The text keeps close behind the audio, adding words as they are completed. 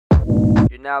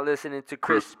now listening to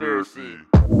Chris-spiracy.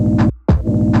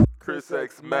 Chris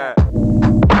X Matt.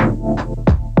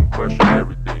 Question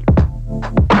everything.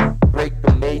 Break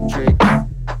the matrix.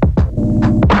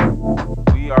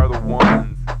 We are the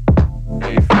ones.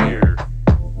 Hey, fear.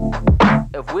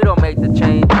 If we don't make the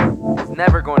change, it's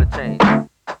never going to change.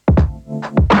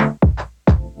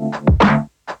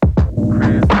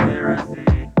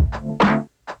 Chris-spiracy.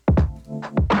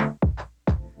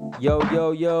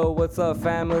 Yo, what's up,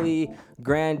 family?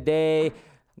 Grand day.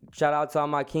 Shout out to all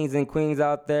my kings and queens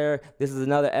out there. This is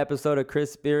another episode of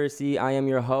Chris-spiracy. I am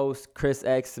your host, Chris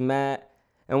X Matt.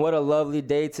 And what a lovely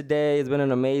day today. It's been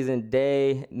an amazing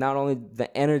day. Not only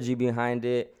the energy behind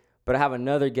it, but I have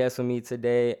another guest with me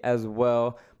today as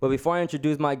well. But before I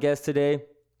introduce my guest today,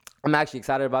 I'm actually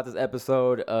excited about this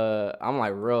episode. I'm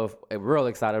like real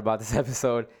excited about this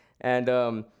episode.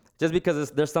 And just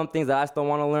because there's some things that I still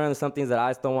want to learn, there's some things that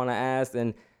I still want to ask,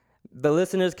 and the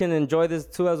listeners can enjoy this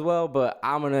too as well, but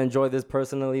I'm going to enjoy this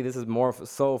personally. This is more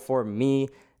so for me,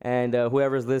 and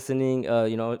whoever's listening,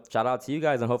 shout out to you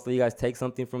guys, and hopefully you guys take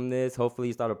something from this. Hopefully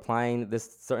you start applying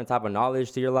this certain type of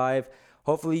knowledge to your life.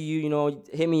 Hopefully you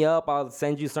hit me up. I'll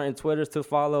send you certain Twitters to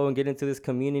follow and get into this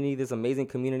community, this amazing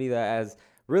community that has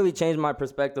really changed my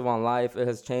perspective on life. It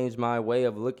has changed my way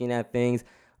of looking at things.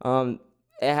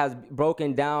 It has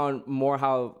broken down more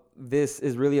how this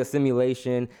is really a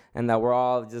simulation and that we're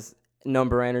all just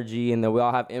number energy and that we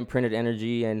all have imprinted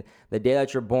energy, and the day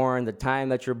that you're born, the time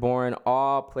that you're born,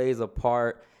 all plays a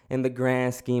part in the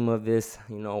grand scheme of this,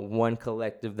 one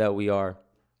collective that we are.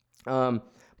 But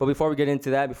before we get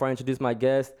into that, before I introduce my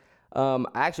guest, I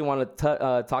actually want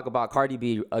to talk about Cardi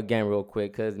B again real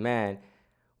quick, because, man,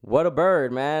 what a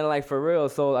bird, man. Like, for real.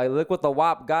 So, like, look what the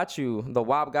WAP got you. The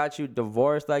WAP got you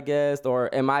divorced, I guess. Or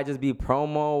it might just be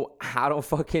promo. I don't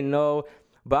fucking know.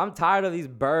 But I'm tired of these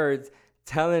birds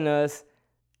telling us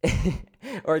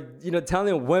or,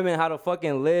 telling women how to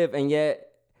fucking live. And yet,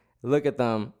 look at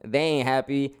them. They ain't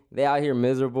happy. They out here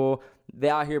miserable. They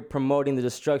out here promoting the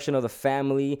destruction of the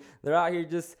family. They're out here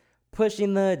just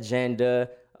pushing the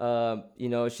agenda.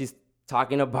 She's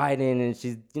talking to Biden, and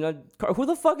she's, who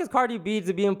the fuck is Cardi B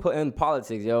to be in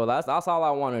politics, yo? That's all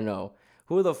I want to know.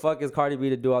 Who the fuck is Cardi B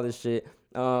to do all this shit?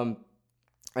 And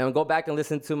go back and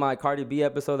listen to my Cardi B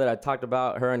episode that I talked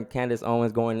about her and Candace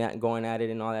Owens going at it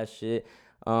and all that shit.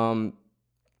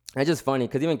 It's just funny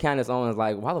because even Candace Owens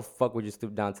like, why the fuck would you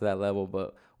stoop down to that level?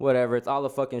 But whatever, it's all a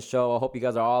fucking show. I hope you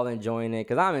guys are all enjoying it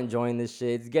because I'm enjoying this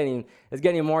shit. It's getting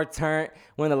more turnt.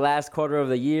 We're in the last quarter of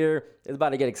the year. It's about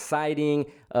to get exciting.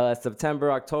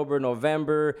 September, October,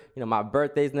 November. My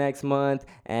birthday's next month,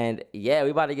 and yeah, we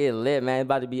about to get lit, man. It's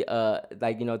about to be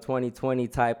 2020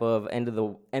 type of end of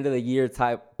the year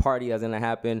type party that's gonna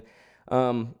happen.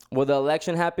 Will the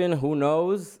election happen? Who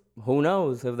knows? Who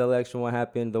knows if the election will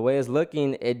happen? The way it's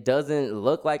looking, it doesn't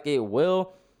look like it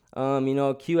will.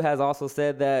 Q has also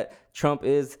said that Trump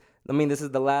is, this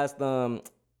is the last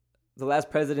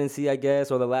presidency, I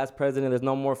guess, or the last president. There's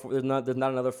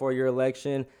not another 4-year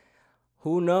election.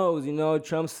 Who knows?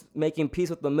 Trump's making peace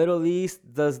with the Middle East.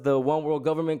 Does the one world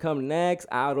government come next?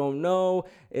 I don't know.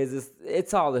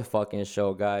 It's all a fucking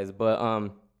show, guys.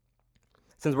 But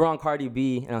since we're on Cardi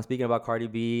B, and I'm speaking about Cardi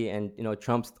B, and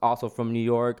Trump's also from New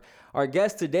York, our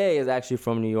guest today is actually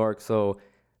from New York, so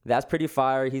that's pretty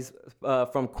fire. He's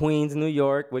from Queens, New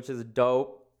York, which is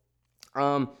dope.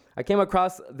 I came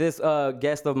across this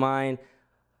guest of mine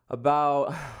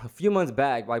about a few months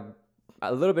back, like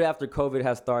a little bit after COVID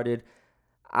has started.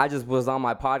 I just was on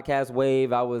my podcast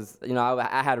wave. I was,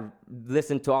 I had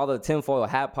listened to all the Tinfoil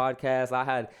Hat podcasts. I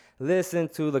had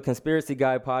listened to the Conspiracy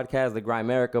Guy podcast, the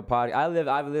Grimerica podcast.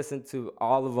 I've listened to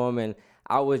all of them, and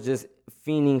I was just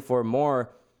fiending for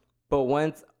more. But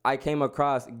once I came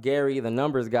across Gary, the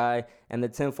numbers guy, and the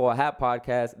Tinfoil Hat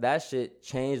podcast, that shit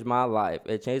changed my life.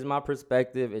 It changed my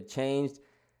perspective.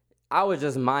 I was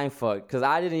just mind fucked because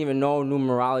I didn't even know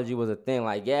numerology was a thing.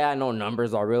 Like, yeah, I know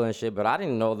numbers are real and shit, but I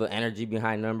didn't know the energy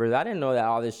behind numbers. I didn't know that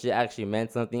all this shit actually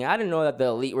meant something. I didn't know that the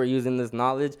elite were using this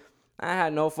knowledge. I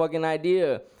had no fucking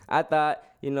idea. I thought,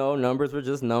 numbers were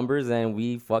just numbers and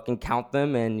we fucking count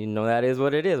them, and that is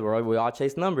what it is. We all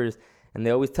chase numbers, and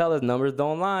they always tell us numbers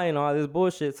don't lie and all this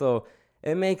bullshit. So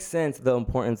it makes sense, the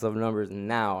importance of numbers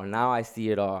now. Now I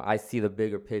see it all. I see the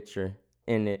bigger picture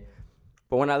in it.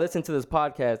 But when I listened to this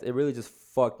podcast, it really just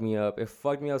fucked me up. It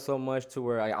fucked me up so much to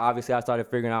where I started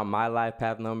figuring out my life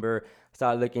path number. I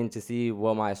started looking to see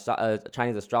what my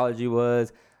Chinese astrology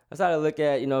was. I started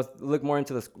to look more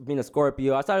into being a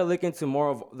Scorpio. I started looking into more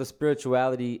of the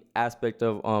spirituality aspect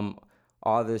of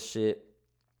all this shit.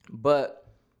 But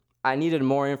I needed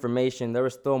more information. There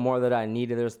was still more that I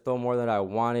needed. There was still more that I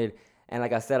wanted. And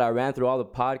like I said, I ran through all the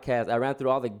podcasts. I ran through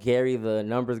all the Gary, the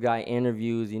numbers guy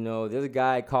interviews. You know, this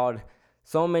guy called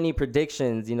so many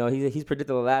predictions. You know, he's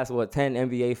predicted the last 10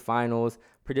 NBA finals.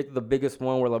 Predicted the biggest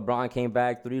one where LeBron came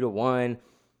back 3-1.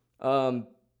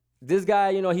 This guy,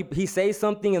 you know, he says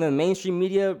something, and then mainstream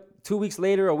media 2 weeks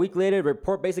later, a week later,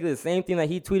 report basically the same thing that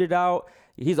he tweeted out.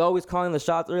 He's always calling the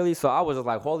shots early, so I was just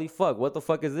like, holy fuck, what the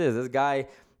fuck is this? This guy,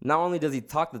 not only does he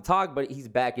talk the talk, but he's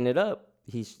backing it up.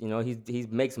 He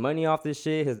makes money off this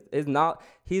shit.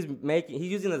 He's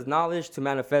using his knowledge to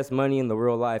manifest money in the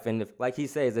real life. And like he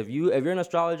says, if you're an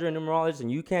astrologer and numerologist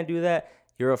and you can't do that,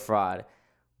 you're a fraud.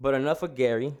 But enough of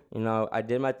Gary. You know, I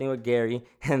did my thing with Gary,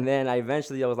 and then I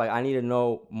was like, I need to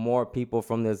know more people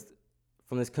from this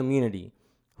community.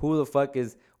 What the fuck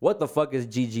is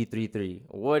GG33?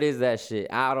 What is that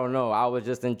shit? I don't know. I was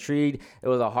just intrigued. It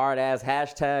was a hard ass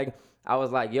hashtag. I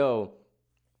was like, yo,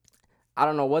 I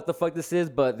don't know what the fuck this is,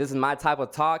 but this is my type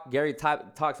of talk. Gary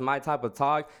talks my type of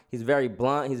talk. He's very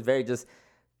blunt. He's very just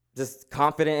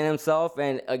confident in himself.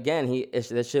 And again,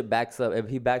 this shit backs up.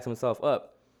 He backs himself up.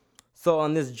 So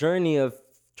on this journey of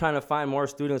trying to find more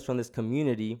students from this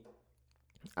community,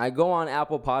 I go on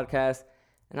Apple Podcasts,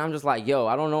 and I'm just like, yo,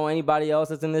 I don't know anybody else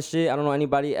that's in this shit. I don't know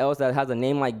anybody else that has a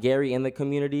name like Gary in the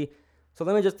community. So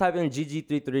let me just type in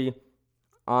GG33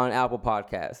 on Apple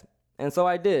Podcasts. And so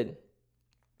I did.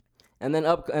 And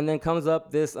then comes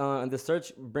up this, the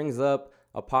search brings up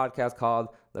a podcast called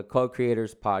the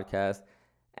Co-Creators Podcast.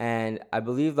 And I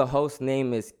believe the host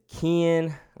name is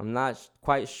Kian. I'm not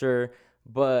quite sure,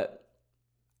 but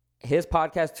his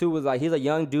podcast too was like, he's a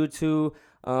young dude too.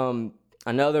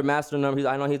 Another master number.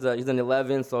 I know he's an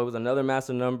 11, so it was another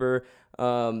master number.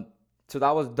 So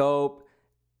that was dope.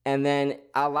 And then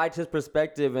I liked his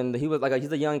perspective, and he was like,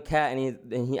 he's a young cat,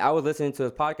 and I was listening to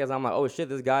his podcast. And I'm like, oh shit,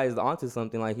 this guy is onto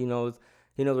something. Like he knows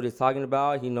what he's talking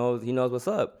about. He knows what's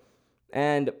up.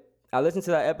 And I listened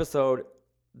to that episode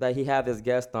that he had this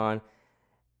guest on,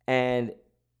 and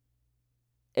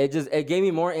it gave me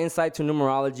more insight to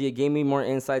numerology. It gave me more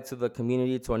insight to the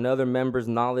community, to another member's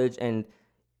knowledge, and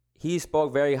he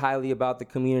spoke very highly about the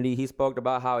community. He spoke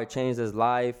about how it changed his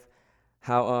life,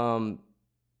 how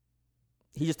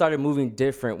he just started moving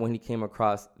different when he came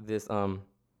across this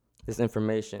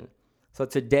information. So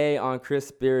today on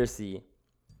Chrisspiracy,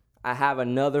 I have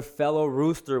another fellow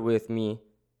rooster with me,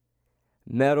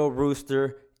 Metal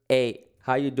Rooster 8.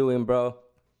 How you doing, bro?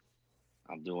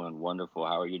 I'm doing wonderful.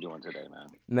 How are you doing today, man?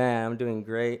 Man, I'm doing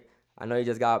great. I know you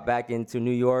just got back into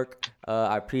New York.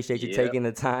 I appreciate you taking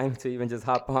the time to even just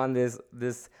hop on this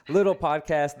little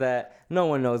podcast that no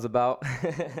one knows about.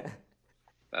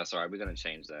 That's all right. We're gonna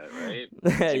change that, right?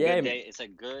 It's a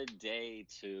good day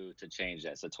to change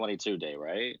that. It's a 22 day,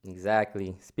 right?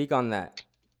 Exactly. Speak on that.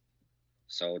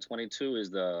 So 22 is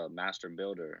the master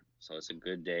builder. So it's a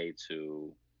good day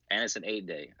and it's an 8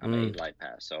 day. I'm an 8 light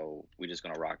pass. So we're just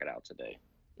gonna rock it out today.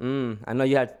 I know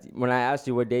when I asked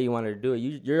you what day you wanted to do it,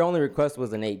 your only request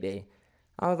was an 8 day.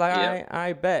 I was like,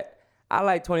 I bet. I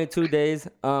like 22 days.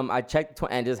 I checked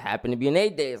and it just happened to be an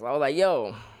 8 days. So I was like,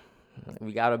 yo,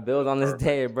 we got to build on this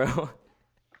day, bro.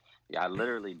 Yeah, I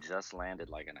literally just landed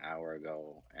like an hour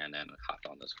ago and then hopped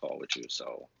on this call with you.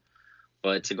 So,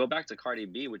 but to go back to Cardi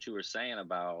B, what you were saying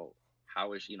about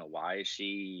why is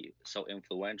she so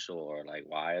influential, or like,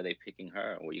 why are they picking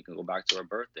her? Well, you can go back to her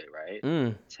birthday, right?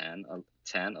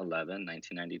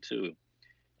 10/11/1992.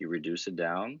 You reduce it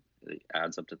down, it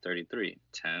adds up to 33.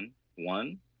 10,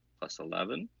 1 plus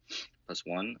 11 plus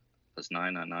 1 plus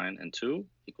 9 on 9 and 2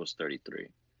 equals 33.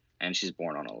 And she's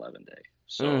born on 11 day.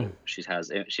 So she has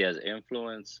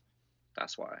influence.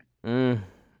 That's why. And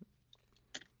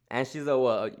she's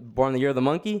born the year of the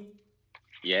monkey?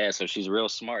 Yeah, so she's real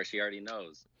smart. She already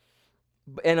knows.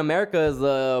 And America is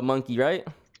the monkey, right?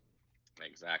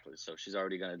 Exactly. So she's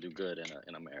already gonna do good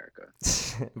in America.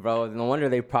 Bro, no wonder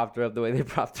they propped her up the way they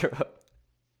propped her up.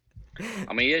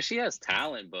 I mean, yeah, she has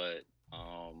talent, but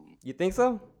You think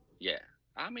so? Yeah.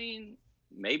 I mean,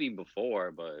 maybe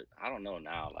before, but I don't know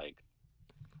now. Like,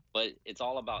 but it's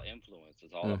all about influence.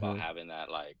 It's all about having that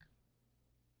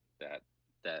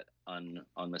that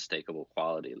unmistakable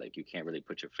quality. Like, you can't really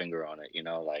put your finger on it.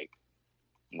 Like,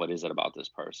 what is it about this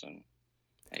person?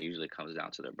 It usually comes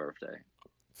down to their birthday.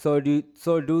 So do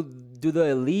the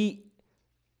elite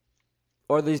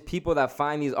or these people that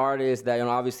find these artists that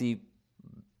obviously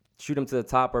shoot them to the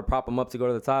top or prop them up to go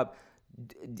to the top?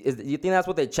 Do you think that's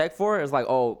what they check for? It's like,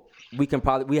 oh, we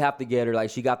have to get her. Like,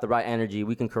 she got the right energy.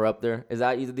 We can corrupt her. Do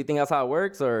you think that's how it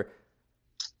works, or?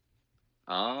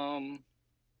 I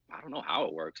don't know how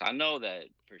it works. I know that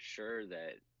for sure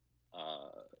that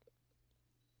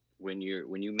when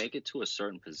you make it to a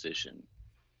certain position,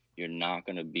 you're not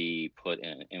going to be put in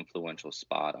an influential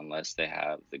spot unless they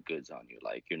have the goods on you.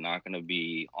 Like, you're not going to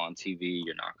be on TV,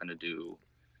 you're not going to do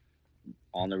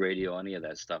on the radio, any of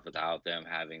that stuff without them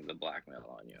having the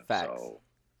blackmail on you. Facts. So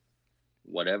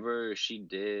whatever she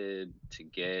did to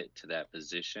get to that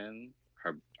position,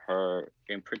 her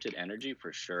imprinted energy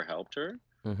for sure helped her.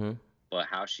 Mm-hmm. But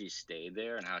how she stayed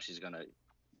there and how she's going to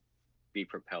be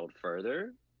propelled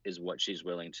further is what she's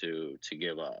willing to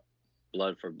give up.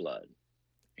 Blood for blood,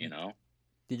 you know?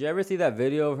 Did you ever see that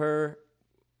video of her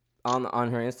on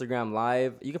her Instagram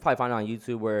live? You can probably find it on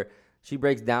YouTube where she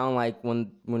breaks down like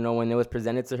when it was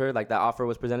presented to her, like that offer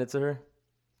was presented to her.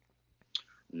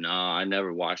 No, I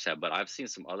never watched that, but I've seen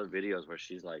some other videos where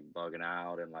she's like bugging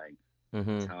out and like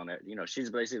telling it, you know, she's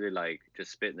basically like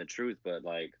just spitting the truth. But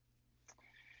like,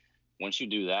 once you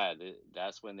do that,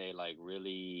 that's when they like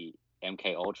really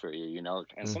MK Ultra you, you know.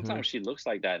 And sometimes she looks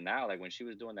like that now. Like when she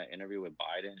was doing that interview with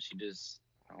Biden, she just,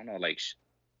 I don't know, like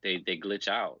they glitch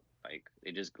out. Like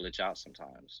they just glitch out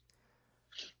sometimes.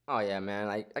 Oh yeah, man.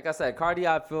 Like I said, Cardi,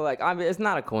 I feel like it's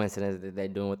not a coincidence that they're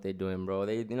doing what they're doing, bro.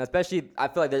 They, you know, especially I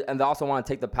feel like they also want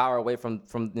to take the power away from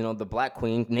you know the black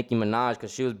queen Nicki Minaj,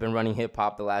 because she was been running hip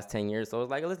hop the last 10 years. So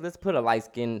it's like let's put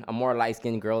a more light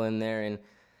skinned girl in there, and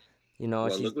you know.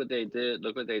 Well, look what they did.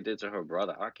 Look what they did to her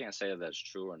brother. I can't say if that's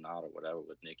true or not or whatever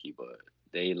with Nicki, but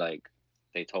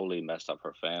they totally messed up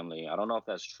her family. I don't know if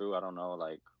that's true. I don't know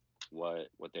like what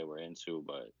they were into,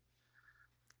 but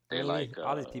they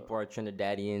all these people are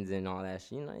Trinidadians and all that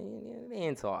shit. You know, they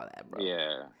into all that, bro.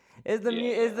 Yeah. It's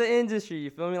the industry. You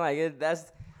feel me? Like it's bro.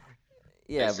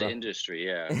 The industry.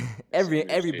 Yeah.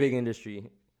 every big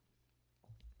industry.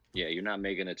 Yeah, you're not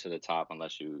making it to the top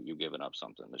unless you giving up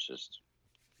something. It's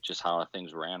just how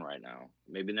things ran right now.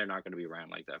 Maybe they're not going to be ran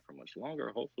like that for much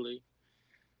longer. Hopefully,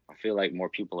 I feel like more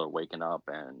people are waking up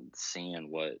and seeing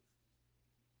what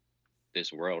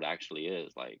this world actually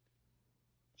is. Like,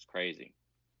 it's crazy.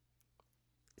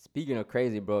 Speaking of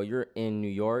crazy, bro, you're in New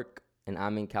York and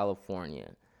I'm in California.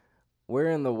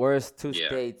 We're in the worst two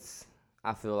states,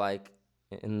 I feel like,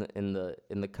 in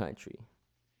the country.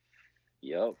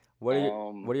 Yep. What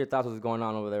are your thoughts? What's going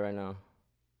on over there right now?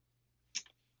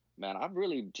 Man, I've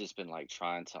really just been like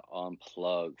trying to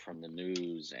unplug from the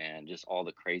news and just all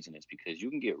the craziness, because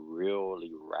you can get really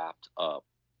wrapped up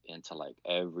into like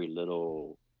every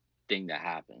little thing that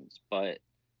happens. But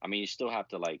I mean, you still have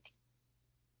to like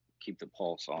keep the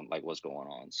pulse on like what's going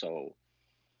on. So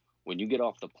when you get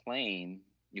off the plane,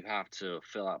 you have to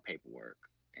fill out paperwork,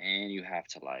 and you have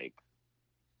to like,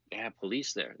 they have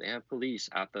police there. They have police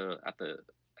at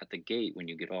the gate when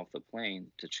you get off the plane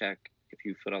to check if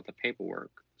you fill out the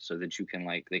paperwork, so that you can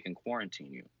like, they can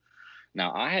quarantine you.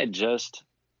 Now, I had just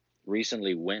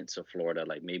recently went to Florida,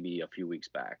 like maybe a few weeks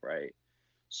back, right?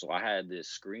 So I had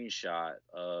this screenshot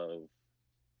of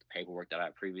the paperwork that I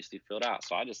previously filled out.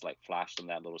 So I just like flashed them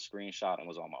that little screenshot and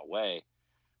was on my way,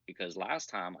 because last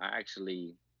time I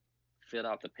actually filled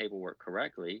out the paperwork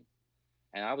correctly,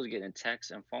 and I was getting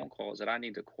texts and phone calls that I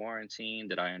need to quarantine.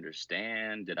 Did I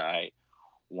understand? Did I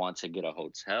want to get a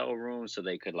hotel room so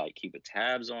they could like keep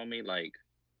tabs on me? Like,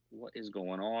 what is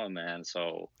going on, man?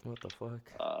 So what the fuck?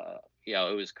 Yeah,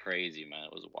 it was crazy, man.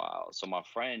 It was wild. So my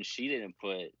friend, she didn't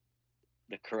put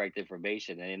the correct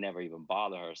information, and it never even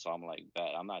bothered her. So I'm like,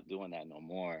 bet, I'm not doing that no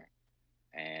more.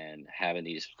 And having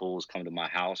these fools come to my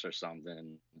house or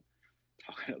something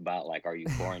talking about like, are you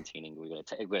quarantining?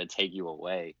 We're gonna take you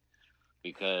away,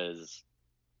 because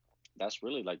that's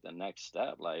really like the next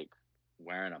step, like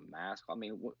wearing a mask. I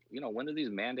mean, you know, when do these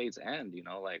mandates end? You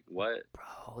know, like what?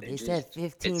 Bro, they said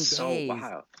 15 days. It's so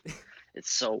wild.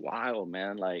 It's so wild,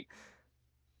 man. Like,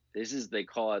 this is, they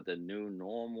call it the new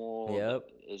normal. Yep.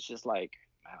 It's just like,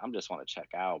 man, I just want to check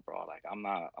out, bro. Like, I'm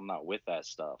not with that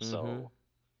stuff. So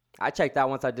I checked out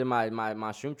once I did my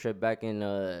shroom trip back in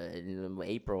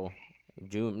April.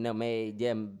 June, no, May,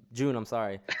 yeah, June, I'm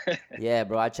sorry. Yeah,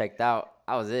 bro, I checked out.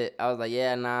 I was it. I was like,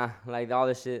 yeah, nah, like all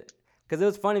this shit. Because it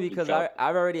was funny because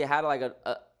I've already had like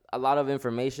a lot of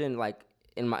information, like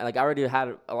in my, like I already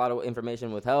had a lot of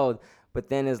information withheld. But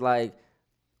then it's like,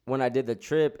 when I did the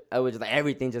trip, it was just like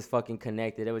everything just fucking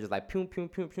connected. It was just like pew, pew,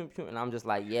 pew, pew, pew. And I'm just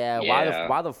like,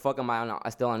 why the fuck am I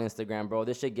still on Instagram, bro?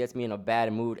 This shit gets me in a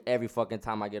bad mood every fucking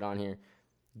time I get on here.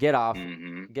 Get off.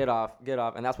 Get off.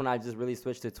 And that's when I just really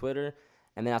switched to Twitter.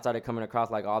 And then I started coming across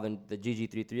like all the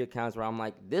GG33 accounts where I'm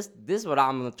like, this is what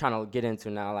I'm trying to get into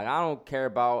now. Like, I don't care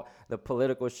about the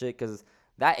political shit, because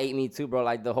that ate me too, bro.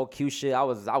 Like the whole Q shit, I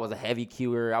was a heavy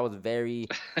Qer. I was very,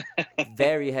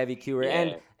 very heavy Qer.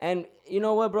 Yeah. And you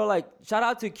know what, bro? Like, shout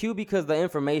out to Q, because the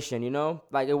information, you know,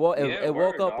 like it woke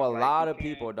up a lot of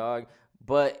people, dog.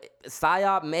 but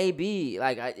psyop may be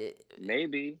like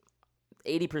Maybe.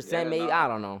 80%, Yeah, maybe. no. I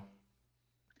don't know.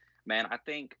 Man, I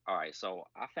think, all right, so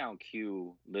I found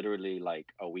Q literally like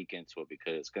a week into it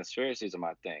because conspiracies are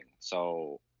my thing.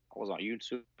 So I was on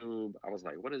YouTube. I was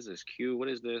like, what is this Q? What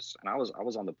is this? And I was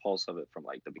on the pulse of it from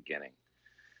like the beginning.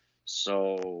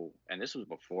 So, and this was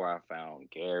before I found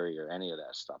Gary or any of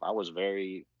that stuff. I was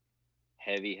very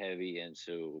heavy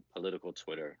into political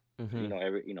Twitter. Hmm.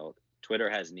 Twitter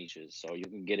has niches, so you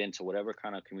can get into whatever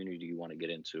kind of community you want to get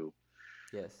into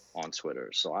Yes. on Twitter.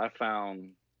 So I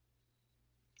found,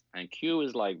 and Q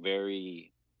is like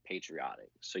very patriotic.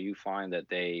 So you find that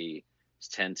they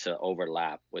tend to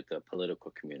overlap with the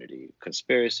political community,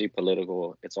 conspiracy,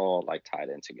 political. It's all like tied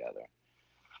in together.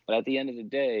 But at the end of the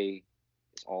day,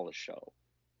 it's all a show.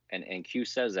 And Q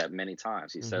says that many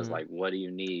times. He says Hmm. like, what do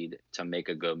you need to make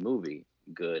a good movie?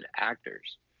 Good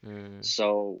actors. Mm.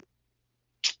 So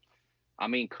I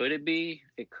mean, could it be?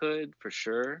 It could for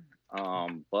sure.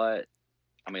 But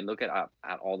I mean, look at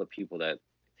all the people that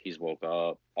he's woke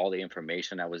up, all the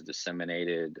information that was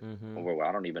disseminated Hmm. over.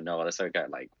 I don't even know. Let's say I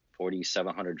got like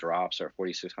 4,700 drops or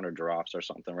 4,600 drops or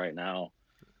something right now.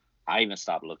 I even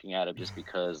stopped looking at it just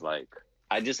because like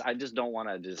I just don't want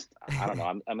to just I don't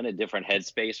know. I'm in a different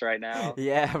headspace right now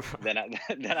Yeah, bro. than I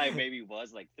than I maybe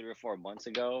was like 3 or 4 months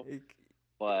ago.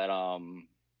 But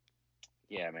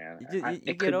yeah, man. You It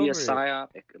get could be a over it. psyop.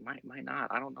 Might not.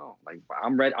 I don't know. Like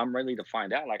I'm ready. I'm ready to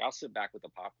find out. Like I'll sit back with the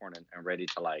popcorn and ready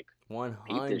to like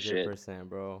peep this shit. 100%,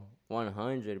 bro.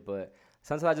 100. But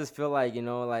sometimes I just feel like,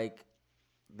 like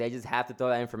they just have to throw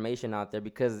that information out there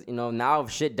because, now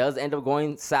if shit does end up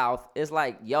going south, it's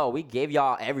like, yo, we gave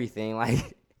y'all everything.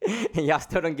 Like, and y'all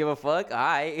still don't give a fuck. All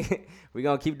right. We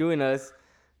gonna keep doing us.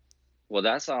 Well,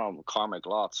 that's karmic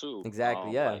law too.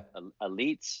 Exactly, yeah. Like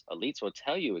elites will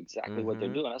tell you exactly what they're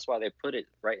Mhm. doing. That's why they put it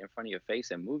right in front of your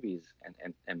face in movies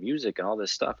and music and all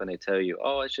this stuff, and they tell you,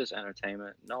 oh, it's just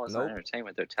entertainment. No, it's not Nope.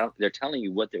 entertainment. They're telling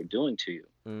you what they're doing to you.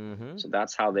 Mhm. So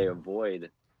that's how they avoid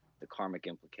the karmic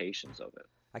implications of it.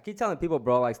 I keep telling people,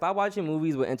 bro, like stop watching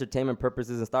movies with entertainment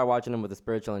purposes and start watching them with a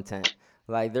spiritual intent.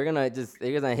 Like they're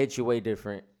gonna hit you way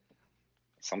different.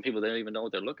 Some people they don't even know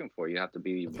what they're looking for. You have to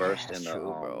be versed That's in the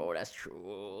true, bro. That's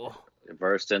true.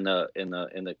 versed in the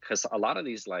because a lot of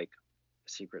these like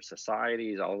secret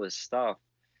societies, all this stuff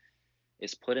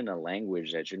is put in a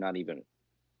language that you're not even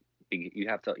you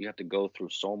have to go through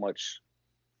so much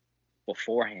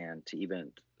beforehand to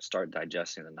even start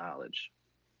digesting the knowledge.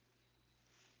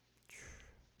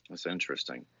 It's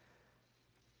interesting.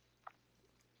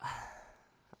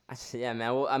 Yeah,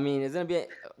 man. Well, I mean, it's gonna be.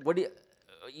 What do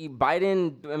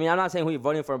Biden? I mean, I'm not saying who you're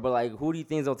voting for, but like, who do you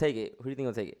think is gonna take it? Who do you think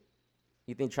will take it?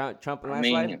 You think Trump and I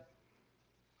landslide? mean,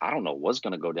 I don't know what's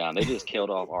gonna go down. They just killed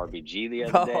off RBG the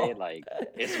other Bro. day. Like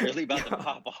it's really about to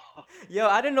pop off. Yo,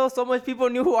 I didn't know so much people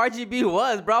knew who RGB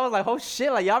was, bro. I was like, oh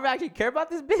shit, like y'all actually care about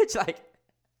this bitch?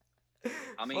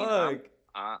 I mean, fuck.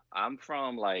 I'm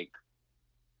from like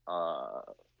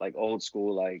old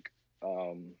school I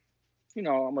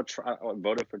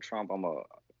voted for Trump.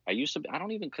 I used to be, I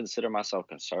don't even consider myself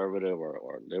conservative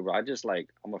or liberal. I just like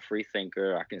I'm a free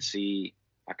thinker. I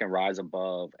can rise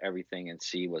above everything and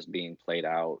see what's being played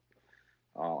out.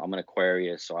 I'm an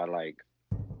Aquarius, so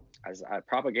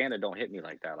propaganda don't hit me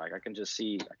like that. Like I can just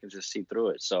see through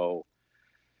it. So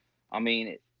I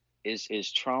mean,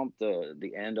 is Trump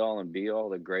the end all and be all,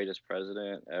 the greatest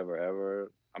president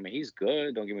ever? I mean, he's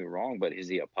good. Don't get me wrong, but is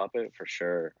he a puppet? For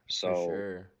sure. So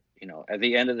For sure. at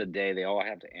the end of the day, they all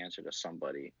have to answer to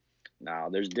somebody. Now,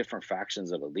 there's different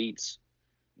factions of elites.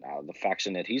 Now, the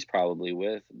faction that he's probably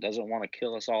with doesn't want to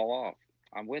kill us all off.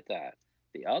 I'm with that.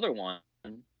 The other one,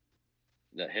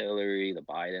 the Hillary, the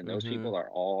Biden, those Mhm. people are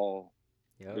all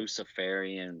Yep.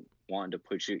 Luciferian, wanting to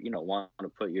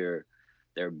put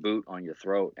their boot on your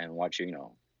throat and watch you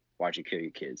kill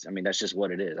your kids. I mean, that's just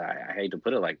what it is. I hate to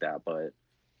put it like that, but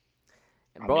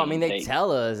Bro, I mean, they tell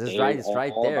us. It's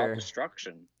right all there. about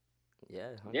destruction. Yeah.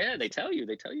 100%. Yeah, they tell you.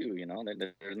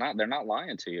 They're not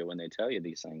lying to you when they tell you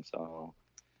these things. So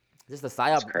Just the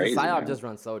psyop, crazy, the psyop man. just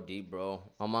runs so deep, bro.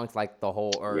 Amongst like the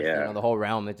whole earth, Yeah. the whole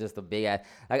realm. It's just a big ass.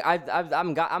 Like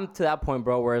I'm to that point,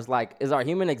 bro, where it's like, is our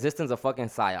human existence a fucking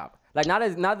psyop? Like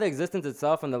not the existence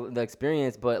itself and the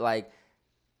experience, but like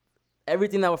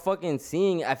everything that we're fucking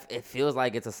seeing, it feels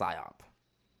like it's a psyop.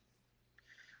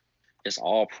 it's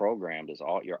all programmed.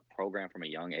 You're programmed from a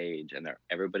young age, and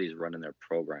everybody's running their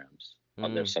programs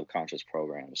of their subconscious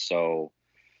programs. So,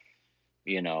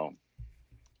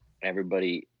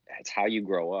 everybody. It's how you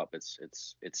grow up. It's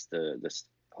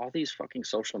all these fucking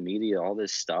social media, all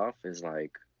this stuff is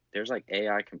like there's like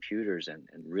AI computers and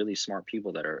really smart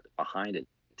people that are behind it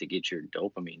to get your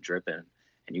dopamine dripping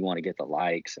and you want to get the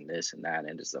likes and this and that,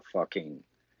 and it's a fucking,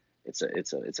 it's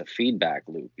a feedback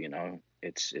loop, you know.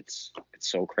 It's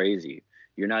so crazy.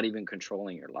 You're not even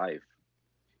controlling your life.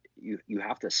 You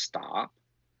have to stop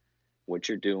what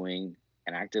you're doing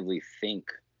and actively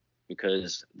think,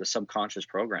 because the subconscious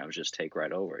programs just take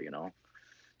right over, you know.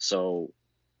 So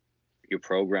you're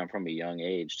programmed from a young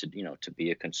age to, you know, to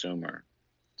be a consumer,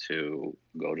 to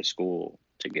go to school,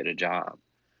 to get a job.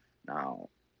 Now,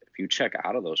 if you check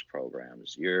out of those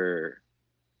programs, you're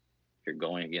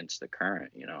going against the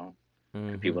current, you know.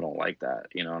 And people don't like that,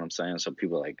 you know what I'm saying? So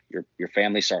people, like, your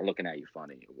family start looking at you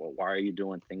funny. Well, why are you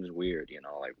doing things weird, you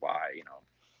know? Like, why, you know?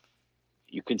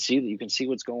 You can see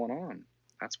what's going on.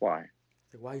 That's why.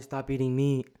 Like, why you stop eating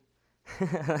meat?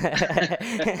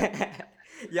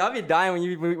 Y'all be dying when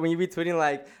you be tweeting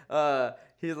like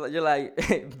you're like,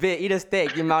 bitch, eat a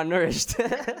steak, you're malnourished.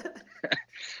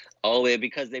 Oh, yeah,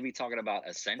 because they be talking about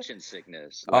ascension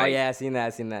sickness. Oh yeah, I seen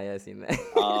that. Yeah, I seen that.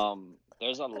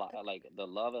 There's a lot, like, the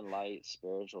Love and Light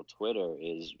spiritual Twitter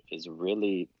is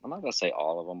really, I'm not gonna say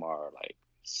all of them are like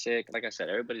sick. Like I said,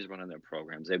 everybody's running their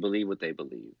programs. They believe what they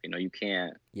believe. You know, you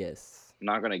can't. Yes. I'm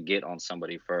not gonna get on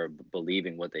somebody for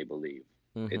believing what they believe.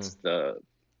 Mm-hmm. It's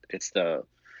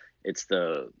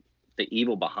the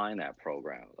evil behind that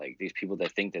program. Like, these people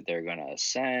that think that they're gonna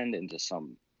ascend into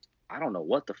some, I don't know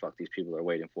what the fuck these people are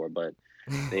waiting for, but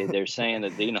they're saying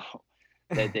that, you know,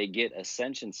 that they get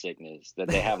ascension sickness, that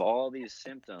they have all these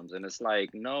symptoms, and it's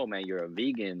like, no, man, you're a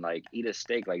vegan. Like, eat a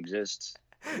steak. Like, just,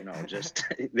 you know, just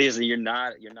you're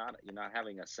not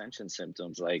having ascension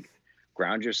symptoms. Like,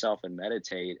 ground yourself and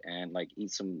meditate, and like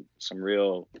eat some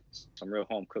real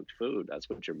home cooked food. That's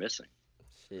what you're missing.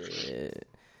 Shit,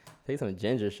 take some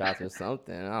ginger shots or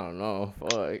something. I don't know.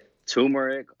 Fuck.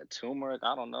 Turmeric. I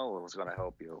don't know what's gonna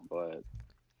help you, but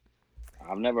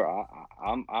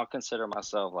I'll consider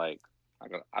myself like,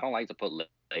 I don't like to put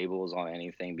labels on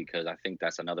anything, because I think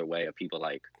that's another way of people,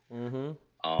 like,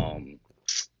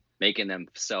 making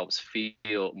themselves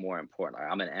feel more important.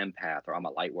 Like, I'm an empath, or I'm a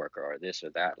light worker, or this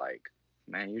or that. Like,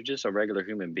 man, you're just a regular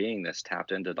human being that's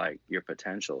tapped into, like, your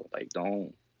potential. Like,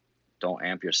 don't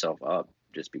amp yourself up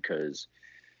just because,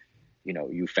 you know,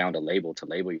 you found a label to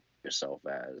label yourself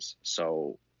as.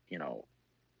 So, you know,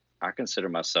 I consider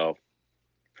myself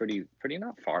pretty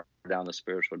not far down the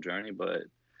spiritual journey, but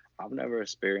I've never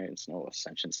experienced no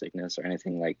ascension sickness or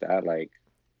anything like that. Like,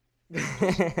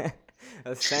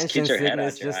 ascension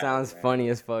sickness just sounds funny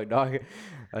as fuck, dog.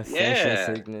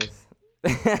 Ascension sickness.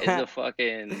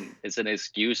 It's an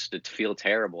excuse to feel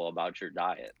terrible about your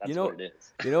diet. That's what it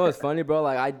is. You know what's funny, bro?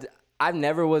 Like, I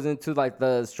never was into like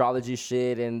the astrology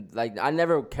shit, and like I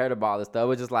never cared about this stuff. It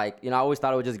was just like, you know, I always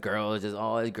thought it was just girls, these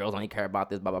girls only care about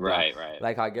this, blah blah blah. Right.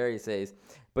 Like how Gary says.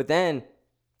 But then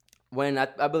when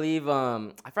I believe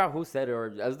I forgot who said it, or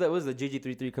it was the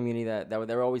GG33 community that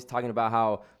they were always talking about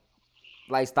how,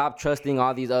 like, stop trusting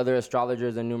all these other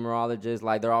astrologers and numerologists,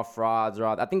 like they're all frauds.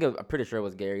 I'm pretty sure it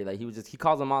was Gary. Like, he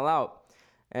calls them all out,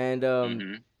 and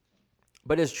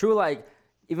but it's true. Like,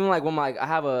 even like when I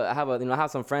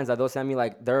have some friends that they'll send me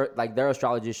like their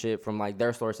astrology shit from like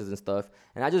their sources and stuff,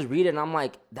 and I just read it and I'm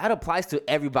like, that applies to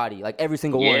everybody, like every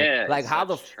single one. Like, how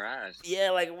the trash.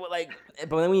 Yeah, like, but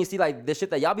then when you see like the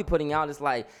shit that y'all be putting out, it's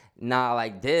like, nah,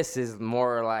 like this is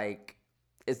more like,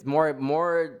 it's more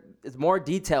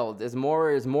detailed. It's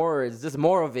just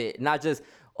more of it, not just,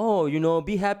 oh, you know,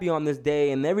 be happy on this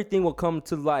day and everything will come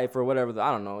to life or whatever.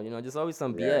 I don't know, you know, just always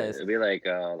some BS. It'd be like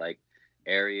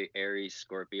Aries,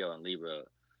 Scorpio, and Libra.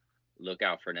 Look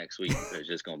out for next week.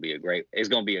 It's gonna be a great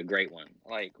one.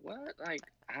 Like, what? Like,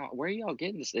 where are y'all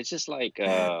getting this? It's just like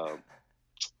clout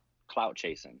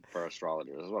chasing for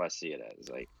astrologers. That's what I see it as.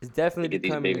 Like, it's definitely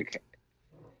becoming.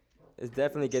 It's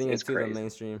definitely getting into the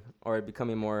mainstream, or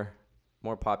becoming more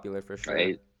popular for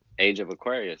sure. Age of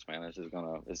Aquarius, man. This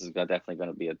is definitely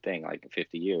gonna be a thing. Like, in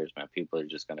 50 years, man, people are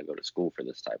just gonna go to school for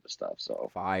this type of stuff.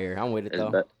 So fire. I'm with it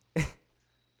though.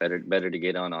 Better to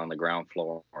get on the ground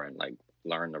floor and like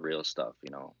learn the real stuff, you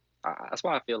know. That's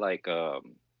why I feel like when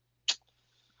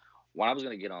I was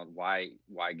gonna get on why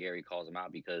Gary calls him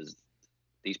out, because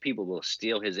these people will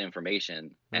steal his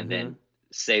information and then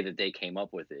say that they came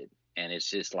up with it, and it's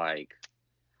just like,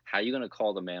 how you gonna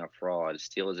call the man a fraud,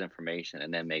 steal his information,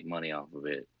 and then make money off of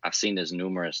it? I've seen this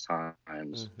numerous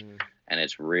times, and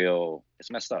it's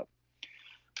messed up.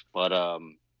 But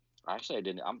actually, I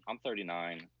didn't. I'm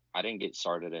 39. I didn't get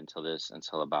started until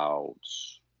about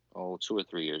 2 or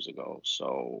 3 years ago.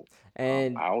 So,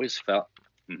 and I always felt,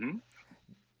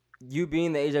 you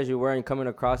being the age as you were and coming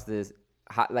across this,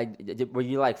 were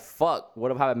you like, fuck,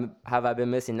 what have I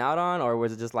been missing out on, or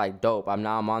was it just like, dope, I'm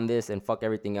on this and fuck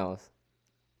everything else?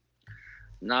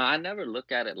 No, I never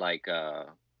look at it like, oh,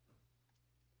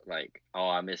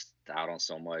 I missed out on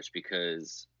so much,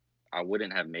 because I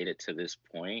wouldn't have made it to this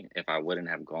point if I wouldn't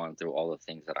have gone through all the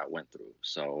things that I went through.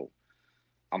 So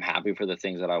I'm happy for the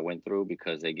things that I went through,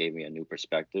 because they gave me a new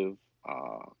perspective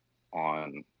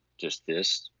on just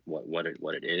this, what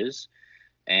it is.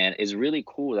 And it's really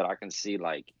cool that I can see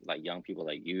like young people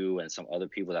like you and some other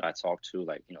people that I talk to,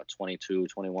 like, 22,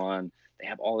 21, they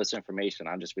have all this information.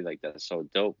 I just be like, that's so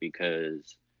dope,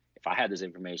 because if I had this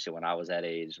information when I was that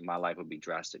age, my life would be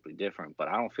drastically different. But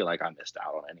I don't feel like I missed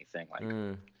out on anything. Like,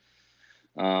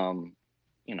 Mm.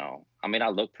 I mean, I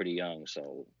look pretty young,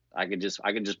 so I could just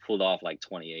pull off like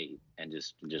 28 and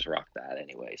just rock that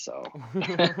anyway. So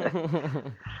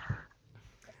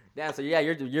Damn, so yeah,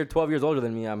 you're 12 years older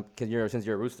than me. Cause since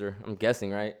you're a rooster, I'm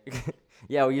guessing, right?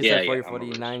 Yeah, well, you yeah, said yeah, 40, I'm a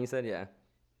 49, you said, yeah.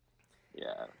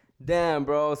 yeah. Damn,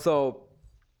 bro. So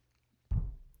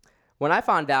when I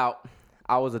found out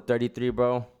I was a 33,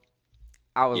 bro,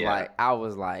 I was Yeah.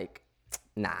 like,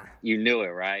 nah. You knew it,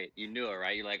 right? You knew it,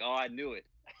 right? You're like, oh, I knew it.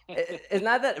 It's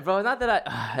not that, bro. It's not that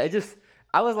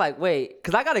I was like, wait,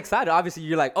 because I got excited. Obviously,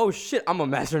 you're like, oh shit, I'm a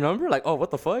master number. Like, oh,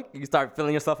 what the fuck? You start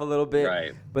feeling yourself a little bit.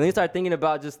 Right. But then you start thinking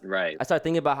about Right. I started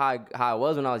thinking about how I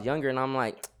was when I was younger, and I'm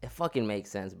like, it fucking makes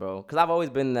sense, bro. Because I've always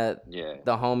been the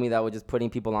homie that was just putting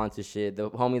people onto shit. The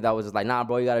homie that was just like, nah,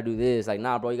 bro, you gotta do this. Like,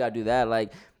 nah, bro, you gotta do that.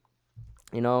 Like,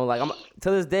 like I'm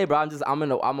to this day, bro.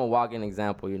 I'm a walking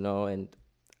example, and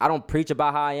I don't preach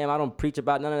about how I am. I don't preach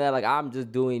about none of that. Like, I'm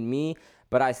just doing me.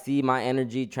 But I see my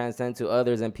energy transcend to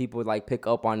others, and people like pick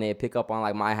up on it, pick up on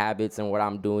like my habits and what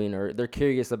I'm doing, or they're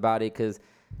curious about it, cause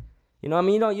you don't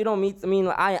meet. I mean,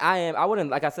 I wouldn't,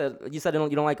 like I said, you said you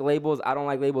don't like labels. I don't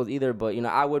like labels either, but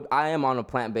I am on a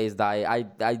plant-based diet. I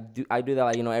do that,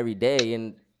 like, every day,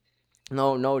 and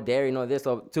no dairy, no this.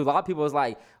 So to a lot of people, it's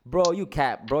like, bro, you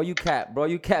cap, bro, you cap, bro,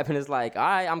 you cap, and it's like, all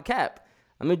right, I'm cap.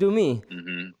 Let me do me.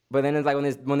 Mm-hmm. But then it's like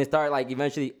when they start like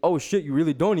eventually, oh shit, you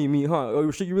really don't eat meat, huh? Oh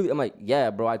shit, you really? I'm like,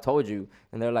 yeah, bro, I told you.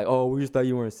 And they're like, oh, we just thought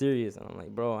you weren't serious. And I'm like,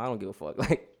 bro, I don't give a fuck.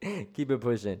 Like, keep it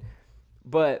pushing.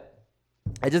 But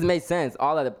it just made sense,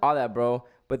 all that, bro.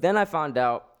 But then I found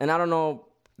out, and I don't know,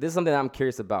 this is something that I'm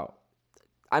curious about.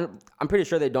 I'm pretty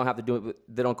sure they don't have to do it.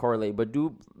 They don't correlate. But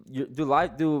do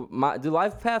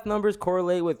life path numbers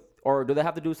correlate with, or do they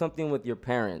have to do something with your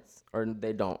parents, or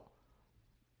they don't?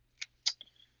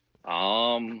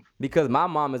 Because my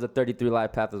mom is a 33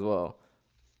 life path as well.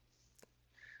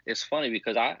 It's funny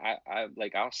because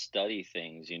I'll study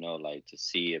things, like to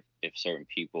see if certain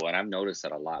people, and I've noticed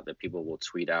that a lot, that people will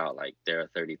tweet out like they're a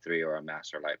 33 or a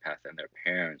master life path, and their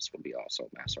parents will be also a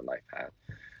master life path.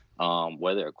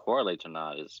 Whether it correlates or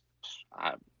not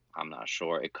I'm not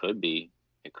sure. It could be.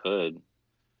 It could.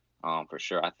 For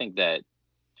sure. I think that you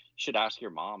should ask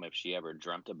your mom if she ever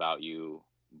dreamt about you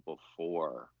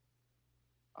before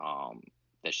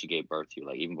that she gave birth to you,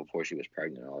 like even before she was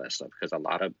pregnant and all that stuff. Because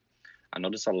I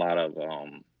notice a lot of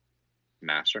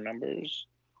master numbers,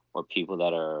 or people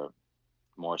that are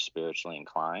more spiritually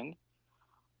inclined,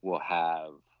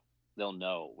 they'll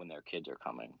know when their kids are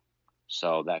coming.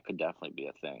 So that could definitely be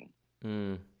a thing.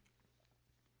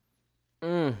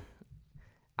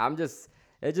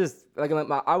 It just like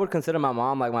I would consider my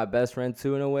mom like my best friend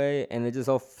too, in a way, and it's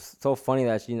just so funny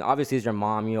that she obviously is your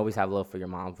mom. You always have love for your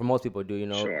mom. For most people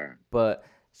do, Sure. But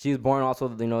she was born also,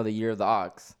 the year of the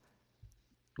ox,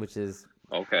 which is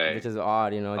okay, which is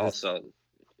odd, Also,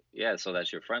 yeah, so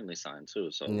that's your friendly sign too.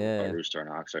 So Yeah. a rooster and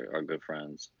ox are good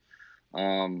friends.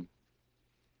 I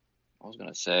was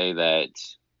gonna say that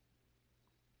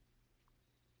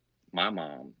my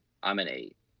mom, I'm an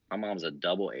 8. My mom's a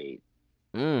double 8.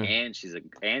 And she's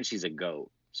a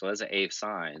goat, so that's an 8th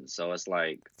sign. So it's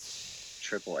like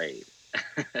triple 8.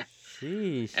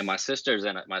 Sheesh. And my sister's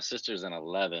an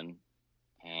 11,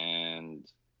 and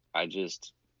I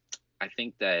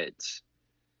think that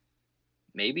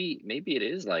maybe it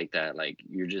is like that. Like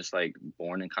you're just like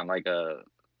born in kind of like a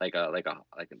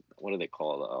what do they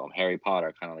call Harry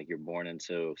Potter? Kind of like you're born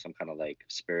into some kind of like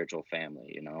spiritual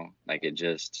family, Like it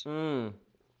just. I'm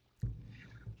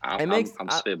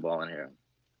spitballing here.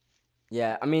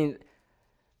 Yeah, I mean,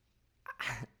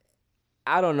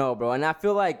 I don't know, bro. And I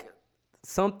feel like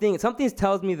something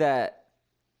tells me that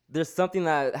there's something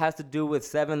that has to do with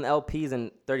 7 LPs and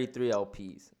 33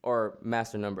 LPs, or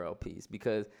master number LPs,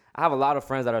 because I have a lot of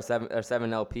friends that are 7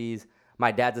 LPs.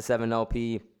 My dad's a 7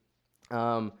 LP.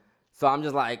 So I'm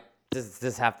just like,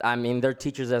 they're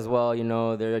teachers as well,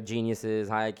 they're geniuses,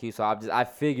 high IQ. So I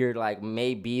figured like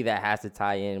maybe that has to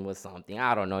tie in with something.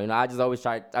 I don't know. I just always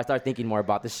I start thinking more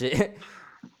about the shit.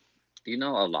 A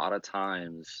lot of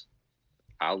times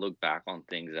I'll look back on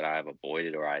things that I've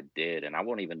avoided or I did, and I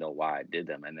won't even know why I did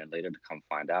them. And then later to come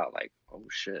find out, like, oh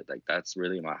shit, like that's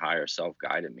really my higher self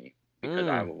guided me because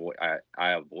Mm.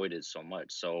 I avoided so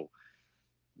much. So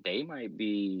they might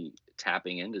be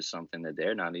tapping into something that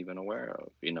they're not even aware of.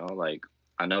 You know, like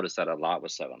I noticed that a lot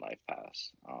with Seven Life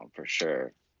Pass, for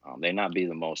sure. They not be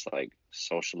the most like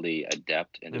socially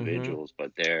adept Mm-hmm. individuals,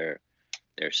 but their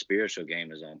spiritual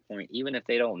game is on point, even if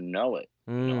they don't know it.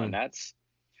 You know, and Mm. that's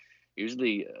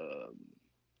usually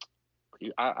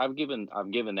I've given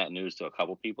that news to a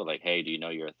couple people like, hey, do you know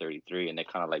you're 33? And they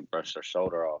kind of like brush their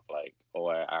shoulder off, like, oh,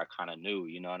 I kind of knew,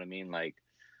 you know what I mean? Like,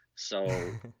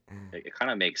 so it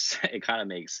kind of makes it kind of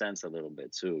makes sense a little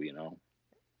bit too, you know.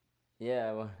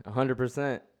 Yeah,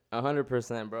 100%.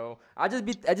 100%, bro. I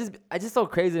just so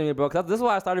crazy to me, bro. Cause this is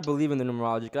why I started believing the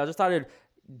numerology. Cause I just started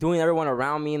doing everyone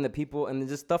around me and the people and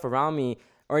just stuff around me,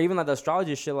 or even like the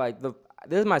astrology shit.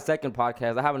 This is my second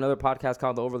podcast. I have another podcast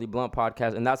called the Overly Blunt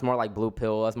Podcast, and that's more like blue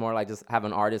pill. That's more like just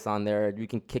having artists on there. You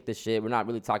can kick the shit. We're not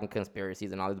really talking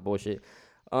conspiracies and all this bullshit.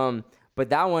 But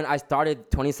that one I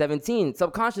started 2017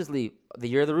 subconsciously, the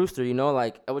year of the rooster. You know,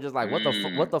 like it was just like what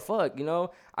Mm. the fuck. You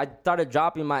know, I started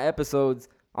dropping my episodes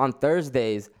on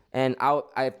Thursdays, and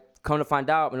I come to find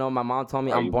out, you know, my mom told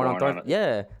me Are I'm you born on born on Thursday.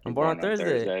 Yeah, I'm you're born on born on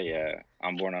Thursday. Thursday? Yeah,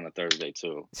 I'm born on a Thursday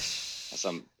too. That's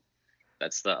some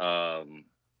that's the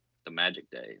magic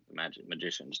day, the magic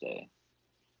magician's day.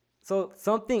 So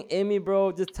something in me,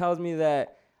 bro, just tells me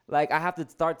that like I have to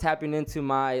start tapping into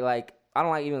my like I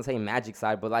don't like even saying magic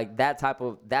side, but like that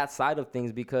side of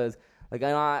things because like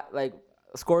I know like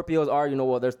Scorpios are, you know,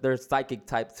 well they're psychic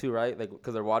type too, right? Like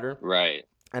because they're water. Right,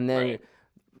 And then right,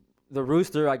 the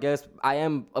rooster, I guess I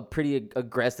am a pretty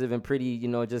aggressive and pretty, you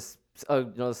know, just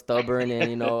you know, stubborn and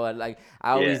you know, like I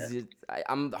yeah, always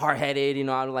I'm hard headed, you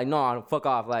know. I'm like no, fuck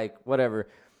off, like whatever.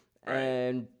 right.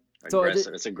 And so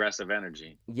Aggressive. It's aggressive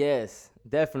energy. yes,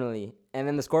 definitely. And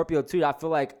then the Scorpio too. I feel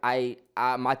like I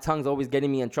my tongue's always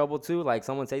getting me in trouble too. Like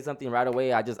someone say something right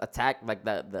away, I just attack. Like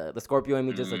the Scorpio in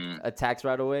me just Mm. attacks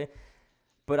right away.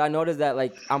 But I noticed that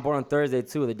like I'm born on Thursday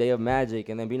too, the day of magic,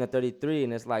 and then being a 33,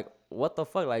 and it's like what the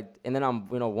fuck, like, and then I'm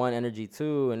you know one energy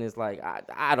too, and it's like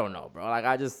I don't know, bro. Like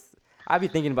I be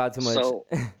thinking about it too much. So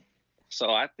So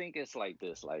I think it's like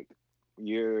this, like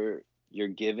you're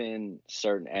given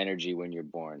certain energy when you're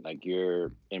born, like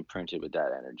you're imprinted with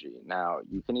that energy. Now,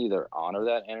 you can either honor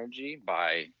that energy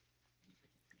by,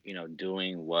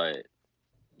 doing what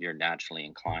you're naturally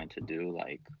inclined to do,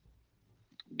 like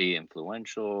be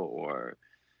influential or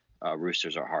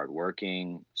roosters are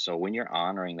hardworking. So when you're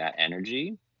honoring that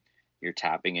energy, you're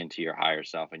tapping into your higher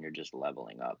self and you're just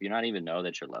leveling up. You not even know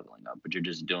that you're leveling up, but you're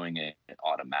just doing it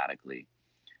automatically.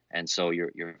 And so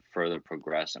you're further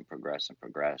progress and progress and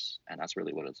progress, and that's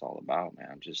really what it's all about,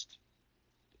 man. Just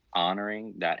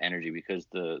honoring that energy because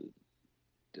the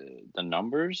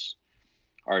numbers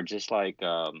are just like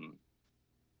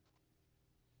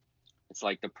it's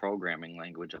like the programming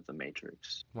language of the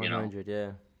matrix. 100,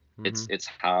 yeah. It's Hmm. it's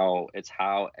how it's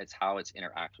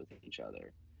interacts with each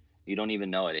other. You don't even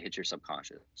know it. It hits your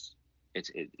subconscious. It's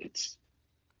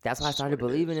That's why I just started what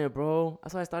it believing is. it, bro.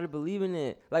 That's why I started believing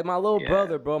it. Like my little Yeah,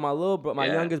 brother, bro. My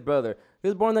yeah. youngest brother. He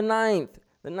was born the ninth.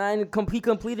 The nine he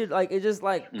completed like it's just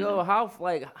like Hmm. yo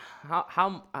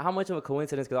how much of a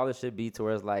coincidence could all this shit be to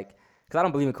where it's like because I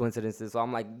don't believe in coincidences, so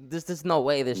I'm like there's just no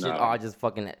way this shit all No, just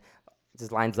fucking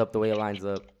just lines up the way it lines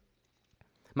up.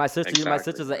 My exactly,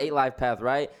 sister's an eight man. life path,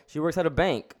 right? She works at a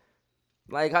bank.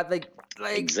 Like how like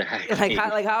Exactly.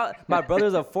 like how my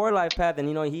brother's a four life path and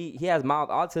you know he has mild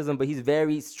autism but he's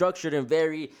very structured and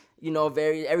very you know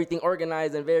very everything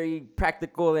organized and very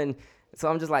practical and so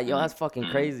I'm just like yo that's fucking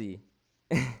Mm-hmm. crazy.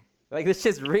 Like this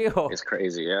shit's real. It's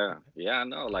crazy, yeah. Yeah, I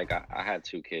know. Like I had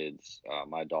two kids.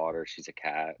 My daughter, she's a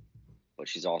cat, but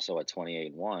she's also a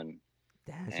 28-1,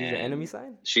 Damn, she's your enemy and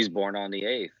sign? she's born on the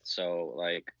 8th. So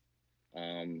like,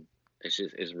 um,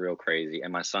 it's real crazy.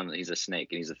 And my son, he's a snake,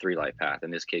 and he's a 3 life path,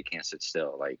 and this kid can't sit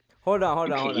still. Like he Hold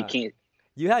on. can't.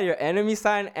 You had your enemy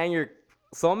sign and your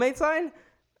soulmate sign?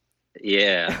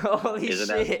 Yeah, Holy isn't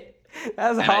that? shit.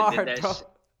 That's And I did hard, that, bro.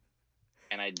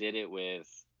 and I did it with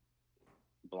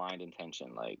blind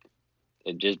intention. Like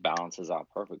it just balances out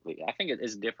perfectly. I think it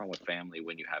is different with family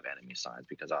when you have enemy signs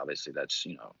because obviously that's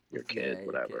your kid, Yeah, you're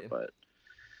whatever, kidding. but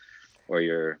or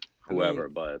your I mean, whoever,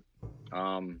 but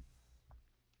um,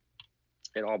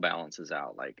 it all balances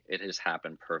out. Like it has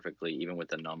happened perfectly, even with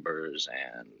the numbers,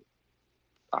 and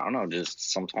I don't know.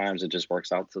 Just sometimes it just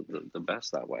works out to the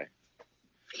best that way.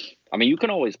 I mean, you can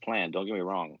always plan. Don't get me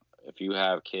wrong. If you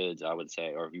have kids, I would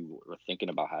say, or if you were thinking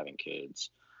about having kids,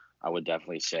 I would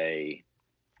definitely say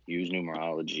use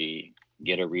numerology,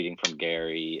 get a reading from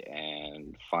Gary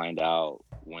and find out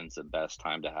when's the best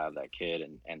time to have that kid,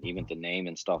 and even the name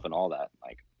and stuff and all that.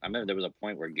 Like, I remember there was a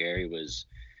point where Gary was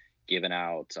giving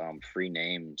out free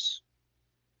names.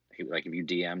 He, like, if you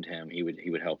DM'd him, he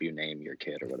would help you name your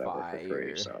kid or whatever for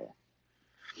free. Fire. So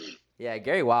Yeah,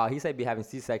 Gary Wild, he said be having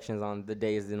C-sections on the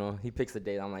days, you know, he picks the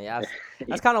date. I'm like, yeah,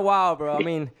 that's kind of wild, bro. I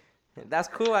mean, that's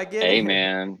cool, I get it. hey,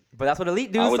 man, But that's what Elite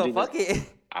I do, would so do fuck it.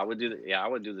 I would do I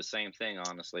would do the same thing.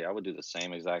 Honestly, I would do the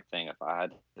same exact thing if I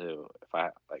had to. If I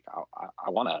like, I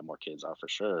want to have more kids out for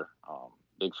sure.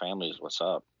 Big families, what's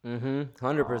up?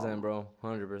 100%, bro,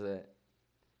 100%.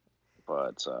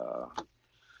 But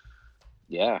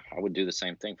yeah, I would do the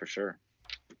same thing for sure.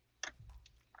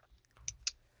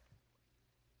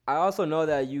 I also know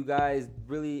that you guys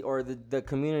really, or the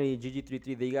community,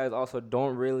 GG33, that you guys also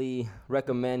don't really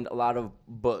recommend a lot of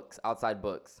books, outside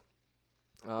books.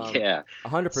 Yeah.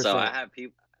 100%. So I have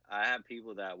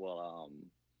people that will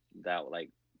that like,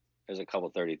 there's a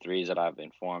couple 33s that I've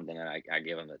informed, and then I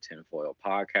give them the Tinfoil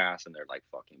podcast, and they're like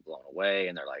fucking blown away,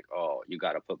 and they're like, oh, you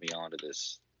got to put me onto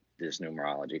this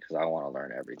numerology because I want to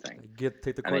learn everything. Take the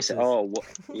And they courses. say, oh,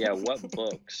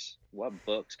 what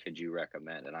books could you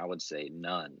recommend? And I would say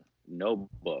none, no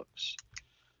books,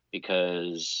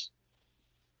 because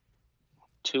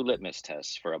 2 litmus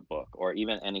tests for a book, or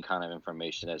even any kind of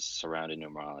information that's surrounding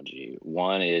numerology.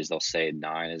 One is they'll say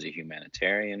 9 is a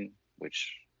humanitarian,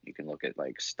 which you can look at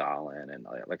like Stalin and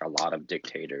like a lot of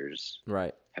dictators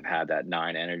Right. have had that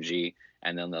 9 energy.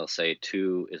 And then they'll say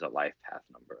 2 is a life path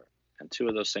number. And 2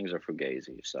 of those things are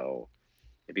fugazi. So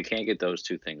if you can't get those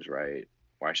 2 things right,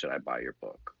 why should I buy your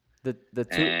book? The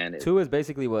And two is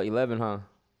basically what, 11, huh?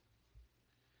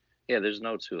 Yeah, there's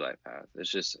no 2 life path.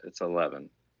 It's 11.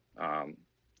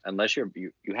 Unless you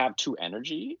have 2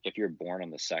 energy if you're born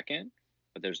on the 2nd,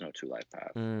 but there's no 2 life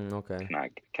path. Okay.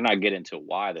 Cannot get into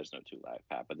why there's no 2 life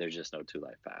path, but there's just no 2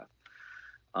 life path.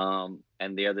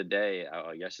 And the other day,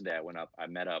 yesterday, I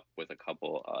met up with a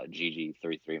couple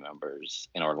GG33 members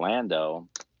in Orlando,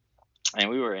 and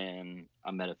we were in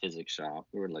a metaphysics shop.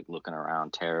 We were like looking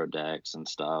around tarot decks and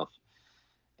stuff,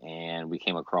 and we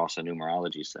came across a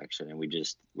numerology section, and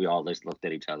we all just looked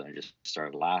at each other and just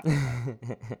started laughing.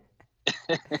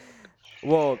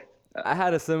 Well, I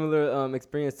had a similar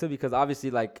experience too, because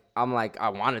obviously, like, I'm like, I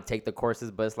want to take the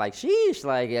courses, but it's like, sheesh,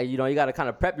 like, you know, you got to kind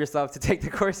of prep yourself to take the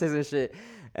courses and shit.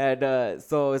 And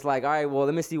so it's like, all right, well,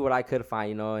 let me see what I could find,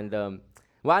 you know. And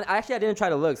well, I didn't try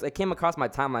to look. So it came across my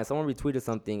timeline. Someone retweeted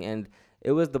something, and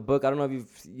it was the book. I don't know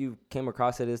if you came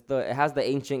across it. It has the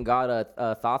ancient god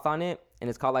Thoth on it, and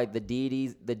it's called like the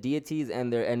deities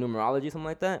and their numerology, something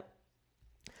like that.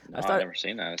 I've never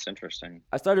seen that. It's interesting.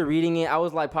 I started reading it. I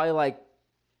was like probably like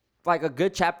a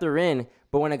good chapter in,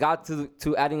 but when it got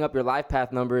to adding up your life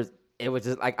path numbers, it was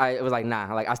just like it was like,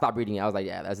 nah. Like, I stopped reading it. I was like,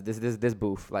 yeah, that's this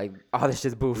boof. Like, all this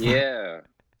shit's boof. Yeah.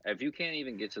 If you can't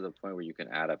even get to the point where you can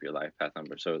add up your life path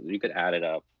number, so you could add it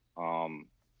up.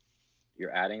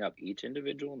 You're adding up each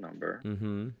individual number,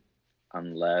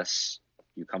 unless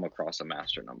you come across a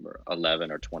master number,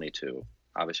 11 or 22.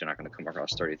 Obviously, you're not going to come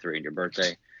across 33 in your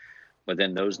birthday, but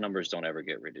then those numbers don't ever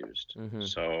get reduced.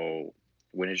 So,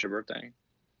 when is your birthday?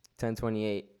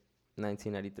 10/28,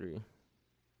 1993.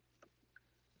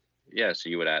 Yeah, so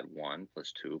you would add 1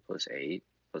 plus 2 plus 8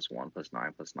 plus 1 plus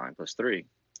 9 plus 9 plus 3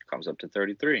 comes up to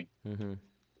 33.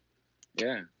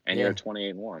 Yeah, and you're 28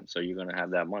 and 1, so you're gonna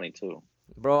have that money too.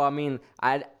 Bro, I mean,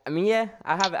 yeah,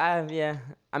 I have.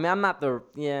 I'm not the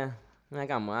I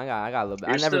got money. I got a little bit.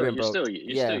 I've never been broke.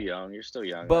 You're still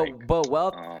young. But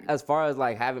wealth, as far as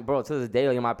like having, bro, to this day,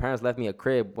 like, my parents left me a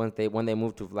crib when they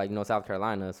moved to, like, you know, South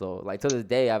Carolina. So, like, to this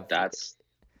day, that's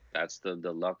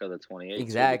the luck of the 28.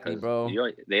 Exactly, bro.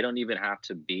 They don't even have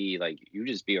to be like, you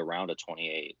just be around a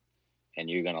 28, and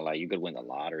you're gonna, like, you could win the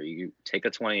lottery. You take a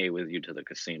 28 with you to the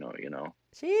casino, you know.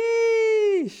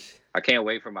 Sheesh. I can't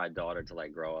wait for my daughter to,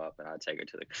 like, grow up and I take her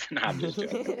to the casino. I'm just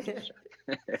joking.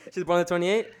 She's born at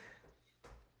 28.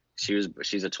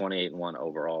 She's a 28 and 1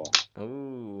 overall.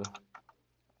 Ooh.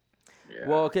 Yeah.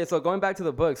 Well, okay, so going back to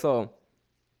the book, so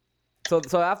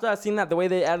after I seen that, the way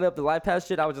they added up the life path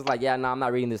shit, I was just like, yeah, I'm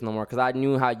not reading this no more, because I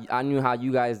knew how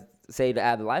you guys say to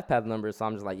add the life path numbers, so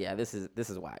I'm just like, yeah, this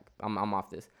is whack. I'm off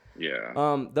this. Yeah.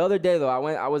 The other day though,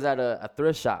 I was at a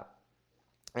thrift shop,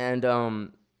 and I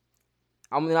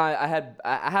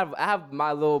have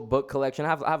my little book collection. I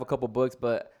have a couple books,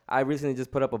 but I recently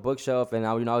just put up a bookshelf, and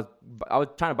I was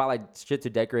trying to buy like shit to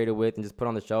decorate it with and just put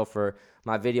on the shelf for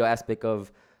my video aspect of,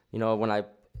 you know, when I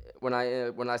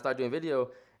start doing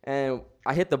video. And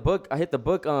I hit the book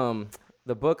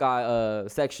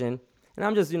section, and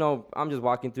I'm just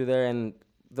walking through there, and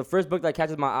the first book that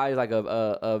catches my eye is like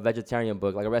a vegetarian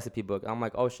book, like a recipe book. I'm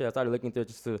like, oh shit, I started looking through it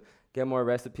just to get more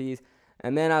recipes.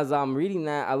 And then as I'm reading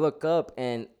that, I look up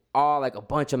and like a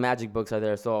bunch of magic books are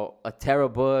there. So a tarot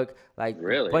book, like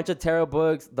Really? a bunch of tarot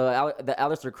books, the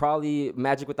Aleister Crowley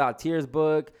Magic Without Tears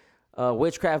book,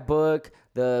 witchcraft book,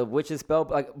 the witch's spell,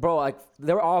 like bro, like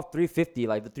they were all $3.50,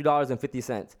 like the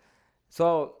 $3.50.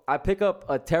 So I pick up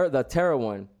the tarot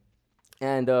one,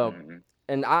 and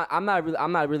I'm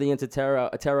not really into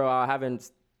tarot. I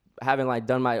haven't like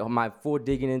done my full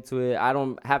digging into it. I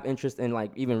don't have interest in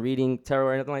like even reading tarot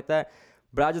or anything like that.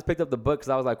 But I just picked up the book because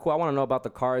I was like, cool, I want to know about the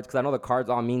cards because I know the cards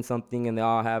all mean something and they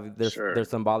all have their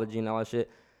symbology and all that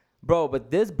shit. Bro, but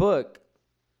this book,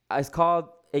 it's called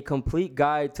A Complete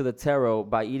Guide to the Tarot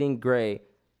by Eden Gray,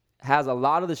 has a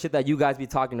lot of the shit that you guys be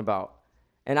talking about.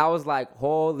 And I was like,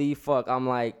 holy fuck. I'm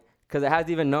like, because it has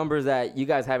even numbers that you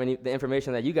guys haven't, the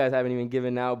information that you guys haven't even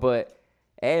given out. But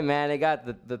hey, man, it got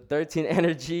the 13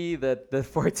 energy, the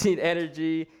 14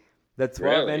 energy, the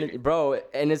 12 energy, bro.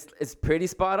 And it's pretty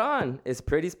spot on. It's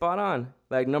pretty spot on.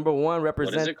 Like number one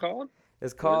represents. What is it called?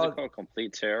 It's called, what is it called?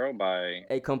 Complete Tarot by.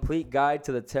 A Complete Guide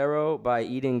to the Tarot by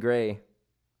Eden Gray.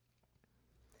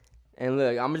 And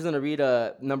look, I'm just going to read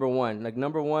number one. Like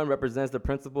number one represents the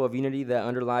principle of unity that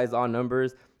underlies all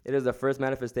numbers. It is the first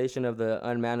manifestation of the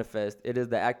unmanifest. It is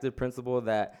the active principle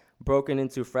that, broken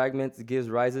into fragments, gives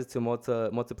rises to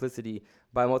multiplicity.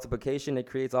 By multiplication, it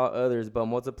creates all others, but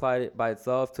multiplied by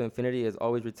itself to infinity, it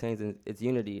always retains its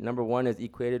unity. Number one is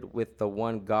equated with the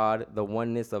one God, the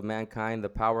oneness of mankind, the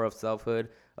power of selfhood,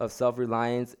 of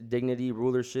self-reliance, dignity,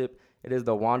 rulership. It is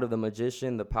the wand of the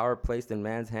magician, the power placed in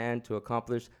man's hand to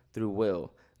accomplish through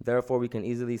will. Therefore, we can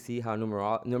easily see how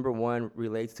number one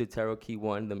relates to Tarot Key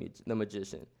 1, the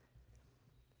magician.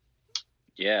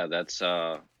 Yeah,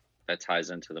 that ties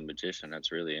into the magician.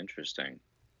 That's really interesting.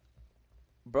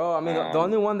 Bro, I mean, the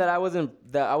only one that I wasn't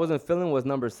feeling was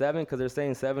number 7 because they're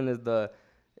saying 7 is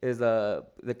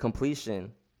the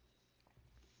completion.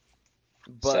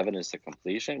 But 7 is the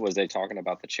completion. Was they talking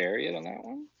about the chariot on that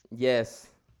one? Yes.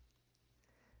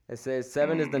 It says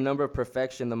 7 is the number of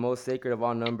perfection, the most sacred of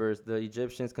all numbers. The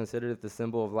Egyptians considered it the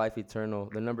symbol of life eternal.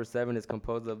 The number 7 is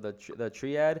composed of the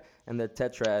triad and the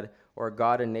tetrad, or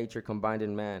God and nature combined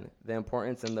in man. The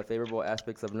importance and the favorable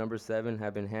aspects of number 7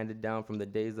 have been handed down from the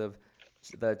days of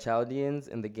the Chaldeans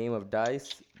in the game of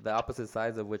dice, the opposite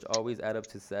sides of which always add up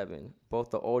to 7.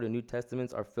 Both the Old and New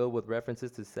Testaments are filled with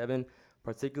references to 7,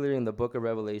 particularly in the book of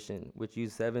Revelation, which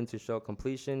use 7 to show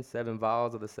completion, 7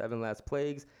 vials of the 7 last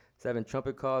plagues, 7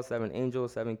 trumpet calls, 7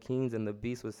 angels, 7 kings, and the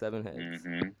beast with 7 heads.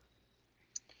 Mm-hmm.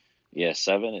 Yeah,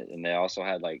 7, and they also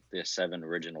had like the 7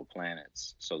 original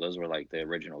planets. So those were like the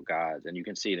original gods, and you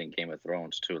can see it in Game of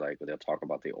Thrones too. Like where they'll talk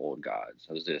about the old gods.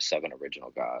 Those are the 7 original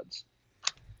gods.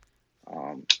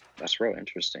 That's real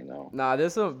interesting though. Nah,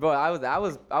 this one, bro. I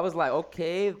was like,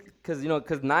 okay, because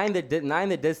 9 that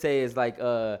did say is like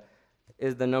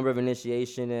is the number of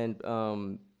initiation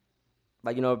and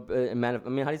like I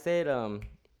mean, how do you say it?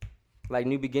 Like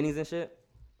new beginnings and shit.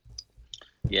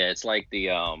 Yeah, it's like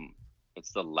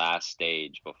it's the last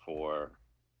stage before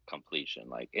completion,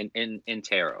 like in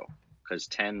tarot, because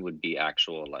 10 would be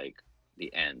actual like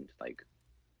the end. Like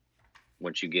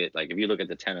once you get, like if you look at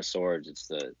the 10 of swords, it's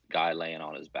the guy laying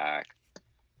on his back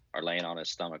or laying on his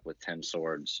stomach with 10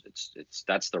 swords.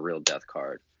 That's the real death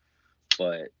card.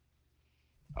 But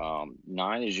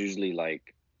 9 is usually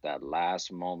like that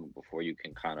last moment before you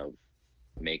can kind of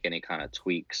make any kind of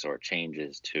tweaks or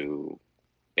changes to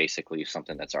basically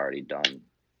something that's already done.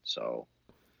 So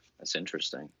that's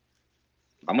interesting.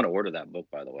 I'm gonna order that book,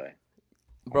 by the way.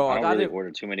 Bro, I don't really order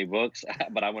too many books,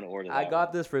 but I'm gonna order that. I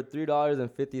got this for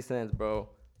 $3.50, bro.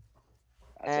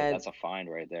 That's a find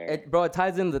right there. It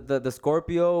ties in the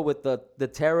Scorpio with the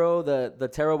tarot, the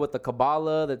tarot with the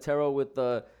Kabbalah, the tarot with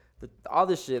the all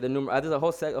this shit. There's a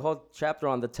whole chapter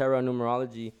on the tarot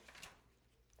numerology.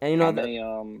 And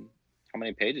how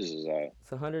many pages is that?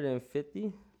 It's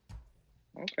 150.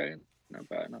 Okay, not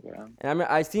bad. And I mean,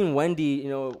 I seen Wendy,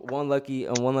 one lucky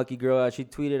girl. She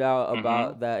tweeted out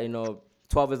about that.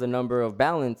 12 is the number of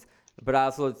balance, but I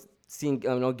also seen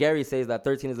Gary says that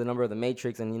 13 is the number of the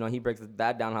matrix, and he breaks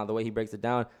that down the way he breaks it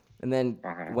down. And then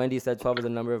Wendy said 12 is the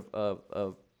number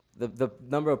of the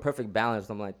number of perfect balance,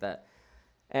 something like that.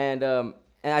 And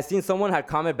I seen someone had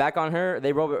comment back on her.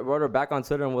 They wrote her back on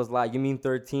Twitter and was like, "You mean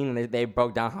 13?" And they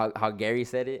broke down how Gary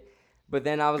said it. But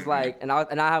then I was like, and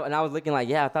I was looking like,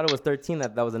 yeah, I thought it was 13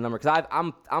 that was the number, because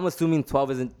I'm assuming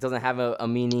 12 doesn't have a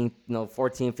meaning.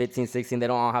 14, 15, 16, they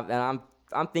don't all have. And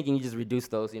I'm thinking you just reduce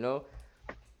those, No,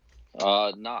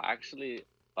 actually,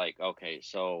 like, okay,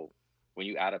 so when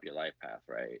you add up your life path,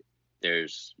 right?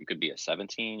 you could be a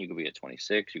 17, you could be a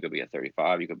 26, you could be a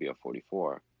 35, you could be a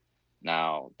 44.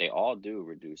 Now, they all do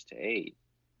reduce to 8,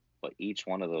 but each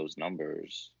one of those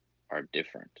numbers are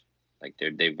different. Like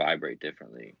they vibrate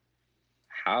differently.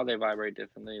 How they vibrate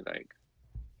differently, like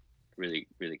really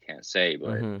really can't say,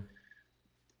 but Mm-hmm.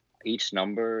 each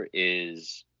number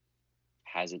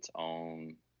has its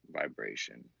own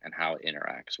vibration and how it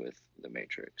interacts with the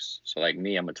matrix. So like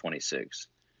me, I'm a 26.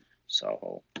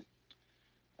 So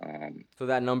So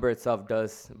that number itself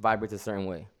does vibrate a certain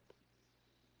way.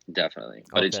 definitely.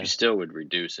 But it's Okay. you still would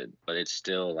reduce it, but it's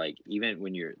still like even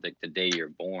when you're like the day you're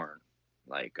born,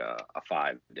 like a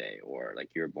 5 day, or like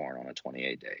you're born on a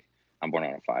 28 day. I'm born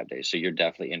on a 5 day. So you're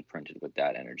definitely imprinted with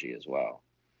that energy as well.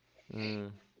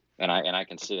 Mm. And I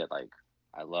can see it. Like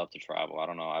I love to travel. I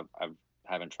don't know. I've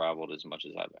haven't traveled as much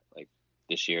as I've like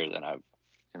this year than I've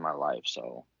in my life.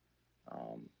 So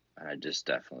and I just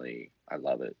definitely I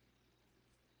love it.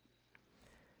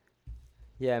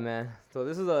 Yeah, man. So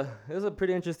this is a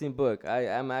pretty interesting book.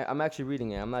 I'm actually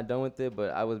reading it. I'm not done with it,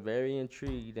 but I was very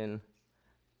intrigued and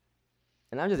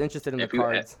I'm just interested in the If you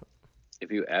cards.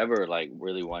 if you ever like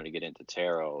really wanted to get into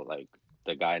tarot, like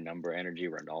the guy Number Energy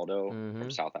Ronaldo from Mm-hmm.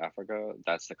 South Africa,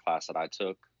 that's the class that I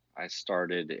took. I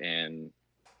started in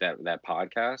that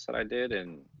podcast that I did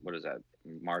in what is that,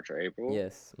 March or April,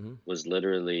 Yes. Mm-hmm. was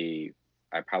literally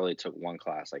I probably took one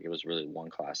class, like it was really one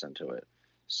class into it.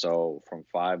 So from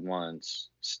 5 months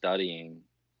studying,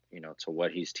 to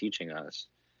what he's teaching us,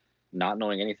 not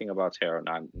knowing anything about tarot,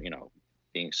 not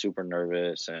being super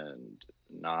nervous and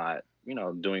not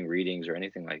doing readings or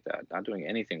anything like that, not doing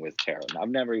anything with tarot. I've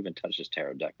never even touched this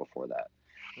tarot deck before that.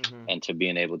 Mm-hmm. And to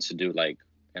being able to do like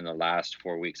in the last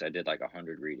 4 weeks, I did like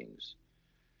 100 readings,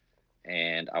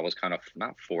 and I was kind of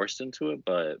not forced into it,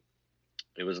 but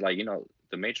it was like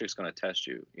the matrix going to test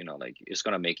you, like it's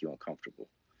going to make you uncomfortable,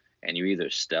 and you either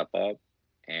step up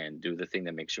and do the thing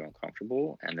that makes you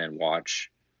uncomfortable and then watch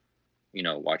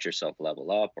yourself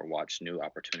level up or watch new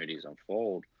opportunities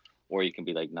unfold, or you can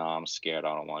be like, nah, I'm scared,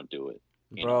 I don't want to do it,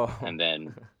 Bro. and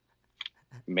then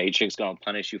matrix gonna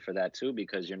punish you for that too,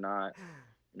 because you're not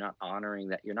honoring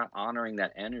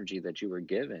that energy that you were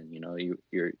given.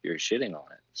 You're shitting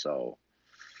on it. So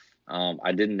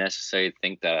I didn't necessarily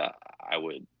think that I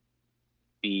would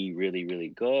be really really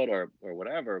good or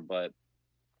whatever, but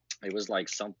it was like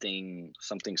something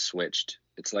switched.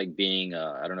 It's like being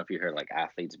I don't know if you heard like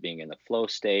athletes being in the flow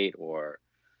state, or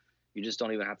you just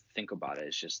don't even have to think about it.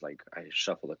 It's just like I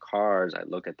shuffle the cards, I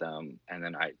look at them, and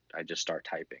then I just start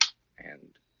typing. And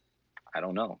I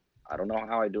don't know. I don't know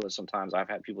how I do it sometimes. I've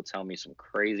had people tell me some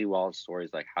crazy wild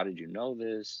stories like, how did you know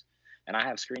this? And I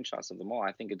have screenshots of them all.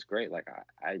 I think it's great. Like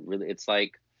I really, it's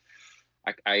like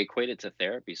I equate it to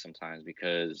therapy sometimes,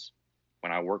 because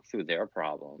when I work through their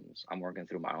problems, I'm working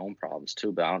through my own problems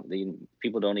too. But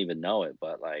people don't even know it,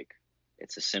 but like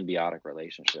it's a symbiotic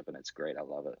relationship, and it's great. I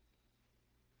love it.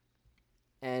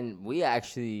 And we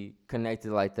actually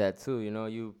connected like that too.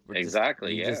 You were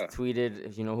Exactly. you Yeah. just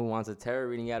tweeted, who wants a tarot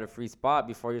reading? You had a free spot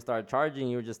before you started charging.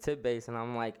 You were just tip based, and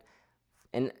I'm like,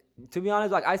 and to be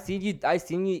honest, like I seen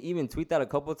you even tweet that a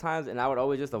couple of times, and I would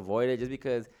always just avoid it just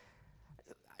because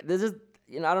there's just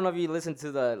I don't know if you listen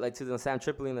to the Sam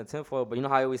Tripoli and the tinfoil, but you know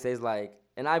how he always says like,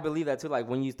 and I believe that too. Like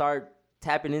when you start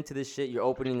tapping into this shit, you're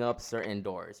opening up certain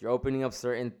doors. You're opening up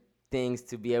certain things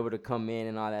to be able to come in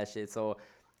and all that shit. So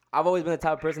I've always been the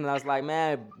type of person that I was like,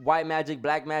 man, white magic,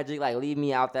 black magic, like leave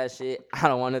me out that shit. I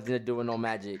don't want nothing to do with no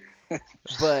magic.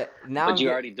 But now But I'm you're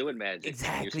get already doing magic. You're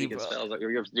exactly, speaking bro. spells.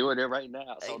 You're doing it right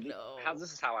now. I So know.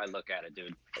 this is how I look at it,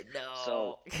 dude. I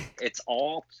So know. it's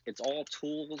all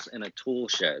tools in a tool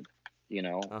shed.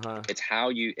 Uh-huh.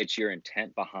 It's your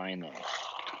intent behind them.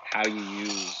 How you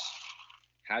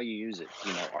use it.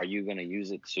 Are you gonna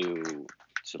use it to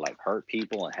like hurt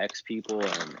people and hex people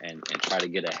and try to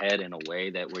get ahead in a way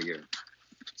that where you're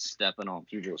stepping on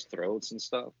people's throats and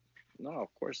stuff? No, of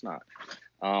course not.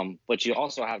 But you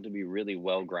also have to be really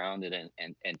well grounded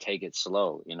and take it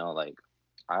slow. Like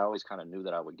I always kind of knew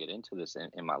that I would get into this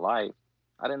in my life.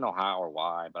 I didn't know how or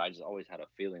why, but I just always had a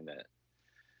feeling that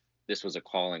this was a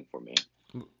calling for me.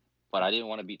 But I didn't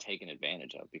want to be taken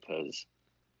advantage of, because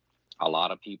a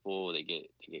lot of people they get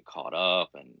caught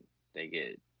up, and they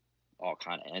get all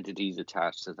kind of entities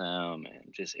attached to them,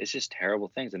 and it's just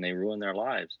terrible things, and they ruin their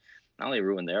lives. Not only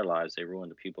ruin their lives, they ruin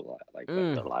the people like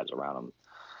their lives around them.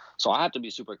 So I have to be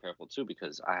super careful too,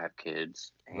 because I have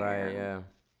kids, Right, and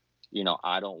yeah.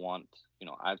 I don't want,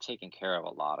 I've taken care of a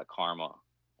lot of karma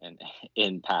and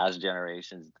in past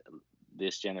generations,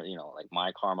 this like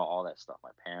my karma, all that stuff,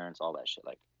 my parents, all that shit.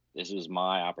 Like this was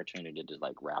my opportunity to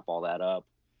like wrap all that up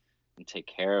and take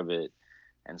care of it.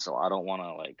 And so I don't want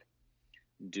to like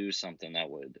do something that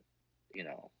would,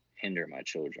 hinder my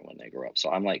children when they grow up.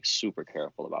 So I'm like super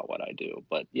careful about what I do.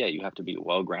 But yeah, you have to be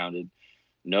well grounded.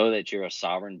 Know that you're a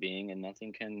sovereign being, and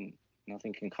nothing can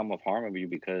come of harm of you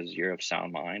because you're of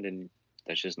sound mind, and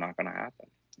that's just not going to happen.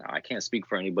 Now, I can't speak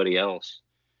for anybody else,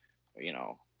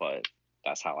 but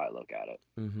that's how I look at it.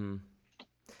 Mm-hmm.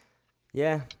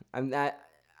 Yeah, I'm not.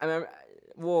 I mean,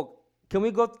 well, can we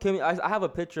go? Can we? I have a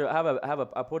picture.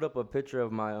 I pulled up a picture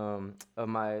of my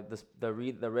the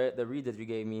read that you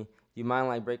gave me. You mind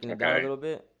like breaking it down a Okay. little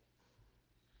bit?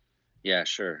 Yeah,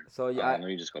 sure. So Let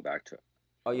me just go back to it.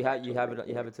 oh, Go back to you it have real it,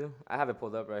 you have quick. it too. I have it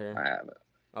pulled up right I here. have it.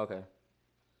 Okay.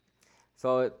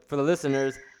 So for the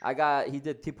listeners,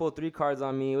 he pulled 3 cards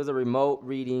on me. It was a remote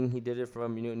reading. He did it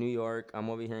from New York. I'm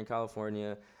over here in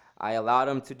California. I allowed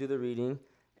him to do the reading,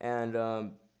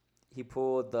 and he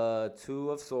pulled the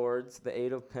 2 of Swords, the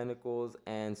 8 of Pentacles,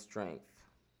 and Strength.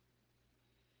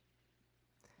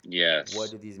 What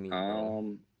Yes. do these mean, bro?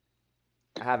 Um.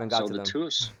 I haven't got So to the them. two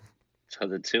of so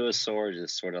the 2 of Swords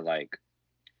is sort of like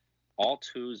all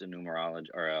twos in numerology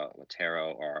or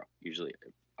tarot are usually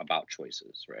about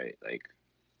choices, right? Like,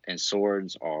 and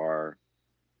swords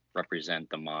represent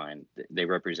the mind. They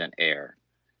represent air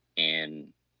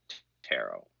in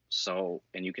tarot. So,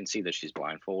 and you can see that she's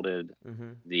blindfolded.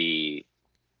 Mhm. The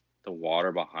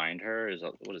water behind her is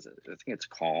what is it? I think it's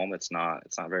calm. It's not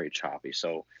very choppy.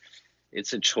 So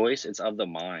it's a choice. It's of the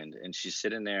mind, and she's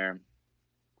sitting there,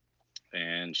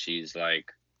 and she's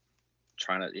like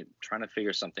trying to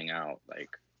figure something out. Like,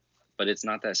 but it's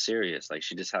not that serious. Like,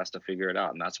 she just has to figure it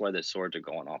out, and that's why the swords are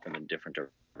going off in different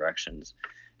directions,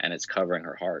 and it's covering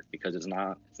her heart because it's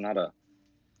not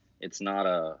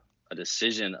a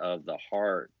decision of the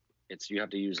heart. It's you have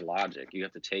to use logic. You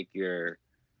have to take your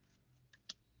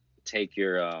take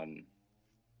your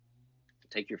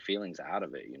feelings out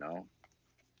of it.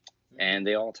 And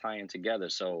they all tie in together.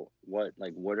 So what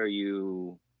are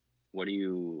you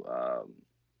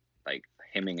like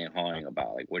hemming and hawing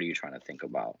about? Like, what are you trying to think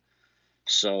about?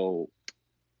 So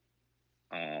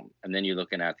and then you're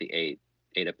looking at the eight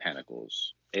of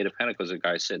Pentacles. Eight of Pentacles, a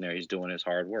guy sitting there, he's doing his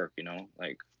hard work.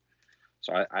 Like,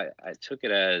 so I took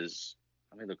it as,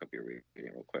 let me look up your reading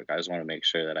real quick. I just want to make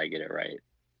sure that I get it right.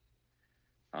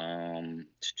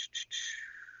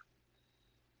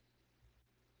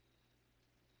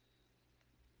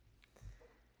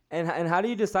 And how do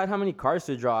you decide how many cards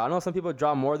to draw? I know some people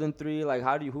draw more than 3. Like,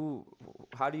 how do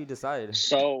you decide?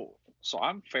 So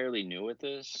I'm fairly new at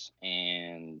this,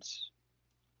 and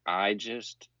I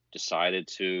just decided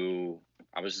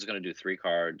I was just gonna do 3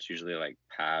 cards, usually like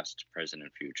past, present,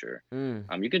 and future.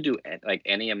 Mm. You can do like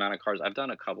any amount of cards. I've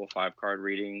done a couple 5-card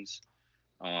readings,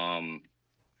 um,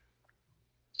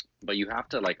 but you have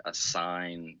to like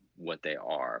assign what they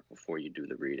are before you do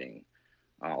the reading.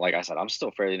 Like I said, I'm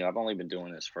still fairly new. I've only been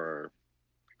doing this for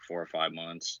 4 or 5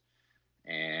 months,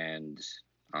 and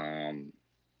um,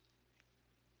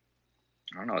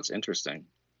 I don't know. It's interesting.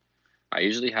 I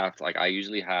usually have a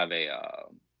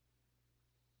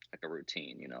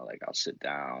routine. Like I'll sit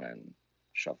down and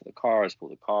shuffle the cards, pull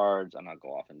the cards, and I'll go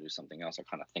off and do something else. I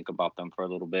kind of think about them for a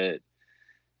little bit,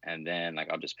 and then like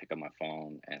I'll just pick up my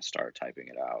phone and start typing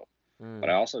it out. But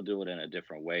I also do it in a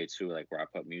different way too, like where I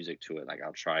put music to it. Like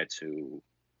I'll try to,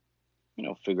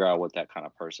 figure out what that kind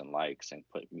of person likes and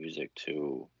put music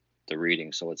to the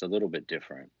reading, so it's a little bit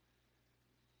different.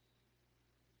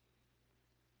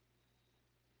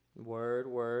 Word,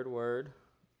 word, word.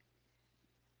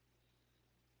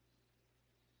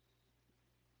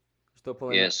 Still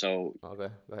pulling Yeah. that. So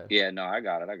Okay, go ahead. yeah, no, I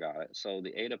got it. So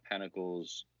the Eight of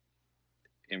Pentacles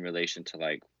in relation to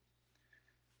like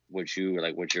what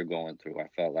you're going through, I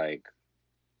felt like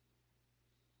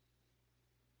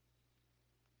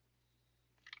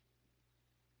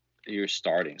you're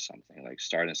starting something. Like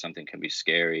starting something can be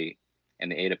scary,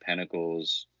 and the Eight of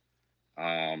Pentacles,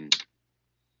 um,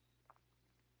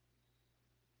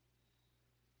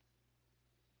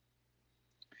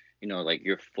 like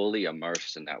you're fully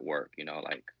immersed in that work.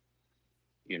 Like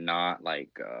you're not like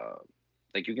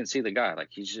you can see the guy, like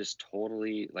he's just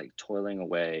totally like toiling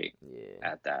away Yeah.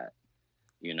 at that.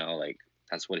 Like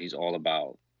that's what he's all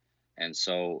about. And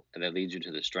so that leads you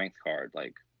to the Strength card.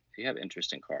 Like if you have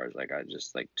interesting cards, like I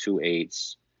just like 2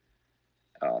 8s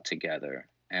together,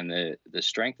 and the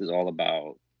Strength is all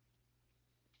about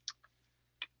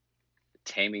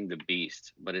taming the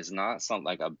beast, but it's not something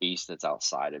like a beast that's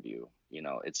outside of you.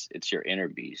 It's your inner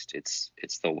beast. It's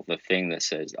the thing that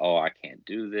says, oh, I can't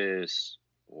do this,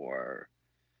 or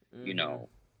Mm-hmm.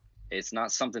 it's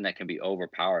not something that can be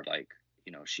overpowered. Like,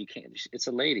 she can't, it's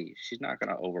a lady, she's not going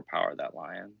to overpower that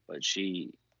lion, but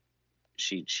she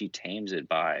tames it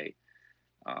by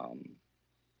um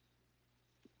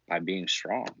by being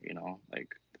strong. Like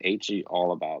HG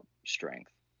all about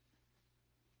strength.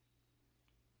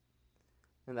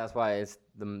 And that's why it's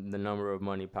the number of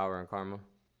money, power, and karma.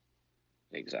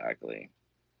 Exactly.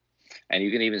 And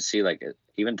you can even see like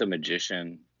even the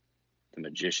magician. The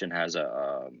magician has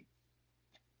a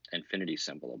infinity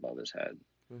symbol above his head,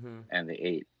 and the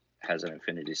 8 has an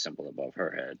infinity symbol above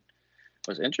her head.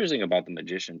 What's interesting about the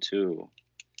magician too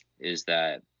is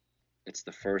that it's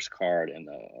the first card in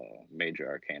the major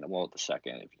arcana. Well, the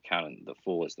second, if you count the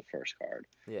fool as the first card.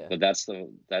 Yeah. But that's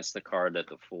the card that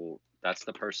the fool. That's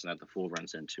the person that the fool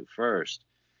runs into first,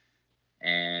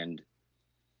 and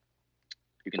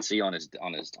you can see on his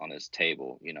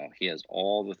table. He has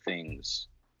all the things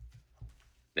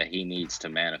that he needs to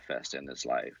manifest in this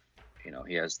life.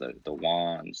 He has the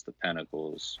wands, the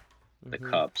pentacles, the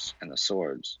cups, and the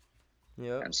swords.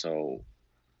 Yeah. And so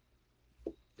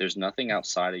there's nothing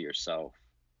outside of yourself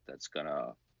that's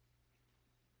gonna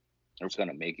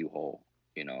make you whole.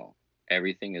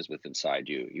 Everything is within inside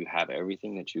you. You have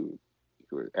everything that you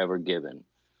were ever given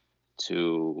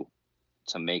to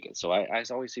make it. So I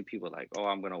always see people like, oh,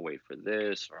 I'm gonna wait for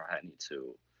this, or I need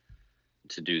to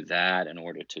do that in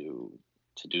order to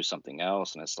do something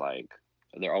else. And it's like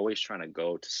they're always trying to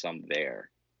go to some there.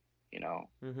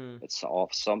 It's all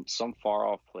some far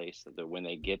off place that when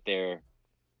they get there,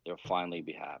 they'll finally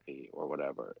be happy or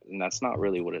whatever. And that's not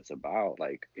really what it's about.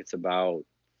 Like it's about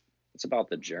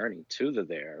the journey to the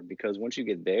there, because once you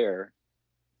get there,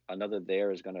 another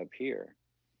there is going to appear.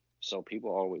 So people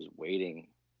are always waiting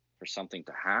for something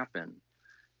to happen,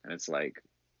 and it's like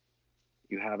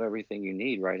you have everything you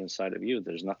need right inside of you.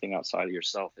 There's nothing outside of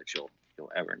yourself that you'll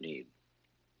ever need.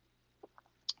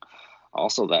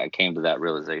 Also, that I came to that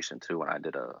realization too when I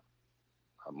did a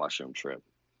mushroom trip,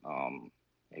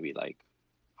 maybe like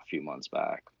a few months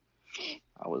back.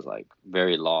 I was like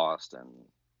very lost, and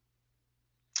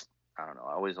I don't know.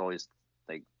 I was always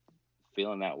like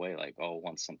feeling that way, like, oh,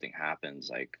 once something happens,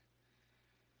 like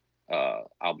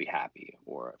I'll be happy,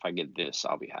 or if I get this,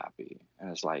 I'll be happy. And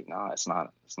it's like, nah, it's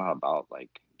not about like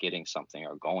getting something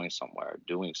or going somewhere, or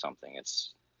doing something.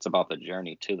 It's about the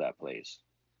journey to that place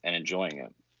and enjoying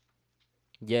it.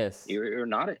 Yes. You're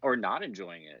not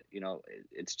enjoying it.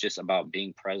 It's just about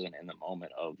being present in the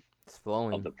moment of It's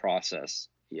flowing. of the process.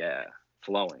 Yeah,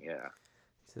 flowing. Yeah.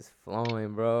 It's just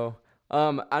flowing, bro.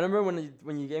 I remember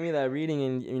when you gave me that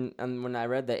reading and when I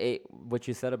read the 8, what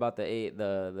you said about the 8,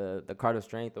 the card of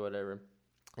strength or whatever,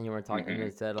 and you were talking, you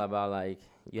said about like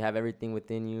you have everything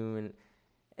within you,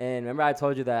 and remember I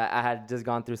told you that I had just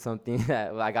gone through something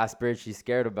that I got spiritually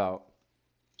scared about.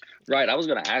 Right. I was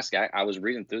gonna ask. I was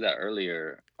reading through that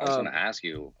earlier. I was gonna ask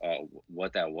you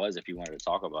what that was, if you wanted to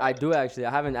talk about I it. do actually.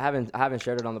 I haven't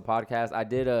shared it on the podcast. I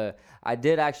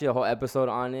did actually a whole episode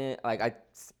on it.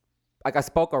 I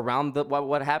spoke around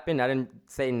what happened. I didn't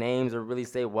say names or really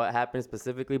say what happened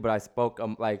specifically, but I spoke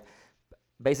like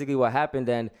basically what happened.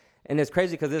 And it's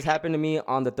crazy because this happened to me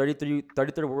on the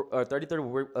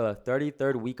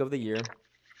 33rd week of the year,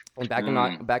 and back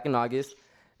in August,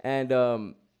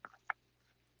 and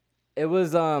it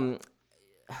was damn.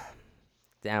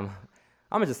 I'm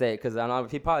gonna just say it because I know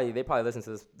they probably listen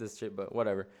to this shit, but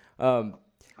whatever.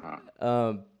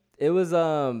 It was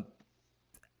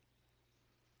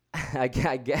I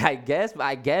guess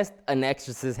an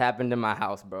exorcist happened in my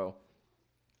house, bro.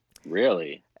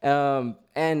 Really?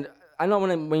 And I know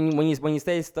when you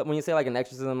say like an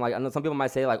exorcism, like I know some people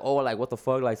might say like, oh, like what the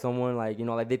fuck, like someone like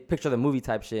like they picture the movie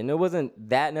type shit, and it wasn't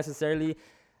that necessarily.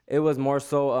 It was more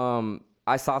so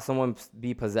I saw someone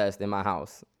be possessed in my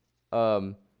house.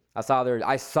 I saw their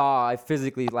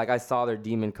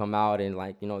demon come out, and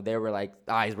like they were like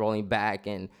eyes rolling back,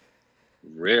 and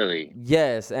really,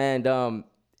 yes, and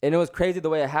it was crazy the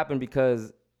way it happened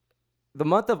because the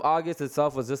month of August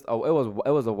itself was just it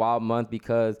was a wild month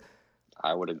because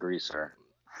I would agree, sir.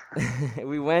 I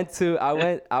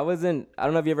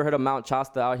don't know if you ever heard of Mount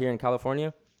Shasta out here in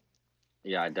California.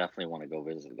 Yeah, I definitely want to go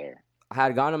visit there. I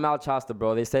had gone to Mount Shasta,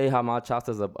 bro. They say how Mount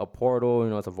Shasta is a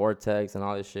portal, it's a vortex and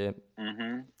all this shit.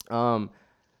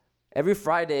 Every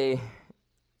Friday,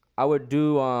 I would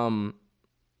do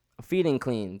feeding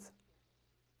cleans.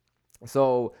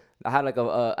 So I had like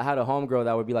a homegirl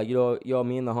that would be like, yo,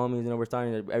 me and the homies, we're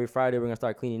starting every Friday. We're gonna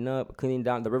start cleaning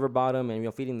down the river bottom,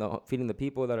 and feeding the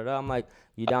people. I'm like,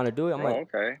 you down to do it?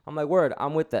 Okay. I'm like, word,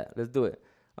 I'm with that. Let's do it.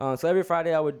 So every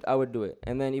Friday I would do it,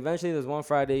 and then eventually there's one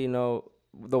Friday,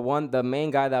 the main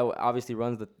guy that obviously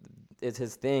runs it's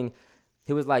his thing.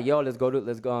 he was like, yo, let's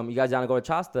go. You guys down to go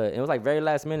to Chasta? And it was like very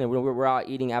last minute. We're out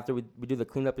eating after we do the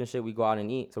cleanup and shit. We go out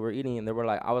and eat. So we're eating, and they were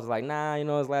like, I was like, nah, you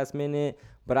know, it's last minute.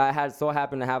 But I had so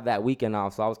happened to have that weekend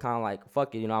off, so I was kind of like,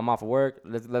 fuck it, you know, I'm off of work.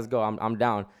 Let's go. I'm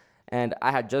down. And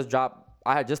I had just started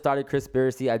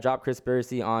Crispiracy. I dropped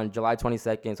Crispiracy on July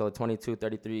 22nd, so the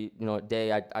 22-33, you know,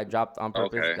 day. I dropped on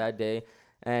purpose that day.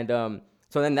 And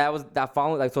so then that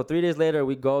following, like, so 3 days later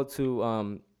we go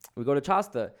to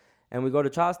Chasta. And we go to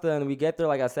Chasta, and we get there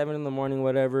like at 7 in the morning,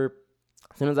 whatever.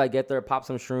 As soon as I get there, pop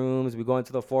some shrooms. We go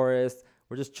into the forest.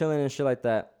 We're just chilling and shit like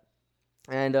that.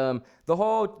 And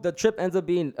the trip ends up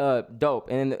being dope.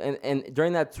 And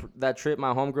during that trip,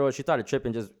 my homegirl, she started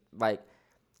tripping, just like,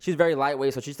 she's very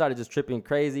lightweight, so she started just tripping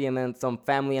crazy. And then some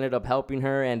family ended up helping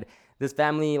her, and this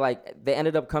family, like, they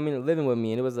ended up coming and living with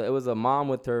me. And it was a mom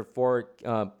with her 4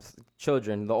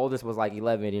 children. The oldest was like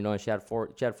 11, you know, and she had 4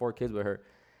 kids with her.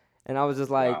 And I was just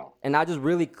like, wow. And I just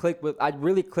really clicked with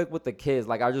the kids.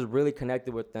 Like, I just really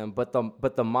connected with them. But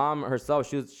the mom herself,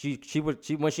 she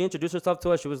when she introduced herself to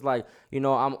us, she was like, you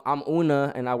know, I'm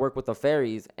Una and I work with the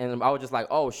fairies. And I was just like,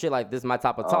 oh shit, like, this is my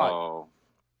type of talk. Oh,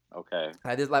 okay.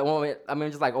 I just like, well, I mean,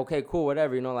 just like, okay, cool,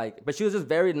 whatever, you know, like. But she was just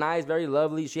very nice, very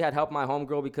lovely. She had helped my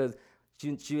homegirl because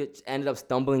she ended up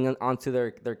stumbling onto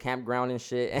their campground and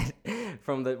shit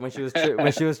from when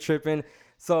she was tripping.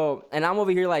 So, and I'm over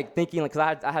here like thinking, like,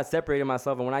 cause I had separated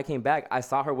myself, and when I came back, I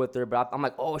saw her with her, but I'm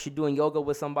like, oh, she's doing yoga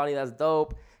with somebody, that's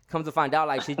dope. Come to find out,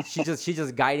 like, she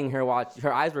just guiding her while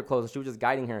her eyes were closed. She was just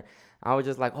guiding her. I was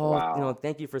just like, oh, wow. You know,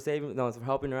 thank you for saving, you know, for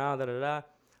helping her out,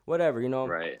 whatever, you know.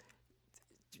 Right.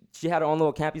 She had her own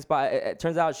little camping spot. It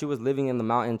turns out she was living in the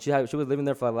mountain. She was living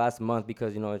there for the last month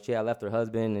because, you know, she had left her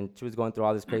husband and she was going through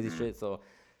all this crazy shit. So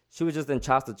she was just in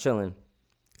Chasta chilling.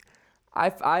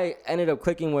 I ended up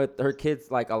clicking with her kids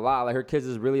like a lot. Like, her kids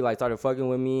just really like started fucking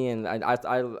with me, and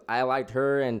I liked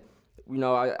her. And, you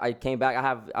know, I came back.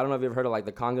 I don't know if you ever heard of like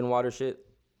the Kangen water shit.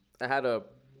 I had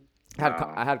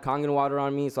Kangen water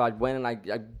on me, so I went and I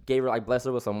gave her, like, blessed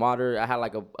her with some water. I had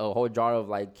like a whole jar of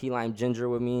like key lime ginger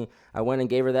with me. I went and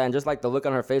gave her that, and just like the look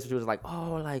on her face, she was like,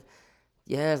 oh, like,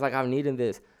 yes, like, I'm needing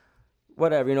this,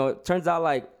 whatever, you know. It turns out,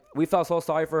 like, we felt so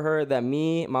sorry for her that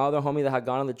me, my other homie that had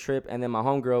gone on the trip, and then my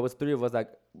homegirl, it was three of us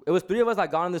that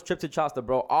got on this trip to Chasta,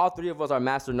 bro. All 3 of us are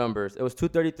master numbers. It was 2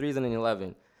 33s and an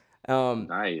 11.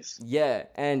 Nice. Yeah,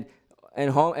 and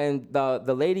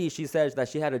the lady, she said that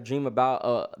she had a dream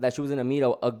about that she was gonna meet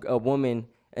a woman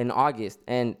in August,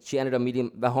 and she ended up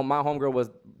meeting my homegirl was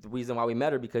the reason why we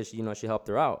met her, because she, you know, she helped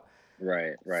her out.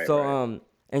 Right. So right.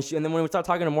 And then when we started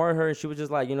talking to more of her, she was just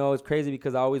like, you know, it's crazy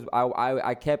because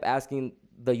I kept asking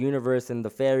the universe and the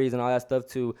fairies and all that stuff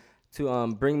to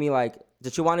bring me, like,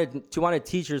 that she wanted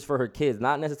teachers for her kids,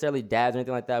 not necessarily dads or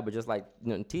anything like that, but just like,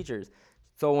 you know, teachers.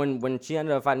 So when she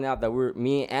ended up finding out that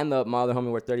me and my other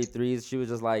homie were 33s, she was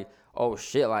just like, oh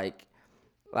shit, like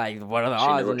what are the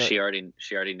odds? She already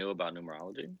knew about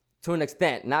numerology to an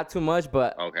extent, not too much,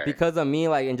 but okay. Because of me,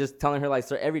 like, and just telling her, like,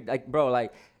 sir, bro,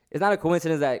 like, it's not a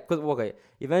coincidence that, okay,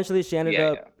 eventually she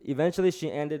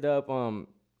ended up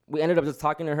we ended up just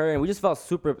talking to her, and we just felt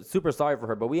super, super sorry for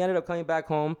her. But we ended up coming back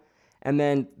home, and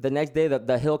then the next day,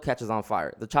 the hill catches on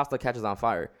fire. The Chasta catches on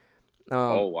fire.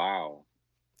 Oh, wow.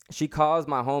 She calls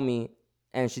my homie,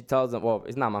 and she tells him, well,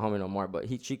 it's not my homie no more, but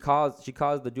she calls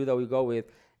the dude that we go with,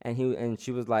 and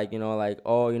she was like, you know, like,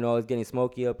 oh, you know, it's getting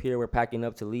smoky up here. We're packing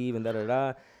up to leave, and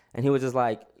da-da-da. And he was just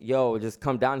like, yo, just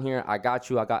come down here. I got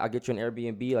you. I'll get you an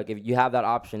Airbnb. Like, if you have that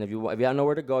option, if you have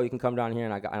nowhere to go, you can come down here,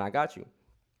 and I got you.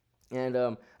 And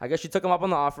I guess she took him up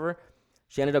on the offer.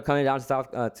 She ended up coming down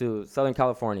to Southern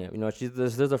California. You know, this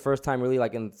is the first time really,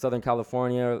 like, in Southern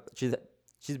California.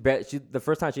 The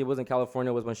first time she was in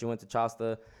California was when she went to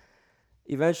Chasta.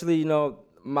 Eventually, you know,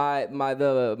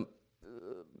 the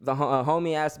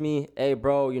homie asked me, hey,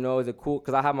 bro, you know, is it cool?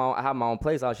 Because I have my own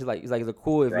place. He's like, is it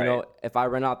cool if, right, you know, if I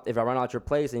rent out your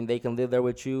place and they can live there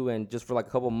with you and just for like a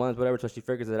couple months, whatever, till she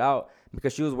figures it out?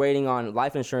 Because she was waiting on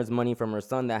life insurance money from her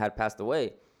son that had passed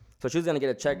away. So she was gonna get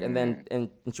a check and then and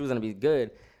she was gonna be good.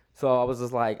 So I was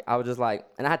just like,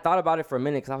 and I had thought about it for a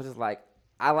minute because I was just like,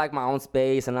 I like my own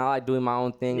space and I like doing my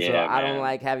own thing. Yeah, so I don't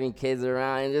like having kids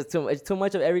around, and it's too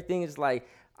much of everything. It's like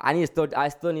I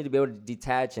still need to be able to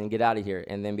detach and get out of here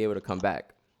and then be able to come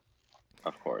back.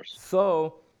 Of course.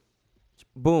 So,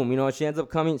 boom, you know, she ends up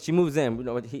coming. She moves in. You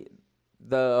know,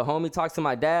 the homie talks to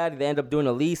my dad. They end up doing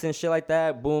a lease and shit like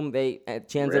that. Boom,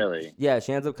 she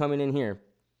ends up coming in here.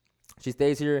 She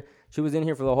stays here. She was in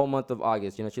here for the whole month of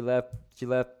August. You know, she left.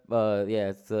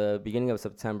 It's the beginning of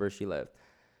September she left.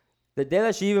 The day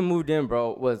that she even moved in,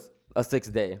 bro, was a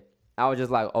 6th day. I was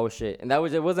just like, oh shit. And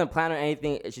it wasn't planned or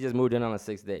anything. She just moved in on a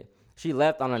 6th day. She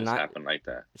left on a Just 9. happened like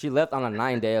that. She left on a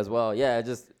 9 day as well. Yeah, it's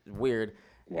just weird.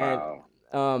 Wow.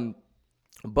 And,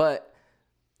 but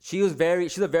she's a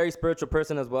very spiritual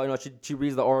person as well. You know, she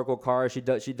reads the oracle cards. She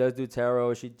does do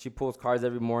tarot. She pulls cards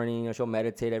every morning. You know, she'll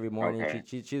meditate every morning. Okay.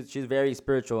 She's very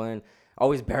spiritual and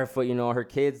always barefoot. You know, her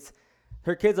kids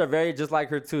are very just like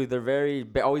her too.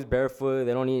 They're always barefoot.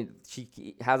 They don't eat.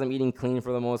 She has them eating clean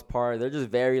for the most part. They're just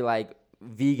very like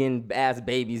vegan ass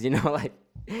babies. You know, like.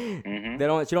 Mm-hmm.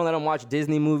 She don't let them watch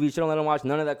Disney movies. She don't let them watch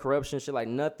none of that corruption shit. Like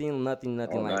nothing. Oh,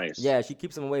 Like nice. yeah, she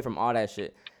keeps them away from all that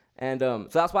shit. And so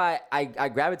that's why I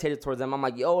gravitated towards them. I'm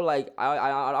like, yo, like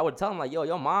I would tell them like, yo,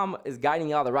 your mom is guiding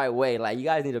y'all the right way. Like you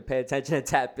guys need to pay attention and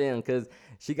tap in because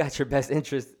she got your best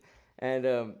interest. And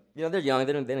you know they're young.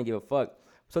 They didn't give a fuck.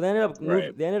 So they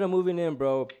ended up moving in,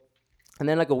 bro. And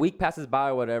then like a week passes by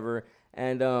or whatever.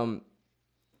 And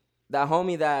that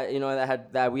homie that you know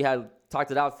that we had talked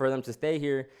it out for them to stay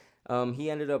here.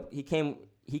 He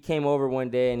came over one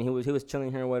day and he was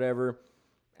chilling here or whatever.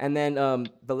 And then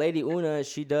the lady Una,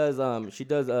 she does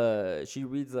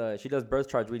birth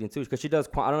chart reading too, because she does.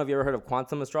 I don't know if you ever heard of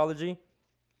quantum astrology.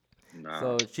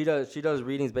 No. So she does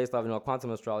readings based off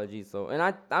quantum astrology. So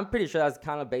and I'm pretty sure that's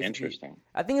kind of basically Interesting.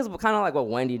 I think it's kind of like what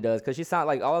Wendy does, because she sounds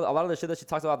like a lot of the shit that she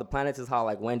talks about the planets is how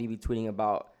like Wendy be tweeting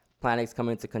about planets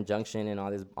coming into conjunction and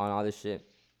all this shit.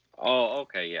 Oh,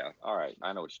 okay, yeah. All right,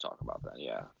 I know what you're talking about then.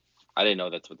 Yeah, I didn't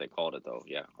know that's what they called it though.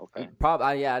 Yeah, okay.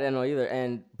 Yeah, I didn't know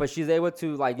either. But she's able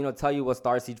to like tell you what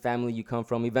starseed family you come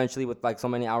from. Eventually, with like so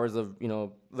many hours of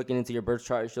looking into your birth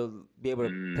chart, she'll be able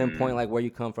to pinpoint like where you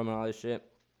come from and all this shit.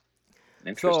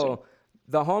 Interesting. So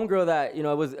the homegirl that it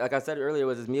was, like I said earlier, it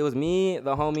was me,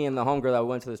 the homie, and the homegirl that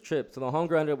went to this trip. So the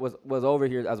homegirl ended up was over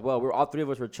here as well. All three of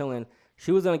us were chilling.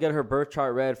 She was gonna get her birth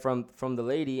chart read from the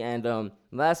lady, and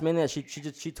last minute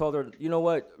she told her, you know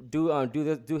what, do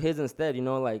his instead.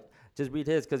 Like just read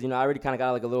his, because I already kind of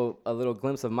got like a little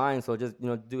glimpse of mine, so just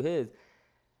do his.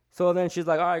 So then she's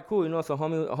like, all right, cool, So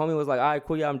homie was like, all right,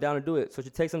 cool, yeah, I'm down to do it. So she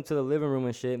takes him to the living room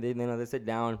and shit. They sit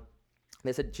down.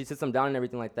 She sits him down and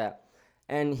everything like that.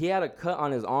 And he had a cut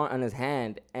on his arm, on his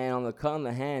hand, and on the cut on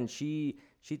the hand, she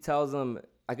tells him,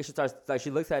 I guess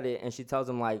she looks at it and she tells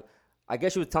him like, I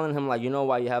guess she was telling him like,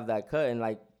 why you have that cut, and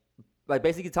like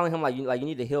basically telling him like you you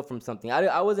need to heal from something. I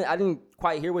didn't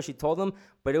quite hear what she told him,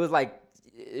 but it was like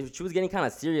she was getting kind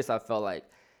of serious, I felt like.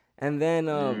 And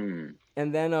then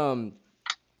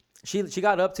she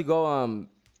got up to go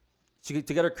to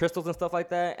get her crystals and stuff like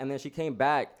that, and then she came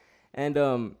back and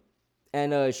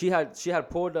she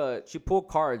pulled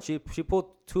cards. She pulled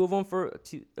two of them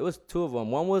it was two of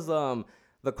them. One was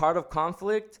the card of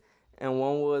conflict, and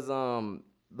one was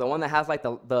the one that has like a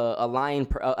lion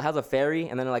has a fairy,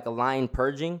 and then like a lion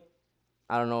purging.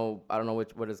 I don't know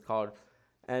what it's called.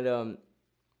 And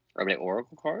are they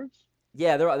oracle cards?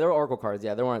 Yeah, they were oracle cards.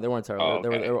 Yeah, they weren't tarot. Oh,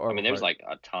 okay. They were oracle I mean, there's cards. like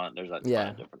a ton. There's a ton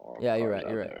Yeah. of different oracle. Yeah, you're cards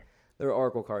right. out there. They were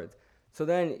oracle cards. So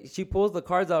then she pulls the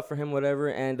cards out for him, whatever,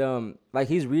 and like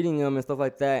he's reading them and stuff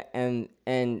like that, and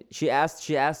he asked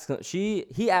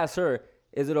her,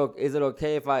 is it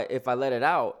okay if I let it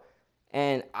out?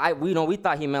 And we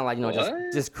thought he meant like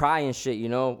just cry and shit,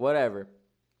 whatever.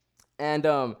 And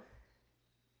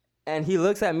he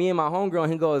looks at me and my homegirl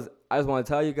and he goes, I just want to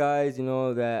tell you guys,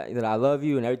 that I love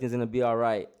you and everything's gonna be all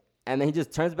right. And then he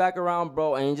just turns back around,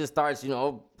 bro, and he just starts,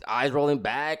 eyes rolling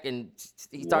back, and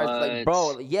he starts like,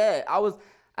 bro, yeah. I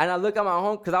look at my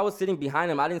home, because I was sitting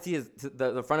behind him. I didn't see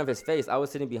the front of his face. I was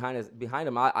sitting behind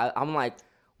him. I'm like,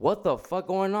 what the fuck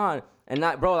going on? And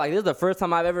bro, like this is the first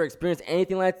time I've ever experienced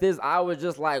anything like this. I was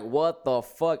just like, what the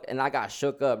fuck? And I got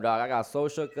shook up, dog. I got so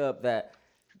shook up that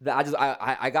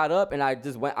I got up and I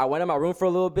went in my room for a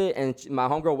little bit, and my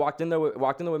homegirl walked in there with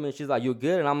me, and she's like, you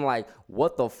good? And I'm like,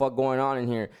 what the fuck going on in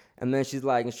here? And then she's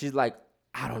like,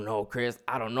 I don't know, Chris.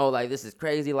 I don't know. Like, this is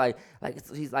crazy.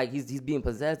 He's being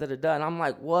possessed. And I'm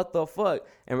like, what the fuck?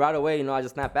 And right away, I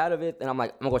just snap out of it, and I'm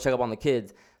like, I'm gonna go check up on the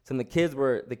kids. So the kids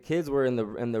were in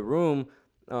the room,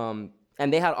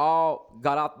 and they had all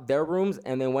got out their rooms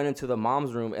and then went into the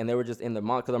mom's room, and they were just in the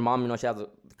mom, because her mom, she has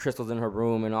crystals in her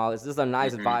room and all. It's just a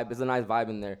nice vibe. It's a nice vibe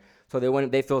in there. So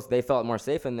they felt more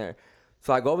safe in there.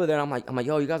 So I go over there and I'm like,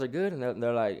 yo, you guys are good? And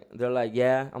they're like,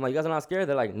 yeah. I'm like, you guys are not scared?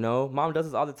 They're like, no, mom does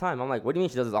this all the time. I'm like, what do you mean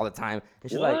she does this all the time?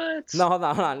 And she's like, no, hold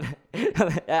on.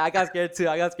 Yeah, I got scared too.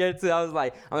 I was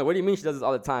like, what do you mean she does this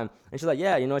all the time? And she's like,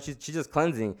 yeah, she's just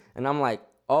cleansing. And I'm like,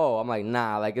 oh,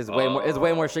 nah, like it's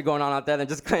way more shit going on out there than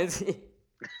just cleansing.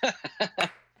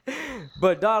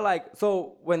 But dog, like,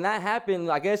 so when that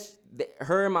happened, I guess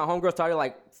her and my homegirl started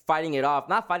like fighting it off.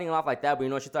 Not fighting it off like that,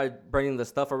 but she started bringing the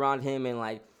stuff around him and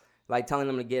like like telling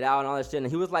him to get out and all that shit. And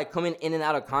he was like coming in and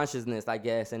out of consciousness, I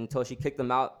guess, until she kicked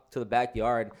him out to the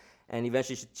backyard. And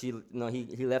eventually she you know,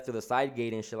 he left through the side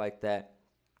gate and shit like that.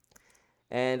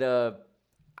 And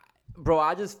bro,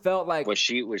 I just felt like Was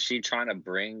she trying to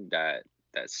bring that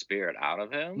spirit out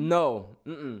of him? no,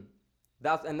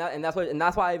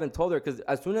 that's why I even told her, because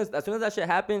as soon as that shit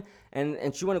happened,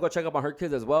 and she wanted to go check up on her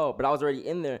kids as well, but I was already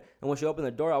in there, and when she opened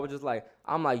the door, I was just like,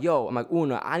 I'm like,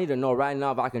 Una, I need to know right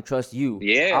now if I can trust you.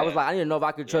 Yeah. I was like, I need to know if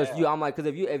I can trust you. I'm like, because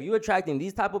if you attracting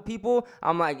these type of people,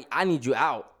 I'm like, I need you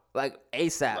out, like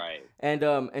ASAP. Right. And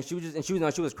she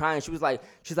was crying. She's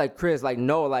like, Chris, like,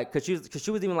 no, like, cause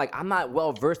she was even like, I'm not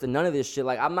well versed in none of this shit.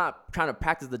 Like, I'm not trying to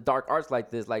practice the dark arts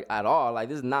like this, like, at all. Like,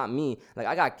 this is not me. Like,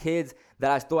 I got kids that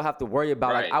I still have to worry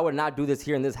about. Right. Like, I would not do this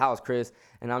here in this house, Chris.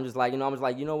 And I'm just like, you know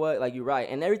what? Like, you're right.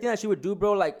 And everything that she would do,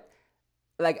 bro, like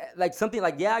something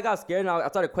like, yeah, I got scared and I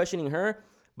started questioning her.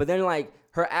 But then like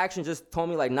her actions just told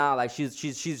me like, nah, like she's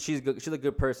good. She's a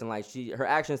good person. Like her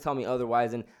actions tell me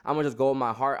otherwise, and I'm gonna just go with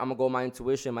my heart. I'm gonna go with my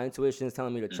intuition. My intuition is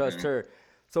telling me to trust her.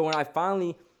 So when I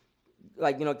finally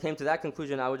like, you know, came to that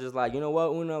conclusion, I was just like, you know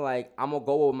what, Una, like, I'm gonna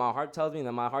go with what my heart tells me, and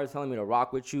then my heart is telling me to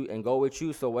rock with you and go with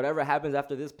you. So whatever happens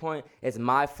after this point, it's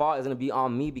my fault. It's gonna be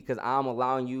on me because I'm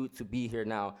allowing you to be here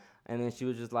now. And then she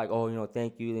was just like, oh, you know,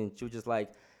 thank you. And she was just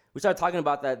like, we started talking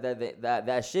about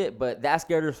that shit, but that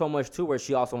scared her so much too, where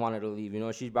she also wanted to leave. You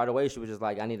know, she right away she was just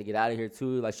like, I need to get out of here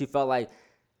too. Like she felt like,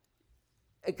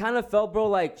 it kind of felt, bro,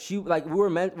 like we were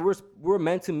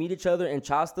meant to meet each other in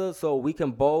Chasta, so we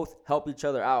can both help each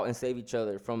other out and save each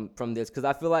other from this. Because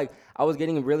I feel like I was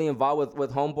getting really involved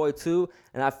with Homeboy too,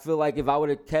 and I feel like if I would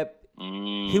have kept,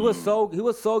 he was so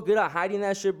good at hiding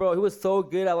that shit, bro. He was so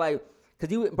good at like,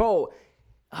 cause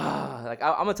like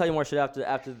I'm gonna tell you more shit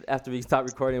after we stop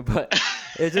recording, but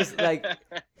it's just like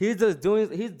he's doing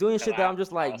shit that I'm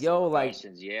just like, yo, like,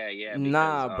 yeah, because,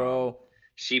 nah, bro.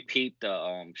 She peeped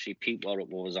what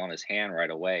was on his hand right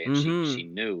away, and she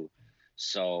knew.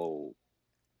 So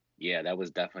yeah, that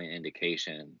was definitely an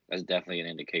indication. That's definitely an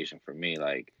indication for me.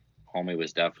 Like, homie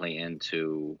was definitely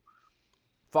into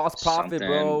false prophet,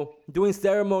 bro, doing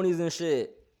ceremonies and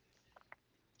shit.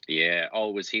 Yeah.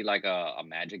 Oh, was he like a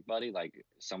magic buddy? Like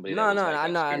somebody? No.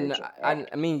 I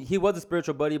mean, he was a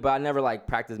spiritual buddy, but I never like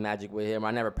practiced magic with him. I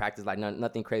never practiced like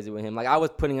nothing crazy with him. Like I was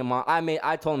putting him on.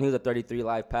 I told him he was a 33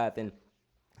 life path, and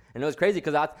it was crazy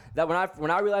because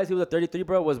when I realized he was a 33,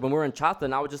 bro, was when we were in Chasta,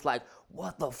 and I was just like,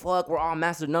 what the fuck? We're all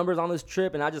master numbers on this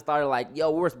trip, and I just started like,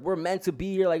 yo, we're meant to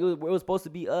be here. Like it was supposed to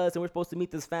be us, and we're supposed to meet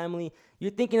this family.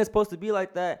 You're thinking it's supposed to be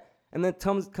like that. And then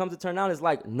comes to turn out, it's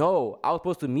like, no, I was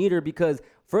supposed to meet her because,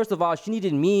 first of all, she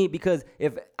needed me because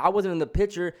if I wasn't in the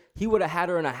picture, he would have had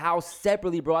her in a house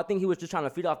separately, bro. I think he was just trying to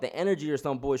feed off the energy or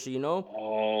some bullshit, you know?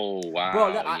 Oh, wow. Bro,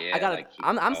 I gotta, like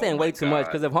I'm saying way too much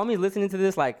because if homie's listening to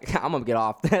this, like, I'm gonna get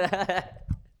off.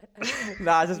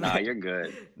 Nah, you're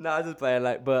good. Nah, I just playing,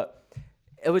 like, but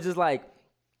it was just like,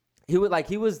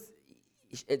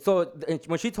 so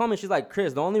when she told me, she's like,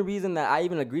 Chris, the only reason that I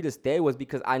even agreed to stay was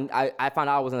because I found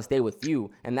out I was gonna stay with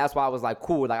you, and that's why I was like,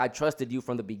 cool, like I trusted you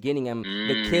from the beginning, and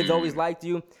the kids always liked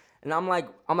you, and I'm like,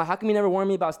 how come you never warned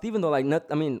me about Steven though? Like,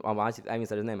 I even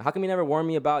said his name. How come you never warned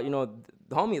me about, you know,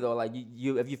 the homie though? Like,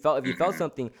 if you felt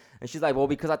something, and she's like, well,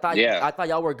 because I thought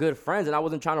y'all were good friends, and I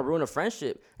wasn't trying to ruin a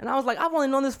friendship, and I was like, I've only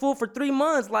known this fool for 3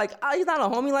 months, like he's not a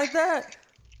homie like that,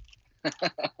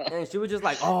 and she was just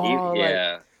like, oh,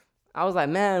 yeah. like, I was like,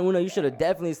 man, you should have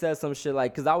definitely said some shit,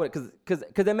 like, cause I'll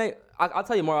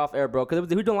tell you more off air, bro, cause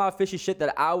we were doing a lot of fishy shit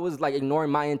that I was like ignoring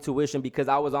my intuition because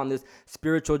I was on this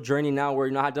spiritual journey now where,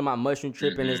 you know, I did my mushroom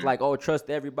trip and it's like, oh, trust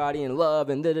everybody and love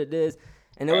and this,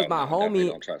 and it was my homie.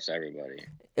 Don't trust everybody.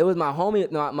 It was my homie,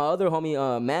 my other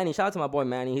homie, Manny. Shout out to my boy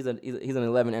Manny. He's an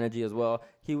 11 energy as well.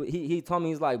 He told me,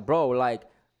 he's like, bro, like,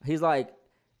 he's like,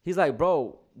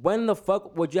 bro, when the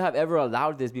fuck would you have ever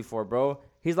allowed this before, bro?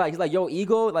 He's like, yo,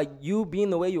 ego, like you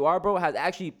being the way you are, bro, has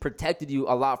actually protected you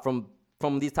a lot from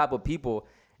these type of people.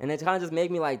 And it kind of just made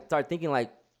me like start thinking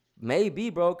like, maybe,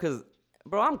 bro, because,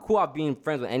 bro, I'm cool off being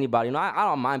friends with anybody. You know, I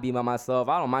don't mind being by myself.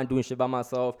 I don't mind doing shit by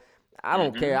myself. I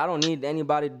don't care. I don't need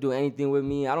anybody to do anything with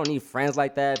me. I don't need friends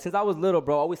like that. Since I was little,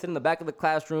 bro, always sit in the back of the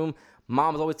classroom.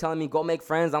 Mom was always telling me, go make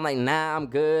friends. I'm like, nah, I'm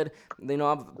good. You know,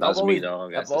 I've always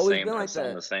been like that.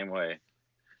 I'm the same way.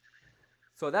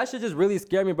 So that shit just really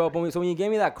scared me, bro. So when you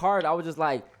gave me that card, I was just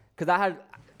like,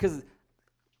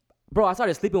 bro, I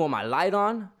started sleeping with my light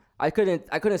on. I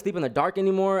couldn't sleep in the dark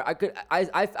anymore.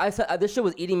 This shit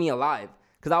was eating me alive.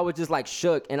 Cause I was just like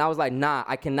shook, and I was like, nah,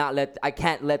 I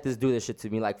can't let this do this shit to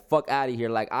me. Like, fuck out of here.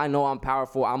 Like, I know I'm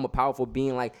powerful. I'm a powerful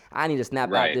being. Like, I need to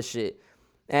snap out this shit.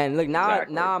 And look, now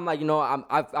Exactly. now I'm like, you know,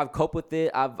 I've coped with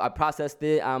it. I've processed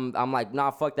it. I'm like,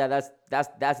 nah, fuck that.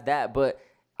 That's that. But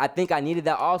I think I needed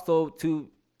that also to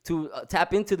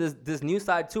tap into this new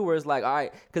side too, where it's like, all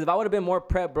right, because if I would have been more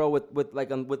prepped, bro,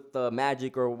 with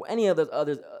Magic or any of those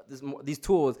others, these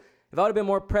tools, if I would have been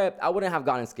more prepped, I wouldn't have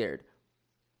gotten scared.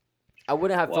 I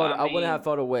wouldn't have Well, felt. I I wouldn't have mean,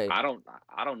 felt away. I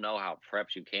don't know how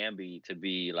prepped you can be to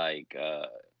be like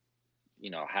you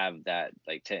know, have that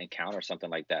like to encounter something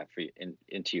like that for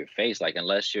into your face, like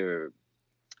unless you're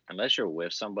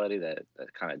with somebody that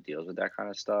kind of deals with that kind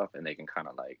of stuff and they can kind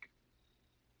of like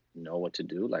know what to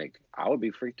do. Like I would be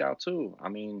freaked out too. I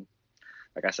mean,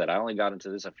 like I said, I only got into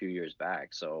this a few years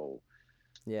back, so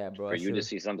Yeah, bro. for you to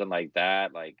see something like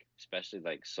that, like especially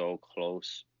like so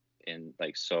close and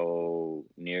like so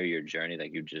near your journey,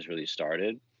 like you just really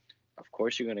started, of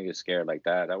course you're gonna get scared like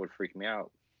that. That would freak me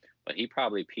out. But he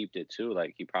probably peeped it too.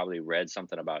 Like he probably read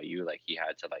something about you. Like he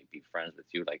had to like be friends with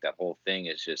you. Like that whole thing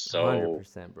is just so,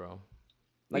 100%, bro.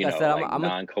 Like you I know, said, like I'm a,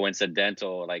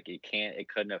 non-coincidental. Like it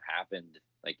couldn't have happened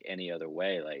like any other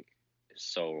way. Like it's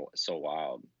so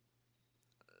wild.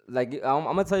 like I'm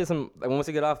gonna tell you some. Like once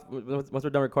we get off, once we're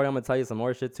done recording, I'm gonna tell you some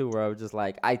more shit too. Where I was just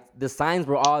like, the signs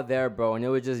were all there, bro, and it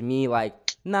was just me like,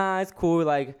 nah, it's cool.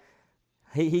 Like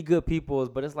he good peoples,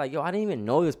 but it's like, yo, I didn't even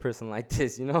know this person like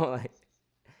this, you know, like.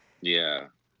 Yeah.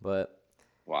 But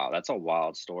Wow, that's a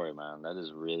wild story, man. That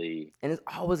is really, and it's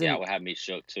always yeah, in. it would have me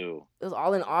shook too. It was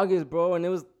all in August, bro, and it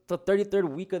was the 33rd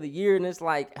week of the year, and it's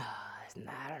like,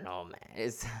 I don't know, man.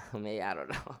 It's maybe I don't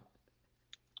know.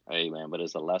 Hey, man, but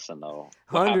it's a lesson though.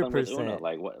 What happened with Una? 100%.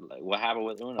 Like what happened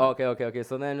with Una? Okay.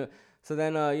 So then,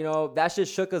 you know, that shit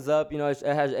shook us up. You know,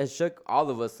 it shook all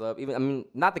of us up. Even, I mean,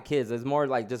 not the kids. It's more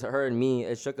like just her and me.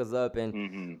 It shook us up. And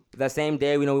Mm-hmm. that same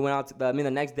day, you know, we went out. The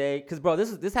next day, cause bro,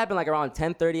 this happened like around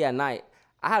 10:30 at night.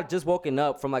 I had just woken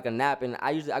up from like a nap, and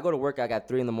I go to work like at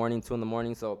 3 in the morning, 2 in the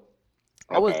morning. So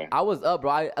Okay. I was up,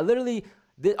 bro. I literally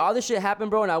did all this shit happened,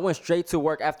 bro, and I went straight to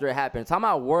work after it happened. So I'm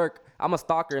at work. I'm a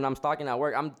stalker, and I'm stalking at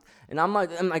work. I'm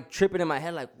like tripping in my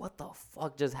head, like what the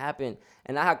fuck just happened?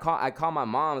 And I called my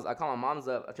mom's. I called my mom's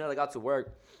up as soon as I got to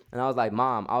work, and I was like,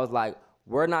 Mom,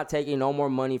 we're not taking no more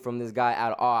money from this guy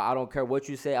at all. I don't care what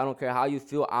you say. I don't care how you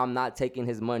feel. I'm not taking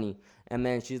his money. And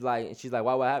then she's like,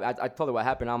 why? What happened? I told her what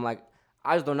happened. I'm like,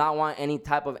 I just do not want any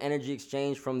type of energy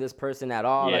exchange from this person at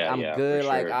all. Like Yeah, I'm yeah, good. for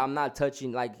Like sure. I'm not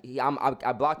touching. Like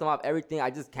I blocked him off everything.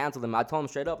 I just canceled him. I told him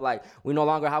straight up, like we no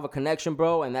longer have a connection,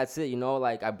 bro, and that's it. You know,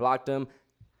 like I blocked him.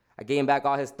 I gave him back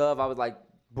all his stuff. I was like,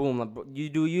 boom, like, you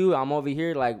do you. I'm over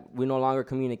here. Like we no longer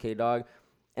communicate, dog.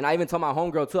 And I even told my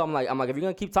homegirl too. I'm like, if you're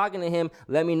gonna keep talking to him,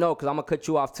 let me know, cause I'm gonna cut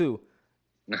you off too.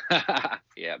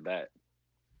 Yeah, I bet.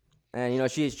 And you know,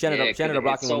 she ended Yeah, up 'cause it's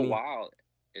blocking so with me. wild.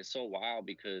 It's so wild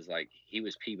because like he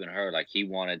was peeping her, like he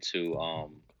wanted to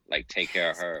like take care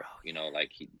of her, you know,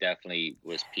 like he definitely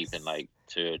was peeping like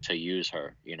to use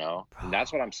her, you know. And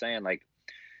that's what I'm saying. Like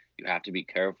you have to be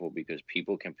careful because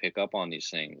people can pick up on these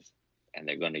things and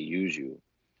they're gonna use you.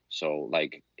 So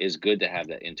like it's good to have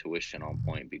that intuition on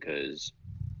point because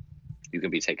you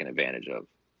can be taken advantage of.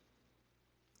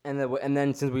 And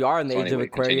then since we are in the So age of anyway,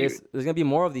 continue. Aquarius, there's gonna be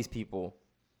more of these people,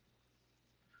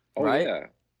 Oh right? yeah.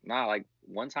 Nah, like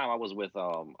one time I was with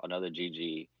another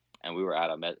GG and we were at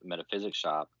a metaphysics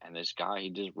shop and this guy he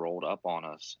just rolled up on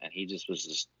us and he just was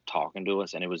just talking to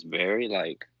us and it was very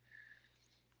like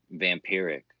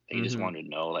vampiric. He just Mm-hmm. wanted to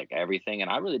know like everything and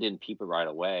I really didn't peep it right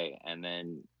away and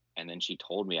then she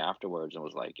told me afterwards and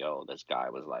was like, "Yo, this guy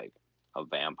was like a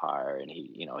vampire and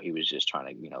he, you know, he was just trying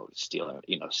to, you know,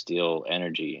 steal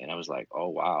energy." And I was like, "Oh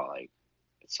wow, like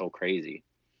it's so crazy."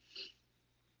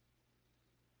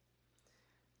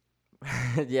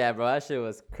 Yeah, bro, that shit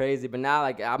was crazy. But now,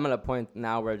 like, I'm at a point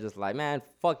now where just like, man,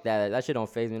 fuck that. That shit don't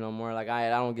phase me no more. Like, I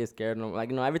don't get scared no more. Like,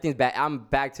 you know, everything's back. I'm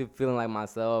back to feeling like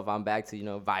myself. I'm back to, you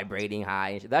know, vibrating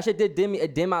high and shit. That shit did dim me.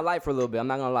 It dimmed my light for a little bit. I'm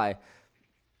not gonna lie.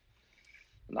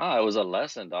 Nah, it was a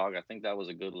lesson, dog. I think that was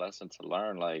a good lesson to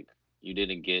learn. Like you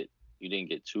didn't get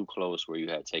too close where you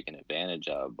had taken advantage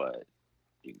of, but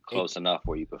you close enough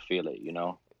where you could feel it, you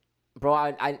know?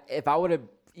 Bro, if I would have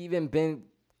even been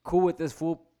cool with this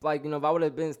fool, like, you know, if I would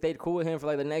have been stayed cool with him for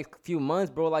like the next few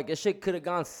months, bro, like this shit could have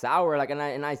gone sour. Like,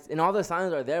 and all the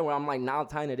signs are there where I'm like now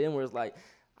tying it in, where it's like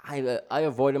I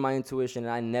avoided my intuition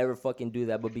and I never fucking do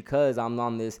that, but because I'm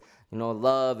on this, you know,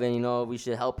 love and you know we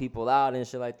should help people out and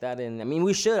shit like that. And I mean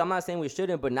we should. I'm not saying we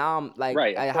shouldn't, but now I'm like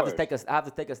Right, I of have to course. take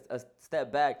a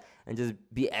step back and just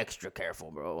be extra careful,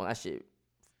 bro. That shit.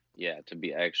 Yeah, to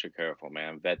be extra careful,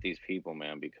 man. Vet these people,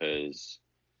 man, because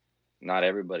not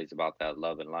everybody's about that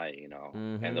love and light, you know.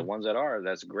 And the Mm-hmm. ones that are,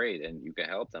 that's great, and you can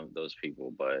help them, those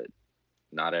people, but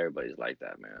not everybody's like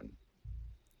that, man.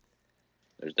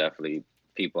 there's definitely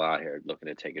people out here looking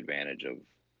to take advantage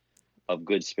of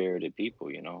good spirited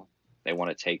people. You know, they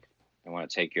want to take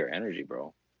your energy,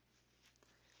 bro.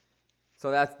 So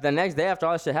that's the next day after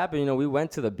all that shit happened. You know, we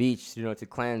went to the beach, you know, to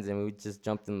cleanse, and we just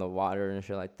jumped in the water and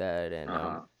shit like that.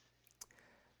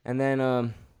 And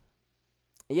then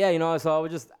yeah, you know, so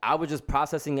I was just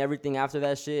processing everything after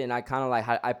that shit, and I kind of like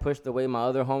I pushed away my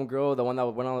other homegirl, the one that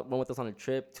went with us on the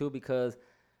trip too, because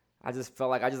I just felt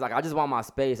like I just want my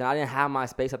space, and I didn't have my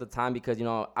space at the time because, you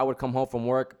know, I would come home from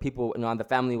work, people, you know, the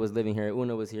family was living here,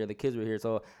 Una was here, the kids were here,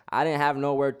 so I didn't have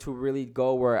nowhere to really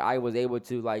go where I was able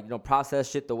to, like, you know, process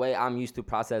shit the way I'm used to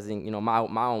processing, you know, my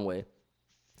own way.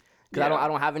 Because I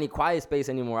don't have any quiet space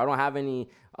anymore. I don't have any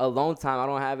alone time. I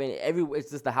don't have any.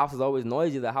 It's just the house is always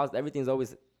noisy. The house, everything's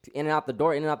always in and out the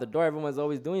door, in and out the door. Everyone's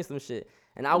always doing some shit,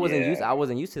 and I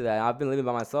wasn't used to that. I've been living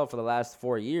by myself for the last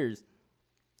 4 years.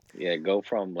 Yeah, go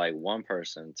from like one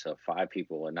person to 5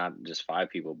 people, and not just 5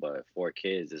 people, but 4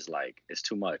 kids is like it's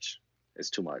too much. It's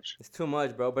too much. It's too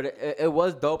much, bro. But it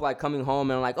was dope, like coming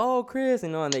home and like, oh, Chris, you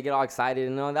know, and they get all excited, you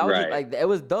know. That was just, like, it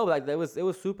was dope. Like it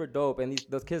was super dope, and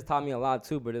those kids taught me a lot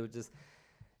too. But it was just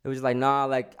like, nah,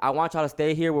 like I want y'all to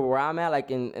stay here where I'm at,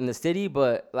 like in the city,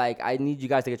 but like I need you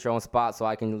guys to get your own spot so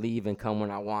I can leave and come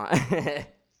when I want.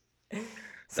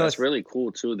 So That's really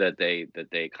cool too that they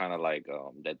kind of like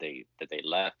that they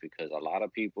left, because a lot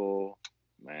of people,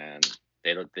 man,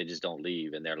 they just don't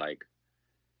leave, and they're like,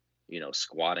 you know,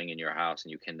 squatting in your house,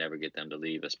 and you can never get them to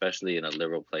leave, especially in a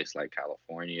liberal place like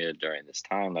California during this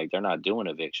time. Like they're not doing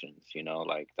evictions, you know,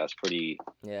 like that's pretty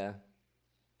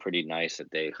nice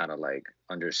that they kind of like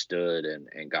understood and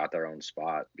got their own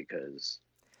spot, because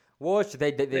well,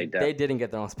 they didn't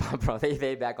get their own spot, bro.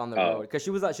 They back on the road because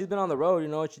she's been on the road, you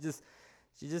know. She's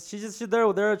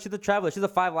there. She's a traveler. She's a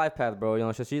 5 life path, bro. You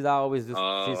know, so she's always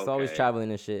always traveling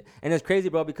and shit. And it's crazy,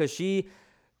 bro, because she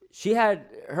had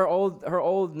her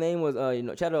old name was you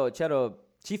know, Cheto.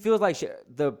 She feels like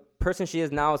the person she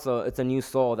is now. So it's a new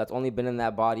soul that's only been in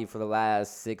that body for the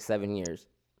last 6-7 years.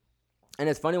 And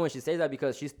it's funny when she says that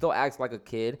because she still acts like a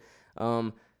kid.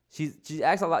 She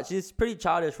acts a lot. She's pretty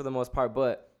childish for the most part,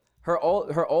 but her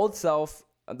old self,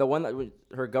 the one that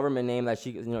her government name that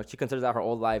she considers that her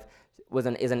old life is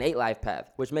an 8 life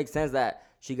path, which makes sense that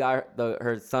she got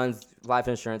her son's life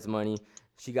insurance money.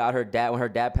 She got her dad when her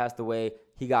dad passed away.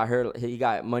 He got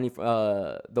money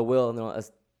from the will, you know,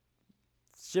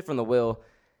 shit from the will.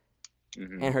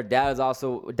 Mm-hmm. And her dad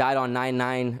also died on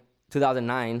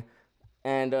 9/9/2009.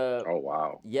 And oh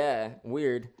wow, yeah,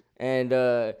 weird. And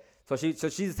so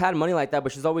she's had money like that,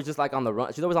 but she's always just like on the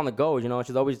run. She's always on the go, you know.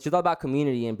 She's all about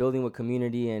community and building with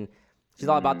community, and she's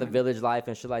all about the village life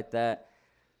and shit like that.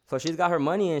 So she's got her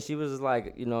money, and she was just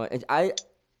like, you know, and I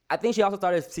think she also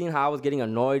started seeing how I was getting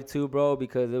annoyed too, bro,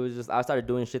 because it was just I started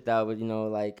doing shit that was, you know,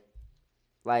 like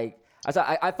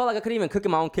I felt like I couldn't even cook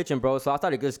in my own kitchen, bro. So I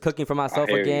started just cooking for myself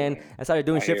again. I started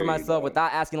doing shit for myself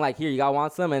without asking, like, here, you guys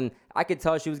want some? And I could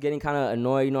tell she was getting kind of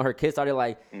annoyed. You know, her kids started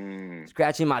like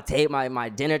scratching my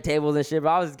dinner tables and shit. But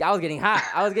I was getting hot.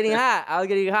 I was getting hot.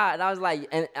 And I was like,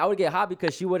 and I would get hot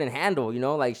because she wouldn't handle. You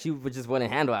know, like she just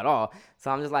wouldn't handle at all. So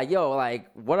I'm just like, yo,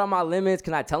 like, what are my limits?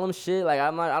 Can I tell them shit? Like,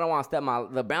 I don't want to step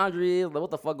the boundaries. Like,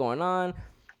 what the fuck going on?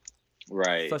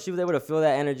 Right. So she was able to feel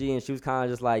that energy, and she was kind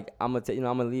of just like, I'm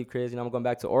gonna leave, Chris. You know, I'm going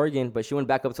back to Oregon. But she went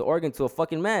back up to Oregon to a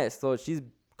fucking mess. So she's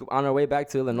on her way back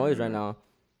to Illinois right now.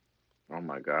 Oh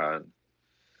my God.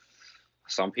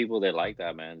 Some people, they like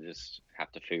that, man. Just have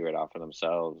to figure it out for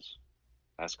themselves.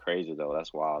 That's crazy though.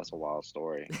 That's wild. That's a wild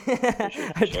story. Share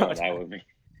that with me.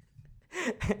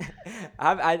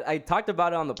 I talked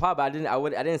about it on the pod, but I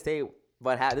didn't say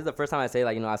what happened. This is the first time I say,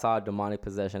 like, you know, I saw a demonic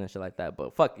possession and shit like that.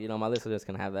 But fuck, you know, my listeners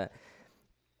can have that.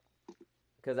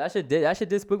 Cause that shit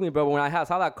did spook me, bro. But when I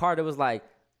saw that card, it was like,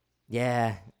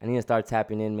 yeah, I need to start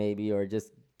tapping in maybe, or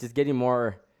just getting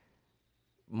more.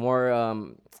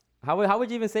 How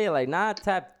would you even say it? Like, not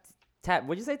tap.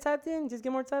 Would you say tapped in? Just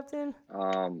get more tapped in.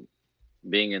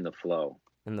 Being in the flow.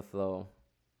 In the flow.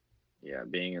 Yeah,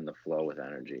 being in the flow with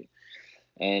energy,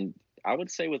 and I would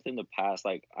say within the past,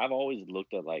 like I've always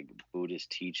looked at like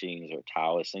Buddhist teachings or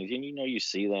Taoist things, and you know, you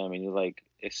see them, and you're like,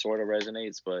 it sort of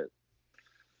resonates, but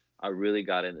I really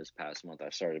got in this past month.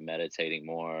 I started meditating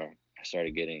more. I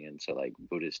started getting into like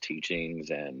Buddhist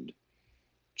teachings and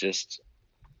just,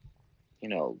 you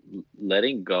know,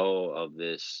 letting go of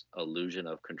this illusion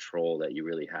of control that you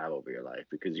really have over your life,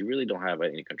 because you really don't have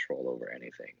any control over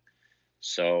anything.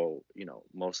 So, you know,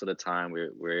 most of the time we're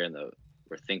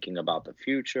thinking about the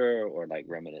future or like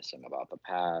reminiscing about the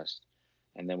past.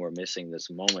 And then we're missing this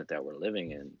moment that we're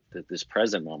living in, this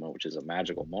present moment, which is a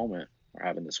magical moment. we're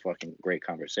having this fucking great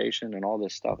conversation and all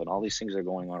this stuff, and all these things are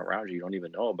going on around you don't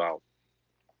even know about.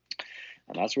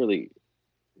 And that's really,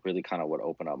 really kind of what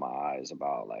opened up my eyes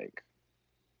about, like,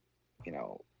 you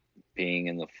know, being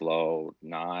in the flow,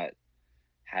 not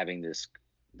having this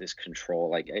control.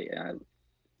 Like, I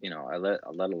let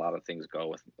a lot of things go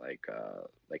with like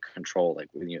control, like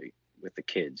with the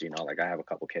kids. Like I have a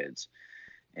couple kids,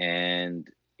 and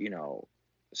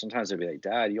sometimes they'll be like,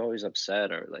 "Dad, you always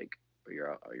upset," or like, or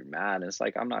you're mad. And it's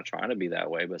like, I'm not trying to be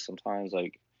that way, but sometimes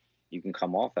like you can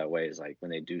come off that way. Is like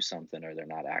when they do something or they're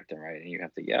not acting right, and you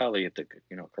have to yell or you have to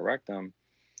correct them.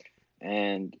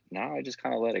 And now I just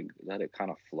kind of let it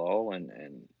kind of flow, and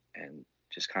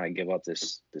just kind of give up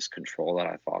this control that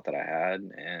I thought that I had.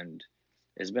 And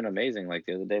it's been amazing. Like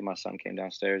the other day, my son came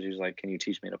downstairs. He was like, "Can you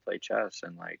teach me to play chess?"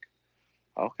 And like,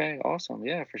 okay, awesome,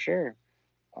 yeah, for sure.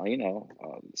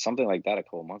 Something like that a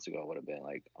couple months ago would have been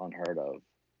like unheard of.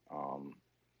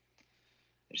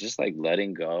 It's just like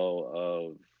letting go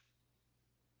of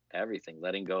everything,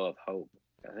 letting go of hope.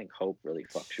 I think hope really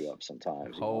fucks you up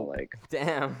sometimes. Hope. Like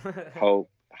Damn.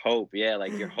 hope, yeah,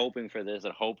 like you're hoping for this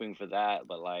and hoping for that,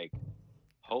 but like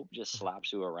hope just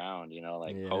slaps you around.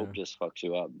 Like Yeah. hope just fucks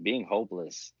you up. Being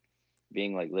hopeless,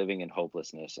 being like living in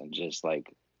hopelessness and just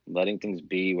like letting things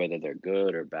be, whether they're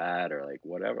good or bad or like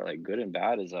whatever. Like good and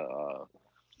bad is one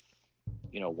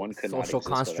could Social not exist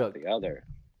construct. without the other.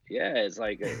 Yeah, it's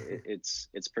like it's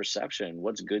perception.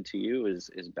 What's good to you is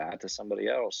bad to somebody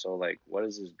else. So like, what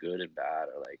is this good and bad,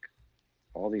 or like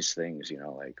all these things?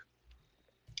 Like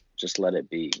just let it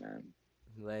be, man.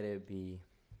 Let it be.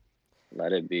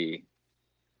 Let it be.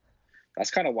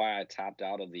 That's kind of why I tapped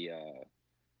out of the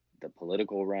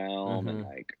political realm, and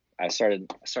like I started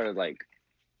like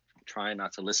trying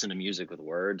not to listen to music with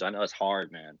words. I know it's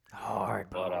hard, man. Hard,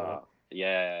 bro. But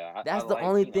yeah, That's the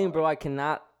only thing, bro. I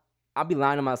cannot. I'll be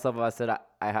lying to myself if I said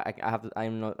I have to.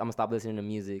 I'm gonna stop listening to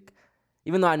music,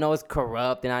 even though I know it's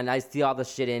corrupt and I see all the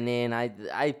shit in it. And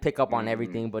I pick up on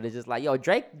everything, but it's just like, yo,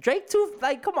 Drake too.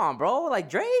 Like, come on, bro. Like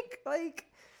Drake, like.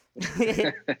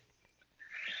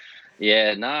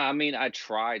 Yeah, nah. I mean, I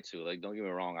try to. Like, don't get me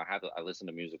wrong. I listen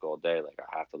to music all day. Like,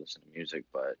 I have to listen to music,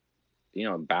 but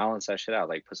balance that shit out.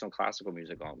 Like, put some classical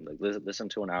music on. Like, listen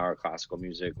to an hour of classical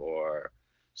music or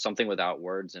something without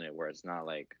words in it, where it's not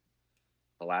like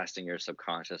blasting your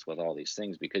subconscious with all these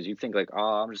things, because you think like,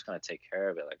 oh, I'm just gonna take care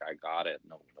of it. Like, I got it.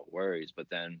 No worries.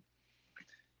 But then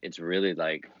it's really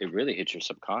like it really hits your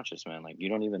subconscious, man. Like, you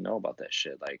don't even know about that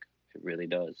shit. Like, it really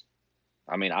does.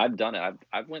 I mean, I've done it.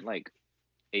 I've went like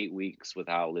 8 weeks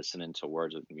without listening to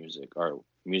words of music, or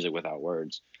music without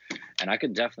words, and I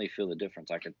could definitely feel the difference.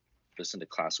 I could listen to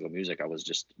classical music. I was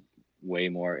just way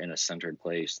more in a centered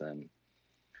place than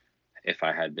if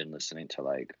I had been listening to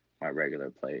like my regular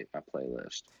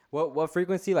playlist. What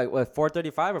frequency? Like what?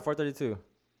 435 or 432?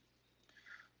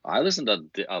 I listened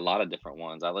to a lot of different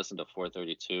ones. I listened to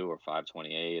 432 or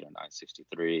 528 or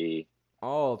 963.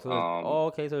 Oh, so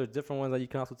okay. So there's different ones that you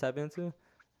can also tap into.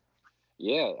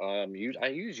 Yeah, I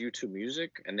use YouTube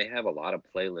Music, and they have a lot of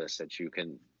playlists that you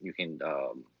can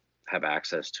have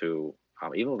access to.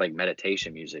 Even like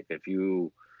meditation music. If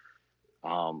you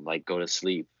like go to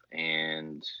sleep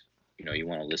and you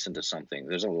want to listen to something,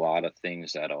 there's a lot of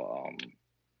things that'll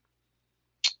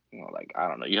like, I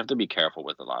don't know. You have to be careful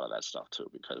with a lot of that stuff too,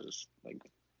 because like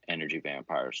energy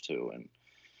vampires too, and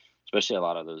especially a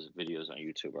lot of those videos on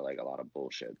YouTube are like a lot of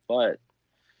bullshit. But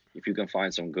if you can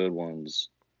find some good ones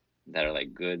that are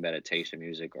like good meditation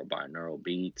music or binaural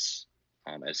beats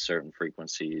at certain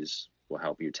frequencies, will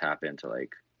help you tap into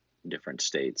like different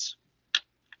states.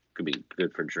 Could be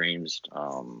good for dreams.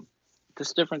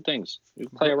 Just different things. You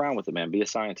can play around with it, man. Be a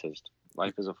scientist.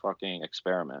 Life is a fucking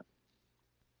experiment.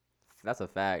 That's a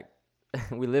fact.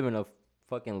 We live in a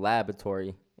fucking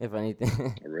laboratory, if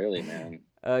anything. Really, man.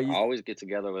 I always get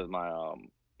together with my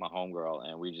my homegirl,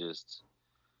 and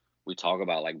we talk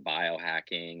about like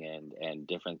biohacking and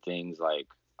different things. Like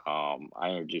I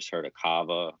introduced her to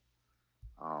kava.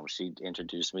 She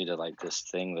introduced me to like this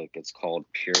thing, like it's called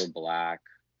Pure Black.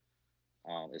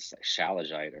 It's like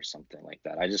shallagite or something like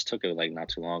that. I just took it like not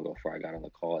too long ago before I got on the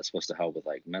call. It's supposed to help with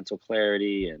like mental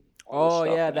clarity and all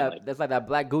this stuff, yeah, man. that's like that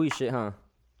black gooey shit, huh?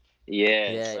 Yeah,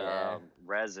 Yeah, it's yeah.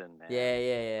 Resin, man.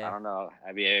 Yeah. I don't know.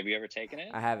 Have you ever taken it?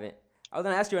 I haven't. I was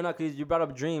gonna ask you right now because you brought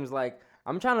up dreams. Like,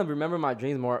 I'm trying to remember my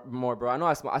dreams more, bro. I know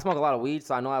I smoke a lot of weed,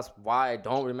 so I know that's why I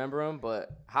don't remember them.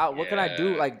 But what can I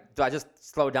do? Like, do I just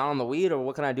slow down on the weed, or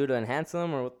what can I do to enhance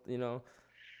them, or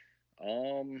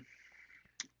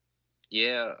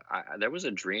Yeah, there was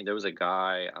a dream. There was a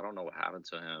guy. I don't know what happened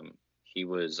to him. He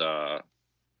was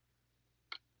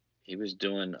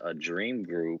doing a dream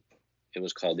group. It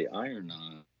was called the Iron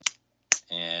Knot,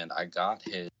 and I got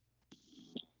his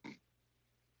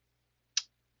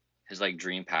like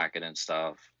dream packet and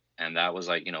stuff, and that was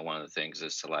like, one of the things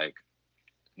is to like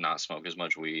not smoke as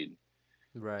much weed,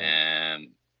 Right. and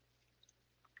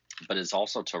but it's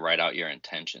also to write out your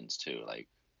intentions too, like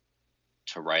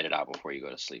to write it out before you go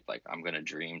to sleep. Like, I'm gonna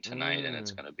dream tonight, and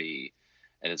it's Mm. gonna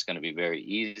be very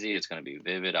easy. It's gonna be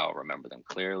vivid. I'll remember them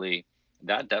clearly.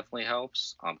 That definitely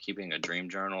helps. Keeping a dream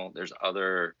journal. There's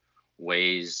other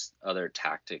ways, other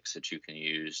tactics that you can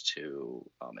use to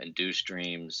induce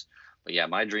dreams. But yeah,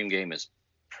 my dream game is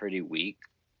pretty weak.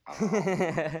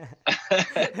 Um,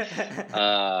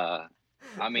 uh,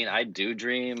 I mean, I do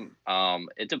dream.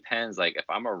 It depends. Like, if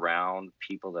I'm around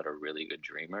people that are really good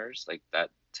dreamers, like that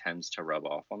tends to rub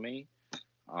off on me.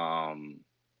 Um,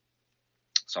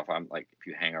 so if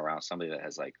you hang around somebody that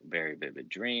has like very vivid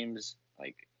dreams,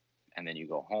 like, and then you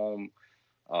go home.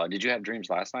 Did you have dreams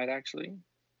last night, actually?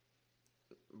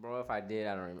 Bro, if I did,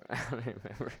 I don't remember. I don't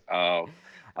remember. Uh,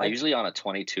 I Usually on a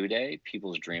 22 day,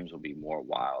 people's dreams will be more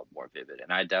wild, more vivid,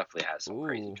 and I definitely had some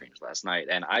crazy ooh. dreams last night.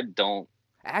 And I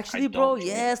Actually, bro, don't dream.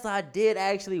 yes, I did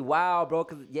actually. Wow, bro,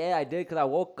 yeah, I did, cause I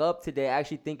woke up today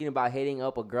actually thinking about hitting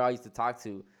up a girl I used to talk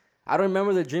to. I don't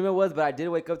remember the dream it was, but I did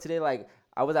wake up today like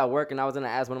I was at work and I was gonna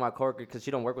ask one of my coworkers, cause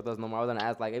she don't work with us no more. I was gonna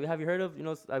ask like, hey, have you heard of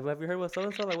have you heard what so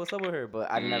and so, like what's up with her? But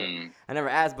Mm, I never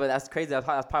asked. But that's crazy. That's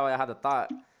probably why I had the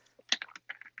thought.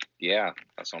 yeah,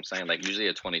 that's what I'm saying. Like, usually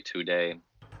a 22 day,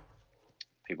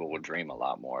 people will dream a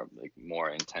lot more, like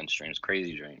more intense dreams,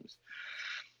 crazy dreams.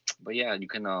 But yeah, you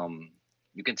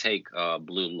can take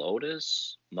Blue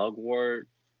Lotus, Mugwort.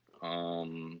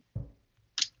 Um,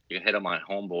 you can hit up my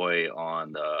homeboy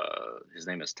on his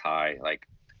name is Ty. Like,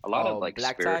 a lot of Oh, like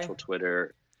black tie. spiritual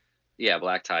Twitter. Yeah,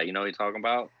 Black Tie. You know what you're talking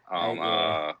about? Yeah, I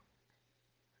know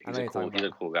He's what you're talking he's a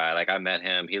about. cool guy. Like, I met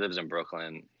him. He lives in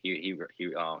Brooklyn. He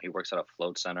works at a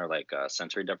float center, like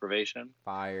sensory deprivation.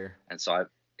 Fire. And so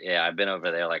I've been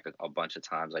over there like a bunch of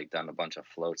times, like done a bunch of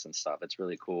floats and stuff. It's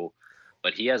really cool.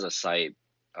 But he has a site,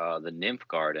 the Nymph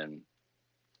Garden,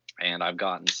 and I've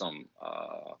gotten some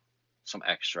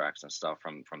extracts and stuff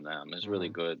from them. It's really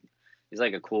Hmm. good. He's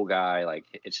like a cool guy. Like,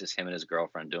 it's just him and his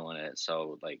girlfriend doing it.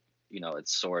 So like,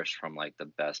 it's sourced from like the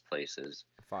best places,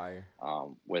 Fire.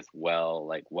 with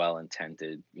well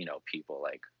intended, people.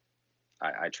 Like,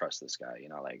 I trust this guy.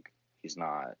 Like, he's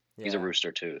a Yeah.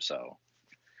 rooster too. So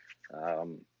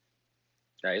um,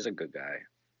 yeah, he's a good guy.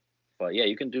 But yeah,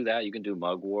 you can do that. You can do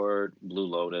Mugwort, Blue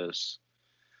Lotus,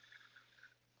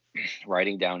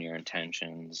 writing down your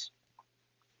intentions,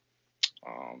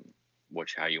 um,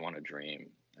 how you want to dream,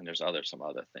 and there's some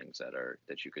other things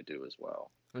that you could do as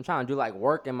well. I'm trying to do like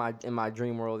work in my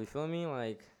dream world. You feel me?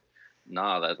 Like.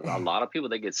 Nah, that a lot of people,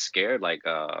 they get scared. Like,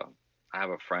 I have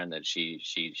a friend that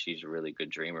she's a really good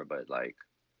dreamer, but like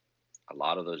a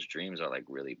lot of those dreams are like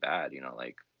really bad.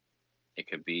 Like, it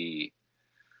could be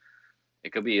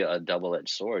a double-edged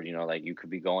sword. Like, you could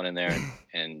be going in there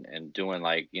and doing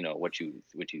like, what you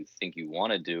think you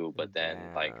want to do, but then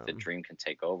like the Damn. dream can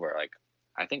take over. Like,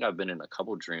 I think I've been in a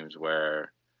couple dreams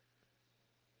where,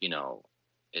 you know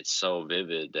it's so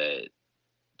vivid that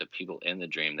the people in the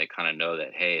dream, they kind of know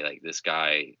that, hey, like, this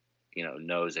guy,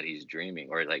 knows that he's dreaming,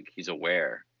 or like he's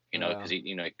aware, Yeah. because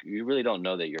you really don't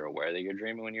know that you're aware that you're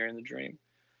dreaming when you're in the dream.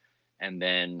 And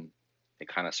then they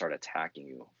kind of start attacking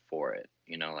you for it,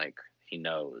 like, he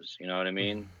knows, you know what I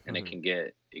mean? And it can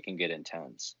get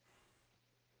intense.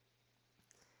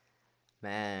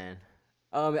 Man.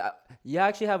 You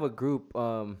actually have a group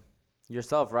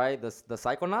yourself, right? The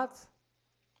Psychonauts?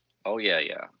 Oh yeah,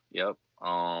 yeah, yep.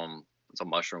 It's a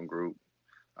mushroom group.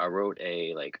 I wrote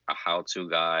a how-to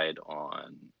guide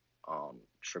on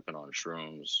tripping on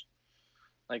shrooms.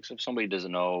 Like, so if somebody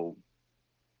doesn't know,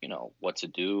 what to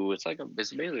do, it's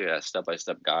basically a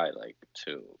step-by-step guide, like,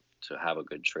 to have a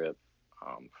good trip,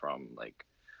 from like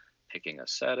picking a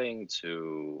setting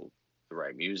to the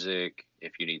right music.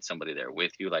 If you need somebody there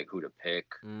with you, like, who to pick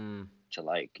Mm. to,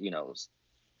 like, to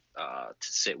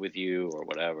sit with you or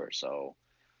whatever. So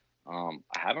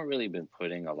I haven't really been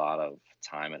putting a lot of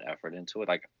time and effort into it.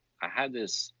 Like, I had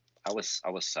this, I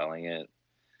was selling it,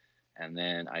 and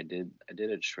then I did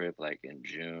a trip like in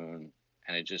June,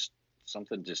 and it just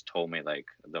something just told me, like,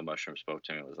 the mushroom spoke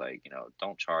to me. It was like,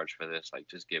 don't charge for this, like,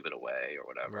 just give it away or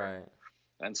whatever. Right.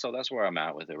 And so that's where I'm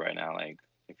at with it right now. Like,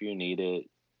 if you need it,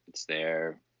 it's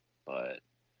there, but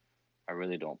I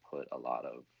really don't put a lot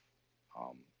of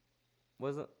um,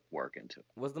 What's the work into it.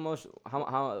 what's the most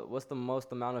how what's the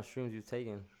most amount of shrooms you've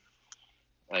taken?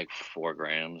 Like 4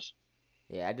 grams.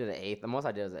 Yeah, I did an eighth. The most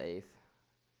I did was an eighth.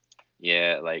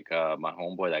 Yeah, like, my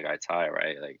homeboy, that guy Ty,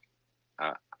 right? Like,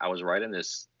 I was writing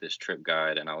this trip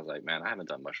guide, and I was like, man, I haven't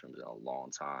done mushrooms in a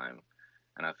long time,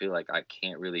 and I feel like I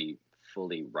can't really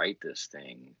fully write this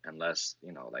thing unless,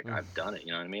 like I've done it.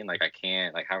 You know what I mean? Like I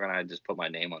can't, like how can I just put my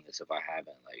name on this if I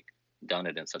haven't like done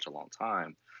it in such a long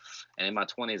time? And in my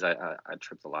 20s, I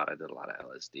tripped a lot. I did a lot of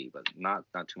LSD, but not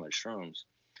too much shrooms.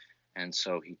 And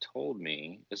so he told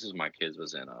me, this is my kids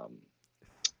was in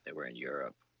they were in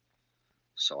Europe,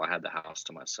 so I had the house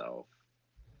to myself,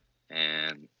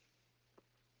 and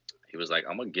he was like,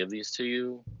 I'm gonna give these to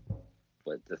you,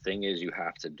 but the thing is, you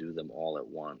have to do them all at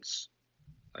once.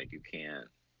 Like you can't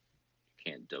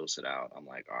dose it out. I'm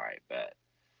like, all right, bet.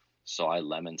 So I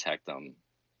lemon teched them,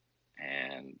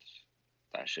 and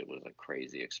that shit was a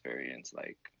crazy experience.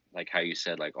 Like how you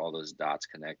said, like all those dots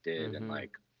connected, and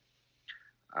like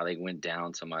I like went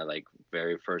down to my like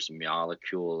very first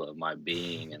molecule of my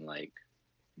being, and like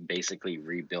basically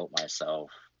rebuilt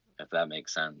myself, if that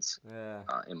makes sense. Yeah.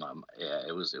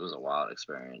 It was a wild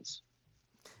experience.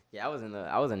 Yeah,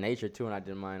 I was in nature too when I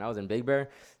did mine. I was in Big Bear,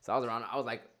 so I was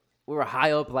like, we were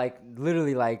high up, like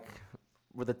literally like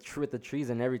with the trees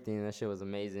and everything. That shit was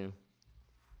amazing.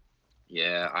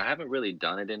 Yeah, I haven't really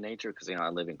done it in nature because I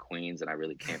live in Queens and I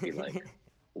really can't be like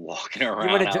walking You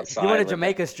around went to outside. you went to with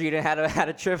Jamaica Street and had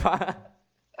a trip.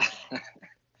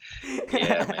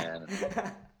 Yeah, man.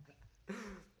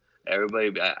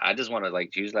 Everybody, I just want to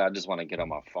like. Usually, I just want to get on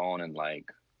my phone and like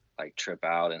trip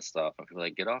out and stuff. And people are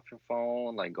like, get off your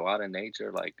phone, like go out in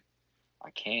nature. Like, I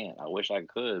can't. I wish I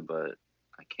could, but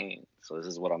I can't. So this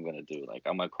is what I'm gonna do. Like,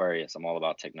 I'm Aquarius. I'm all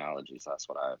about technology. So that's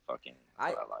what I like.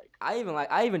 I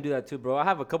even do that too, bro. I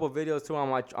have a couple videos too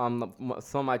on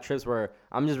some of my trips where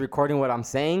I'm just recording what I'm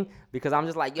saying because I'm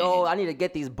just like, yo, I need to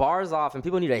get these bars off and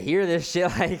people need to hear this shit.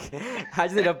 Like, I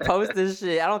just need to post this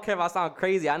shit. I don't care if I sound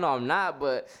crazy. I know I'm not,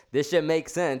 but this shit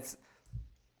makes sense.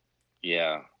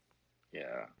 Yeah.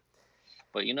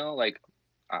 But like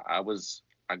I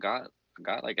got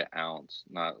like an ounce,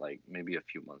 not like maybe a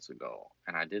few months ago,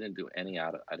 and I didn't do anything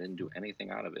out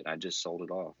of it. I just sold it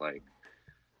off. Like,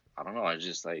 I don't know. I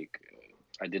just like,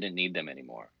 I didn't need them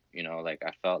anymore. Like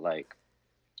I felt like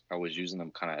I was using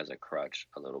them kind of as a crutch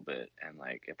a little bit. And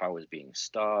like, if I was being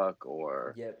stuck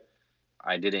or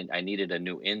I needed a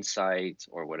new insight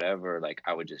or whatever, like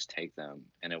I would just take them,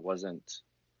 and it wasn't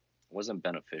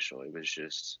beneficial. It was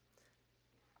just,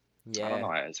 I don't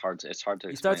know. It's hard to You start to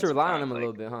explain rely on sometimes, them a like,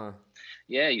 little bit, huh?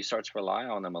 yeah, you start to rely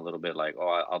on them a little bit, like,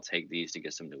 oh, I'll take these to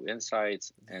get some new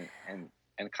insights, and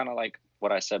kind of like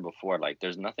what I said before, like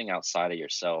there's nothing outside of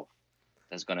yourself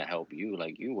that's gonna help you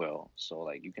like you will. So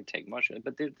like you can take mushrooms,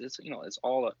 but it's it's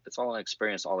all an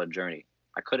experience, all a journey.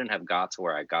 I couldn't have got to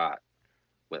where I got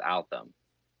without them.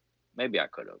 Maybe I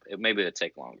could have. Maybe it'd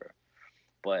take longer,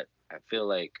 but I feel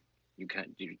like you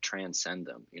transcend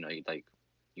them.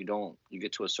 You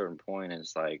get to a certain point and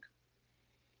it's like,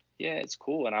 yeah, it's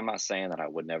cool. And I'm not saying that I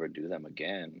would never do them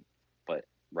again, but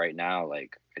right now,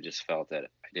 like, I just felt that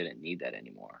I didn't need that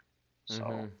anymore.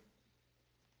 So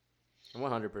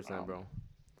 100%, bro.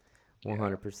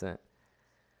 100%.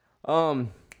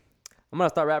 I'm gonna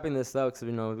start wrapping this up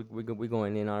because we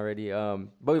going in already.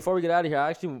 But before we get out of here, I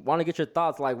actually want to get your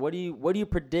thoughts. Like, what do you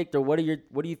predict, or what do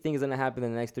you think is gonna happen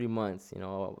in the next 3 months?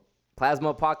 Plasma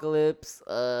apocalypse.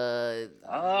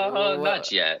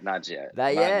 Not yet. Not yet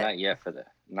for the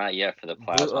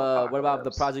plasma. What about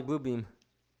the Project Bluebeam?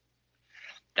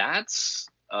 That's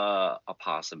a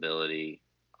possibility.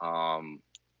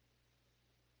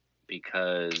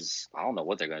 Because I don't know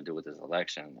what they're gonna do with this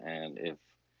election, and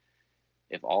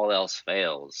if all else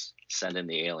fails, send in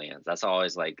the aliens. That's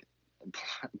always like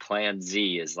plan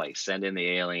Z is like send in the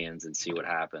aliens and see what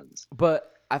happens.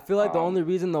 But I feel like the only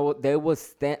reason though they will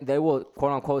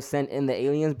quote unquote send in the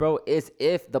aliens, bro, is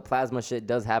if the plasma shit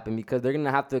does happen, because they're gonna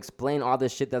have to explain all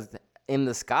this shit that's in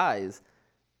the skies,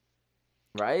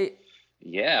 right?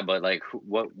 Yeah, but like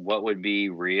what would be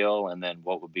real, and then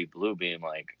what would be blue beam?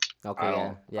 Like, okay,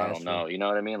 I don't know. You know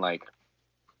what I mean? Like,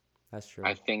 that's true.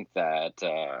 I think that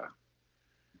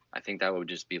would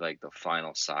just be like the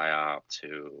final psyop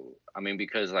to. I mean,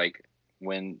 because like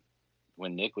when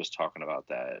Nick was talking about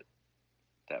that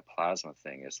plasma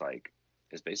thing, it's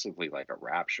basically like a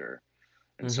rapture,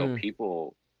 and so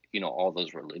people, all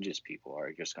those religious people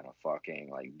are just gonna fucking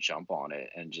like jump on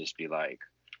it and just be like,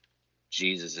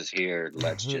 Jesus is here.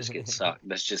 Let's just get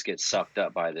sucked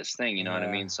up by this thing. You know what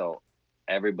I mean? So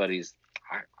everybody's.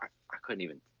 I couldn't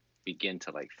even begin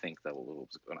to like think that what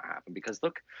was going to happen, because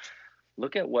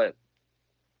look at what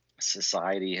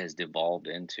society has devolved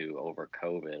into over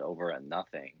COVID, over a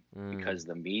nothing, because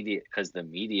the media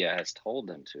has told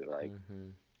them to. Like,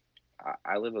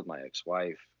 I live with my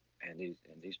ex-wife, and these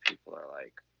people are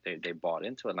like, they bought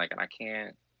into it, like, and I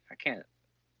can't I can't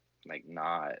like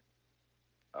not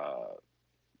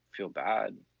feel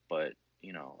bad, but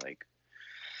like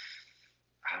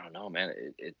I don't know, man.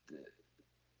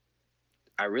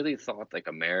 I really thought like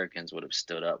Americans would have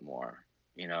stood up more,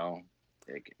 you know?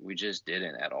 Like we just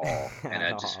didn't at all. And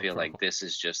I just Aw, feel bro. like this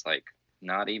is just like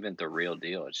not even the real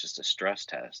deal. It's just a stress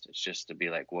test. It's just to be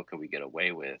like, what could we get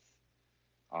away with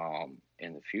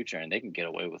in the future? And they can get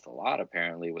away with a lot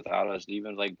apparently without us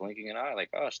even like blinking an eye, like,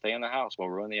 oh, stay in the house, we'll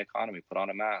ruin the economy, put on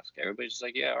a mask. Everybody's just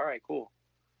like, yeah, all right, cool.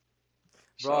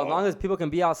 Bro, as long So as people can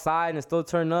be outside and still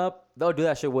turn up, they'll do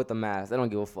that shit with the mask. They don't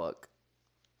give a fuck.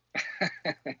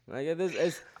 Like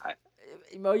it's I,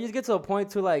 bro, you just get to a point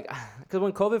to like, cause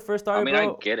when COVID first I started, mean, I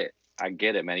bro. get it. I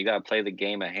get it, man. You gotta play the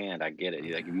game at hand. I get it.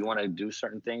 Like if you want to do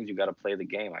certain things, you gotta play the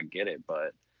game. I get it.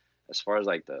 But as far as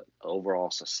like the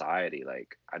overall society,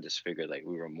 like I just figured like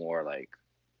we were more like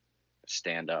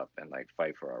stand up and like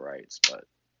fight for our rights. But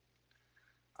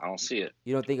I don't see it.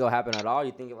 You don't think it'll happen at all?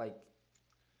 You think it like,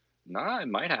 Nah, it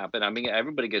might happen. I mean,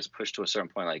 everybody gets pushed to a certain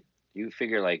point. Like you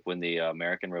figure like when the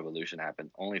American Revolution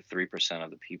happened, only 3% of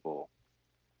the people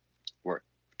were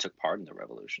took part in the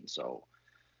revolution. So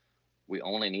we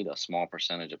only need a small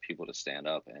percentage of people to stand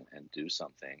up and do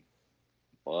something,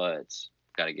 but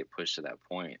got to get pushed to that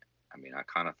point. I mean, I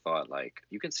kind of thought like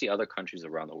you can see other countries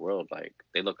around the world, like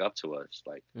they look up to us,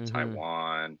 like mm-hmm,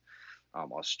 Taiwan,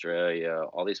 Australia,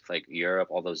 all these like Europe,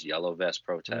 all those yellow vest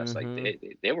protests, like mm-hmm.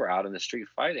 they were out in the street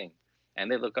fighting,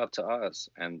 and they look up to us,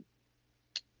 and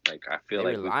like I feel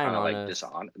They like we've relying kind of on like us.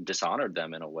 dishonored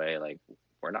them in a way, like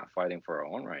we're not fighting for our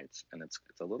own rights, and it's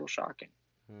a little shocking.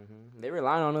 They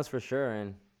relying on us for sure,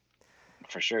 and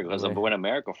For sure, I because mean, when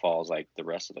America falls, like the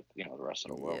rest of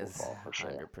the world will yes, fall for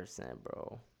sure. 100%,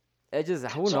 bro. It just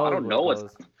who So knows where it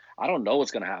goes. I don't know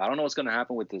what's gonna happen. I don't know what's gonna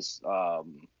happen with this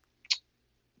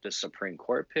Supreme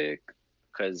Court pick,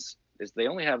 because they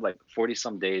only have like 40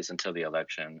 some days until the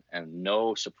election, and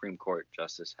no Supreme Court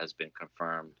justice has been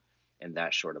confirmed in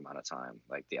that short amount of time.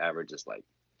 Like the average is like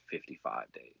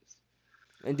 55 days.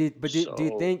 And do you So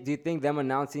think them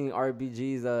announcing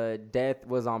RBG's death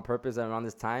was on purpose around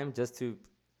this time just to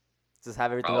just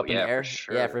have everything oh up in the yeah, air?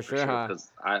 Yeah, for for sure, sure. huh?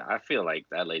 Because I feel like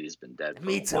that lady's been dead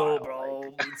for a Me too, while. bro.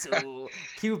 Like Me too.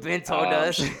 Cuban told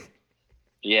us.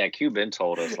 yeah, Cuban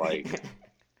told us like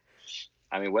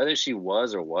I mean, whether she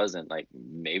was or wasn't, like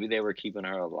maybe they were keeping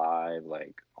her alive,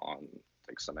 like on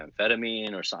like some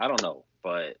amphetamine or something. I don't know,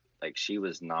 but like she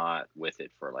was not with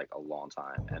it for like a long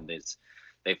time, and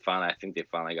I think they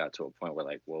finally got to a point where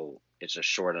like, well, it's a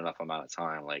short enough amount of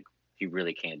time, like he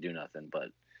really can't do nothing. But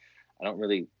I don't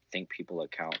really think people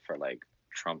account for like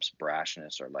Trump's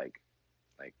brashness or like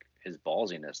his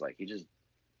ballsiness. Like he's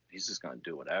just gonna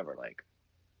do whatever. Like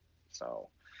so,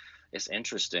 it's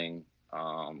interesting.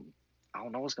 I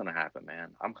don't know what's gonna happen, man.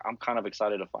 I'm kind of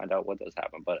excited to find out what does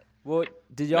happen, but Well,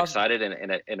 did I'm y'all? excited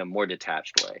in a more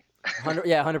detached way.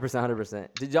 100%.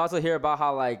 Did you also hear about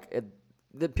how like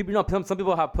the people? Some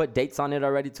people have put dates on it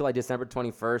already to like December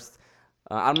 21st.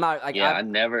 I'm not like Yeah, I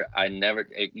never.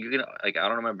 You can like I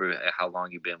don't remember how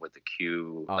long you've been with the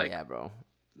Q, Oh like yeah, bro.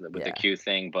 with the Yeah. Q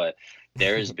thing, but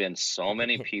there has been so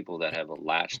many people that have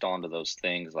latched onto those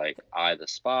things, like I the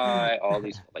Spy, all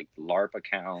these like LARP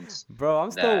accounts Bro,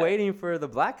 I'm still that waiting for the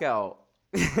blackout.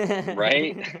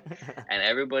 right, and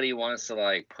everybody wants to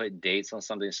like put dates on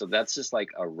something, so that's just like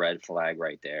a red flag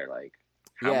right there. Like,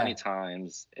 how Yeah, many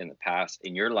times in the past,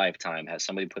 in your lifetime, has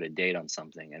somebody put a date on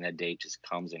something and that date just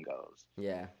comes and goes?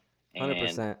 yeah, And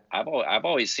 100%. I've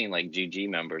always seen like GG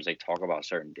members, they talk about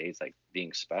certain dates like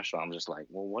being special. I'm just like,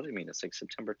 well, what do you mean? It's like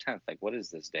September 10th. Like, what is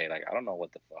this day? Like, I don't know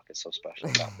what the fuck is so special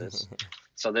about this.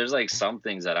 So there's like some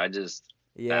things that that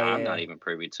Yeah, I'm not yeah. even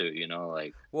privy to,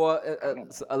 like, Well, I don't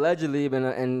know. allegedly,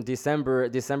 in December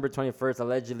 21st,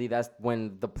 allegedly that's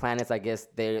when the planets, I guess,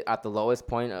 they're at the lowest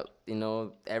point,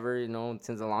 ever,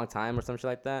 since a long time or some shit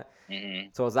like that. Hmm.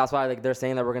 So that's why like they're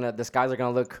saying that the skies are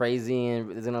gonna look crazy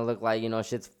and it's gonna look like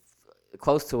shit's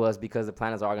close to us because the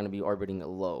planets are gonna be orbiting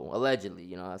low.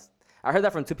 Allegedly, I heard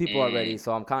that from two people already. Mm.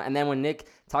 So I'm kind. And then when Nick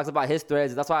talks about his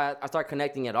threads, that's why I start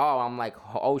connecting it all. I'm like,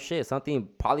 oh shit, something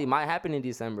probably might happen in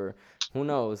December. Who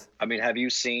knows? I mean, have you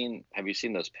seen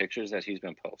those pictures that he's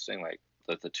been posting, like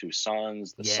the two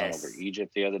suns, the sun over Yes.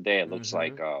 Egypt the other day? It looks Mm-hmm.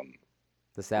 like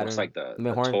The it looks Saturn, like the the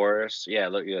Midhorn. Taurus. Yeah,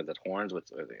 look, yeah, the horns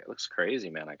with it looks crazy,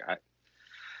 man. Like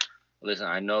listen,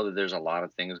 I know that there's a lot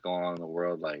of things going on in the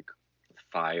world, like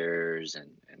fires and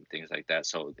things like that,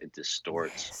 so it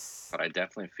distorts. Yes. But I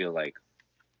definitely feel like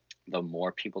the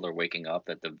more people are waking up,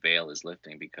 that the veil is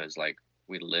lifting, because like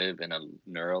we live in a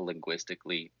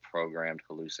neuro-linguistically programmed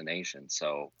hallucination.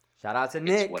 So Shout out to it's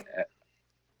Nick.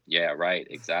 yeah, right,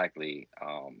 exactly.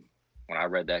 when I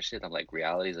read that shit, I'm like,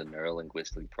 reality is a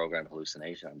neurolinguistically programmed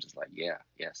hallucination. I'm just like, yeah,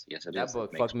 yes, yes, it That is. It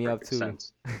book makes fucked me up perfect too.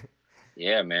 sense.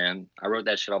 Yeah, man. I wrote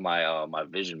that shit on my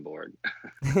vision board.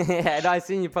 Yeah, I know, I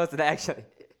seen you posted that actually.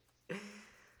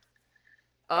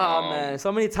 Oh man, Um,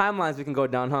 so many timelines we can go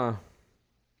down, huh?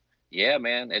 yeah,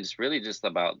 man. It's really just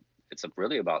about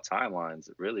really about timelines.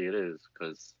 It is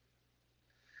because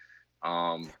I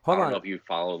Hold don't know on. if you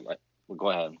follow like well, go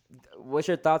ahead. What's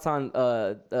your thoughts on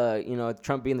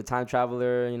Trump being the time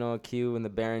traveler, Q and the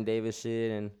Baron Davis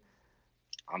shit and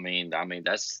I mean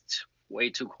that's way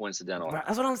too coincidental. Bro,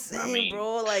 that's what I'm I saying, mean,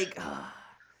 bro. Like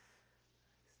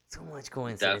too much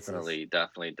coincidences.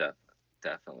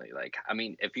 definitely. Like, I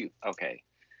mean, if you okay,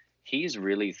 he's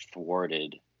really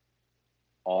thwarted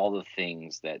all the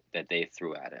things that they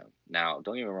threw at him. Now,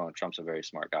 don't get me wrong, Trump's a very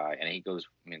smart guy, and he goes.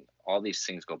 I mean, all these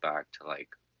things go back to like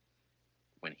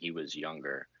when he was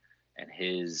younger, and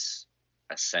his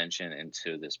ascension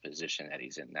into this position that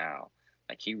he's in now.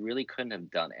 Like, he really couldn't have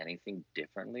done anything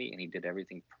differently, and he did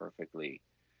everything perfectly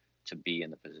to be in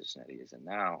the position that he is in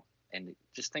now. And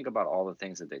just think about all the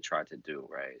things that they tried to do,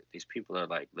 right? These people are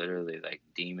like literally like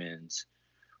demons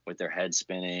with their head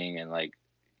spinning and like,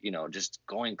 just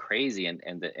going crazy. And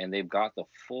they've got the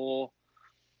full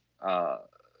uh,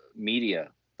 media,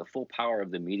 the full power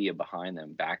of the media behind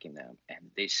them, backing them. And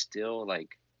they still like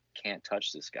can't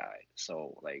touch this guy.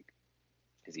 So like,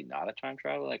 is he not a time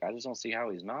traveler? Like, I just don't see how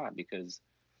he's not because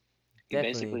he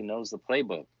Definitely, basically knows the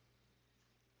playbook.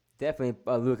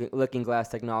 definitely looking glass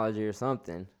technology or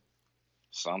something.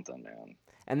 Something, man.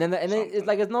 And then it's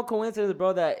like it's no coincidence,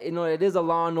 bro, that it is a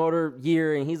Law and Order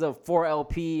year and he's a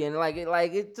 4LP and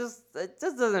it just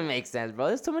doesn't make sense, bro.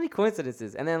 There's too many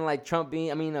coincidences. And then like Q being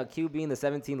the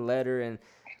 17th letter and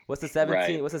what's the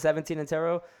 17? Right. What's the 17 in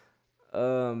tarot?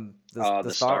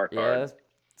 The star card. yeah.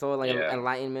 So like Yeah.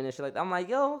 enlightenment and shit like that. I'm like,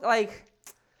 yo, like,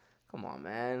 come on,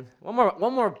 man. One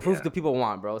more proof Yeah. do people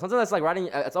want, bro? Something that's like writing.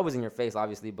 It's always in your face,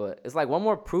 obviously, but it's like one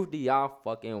more proof do y'all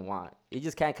fucking want? You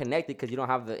just can't connect it because you don't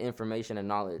have the information and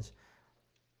knowledge.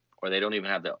 Or they don't even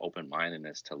have the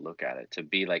open-mindedness to look at it, to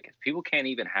be like, people can't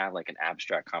even have like an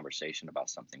abstract conversation about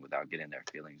something without getting their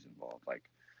feelings involved. Like,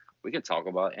 we could talk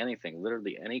about anything,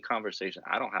 literally any conversation.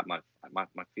 I don't have my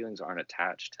feelings aren't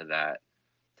attached to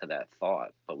that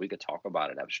thought, but we could talk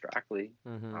about it abstractly.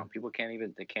 Mm-hmm. People can't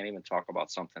even talk about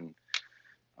something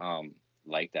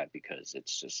like that because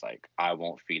it's just like, I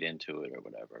won't feed into it or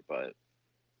whatever. But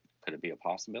could it be a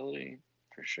possibility?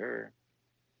 For sure.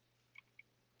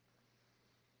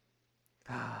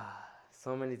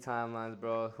 So many timelines,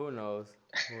 bro. Who knows?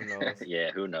 Who knows?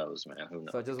 Yeah, who knows, man? Who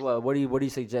knows? So just what do you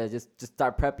suggest? Just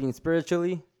start prepping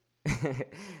spiritually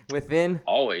within.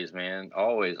 Always, man.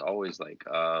 Always like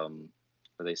where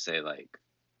they say like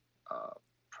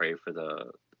pray for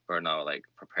the or no, like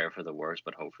prepare for the worst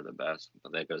but hope for the best.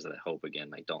 But that goes to that hope again,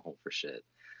 like don't hope for shit.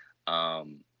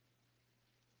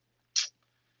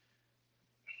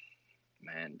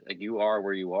 Man, like you are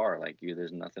where you are. Like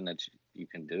there's nothing that you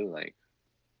can do. Like,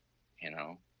 you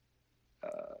know,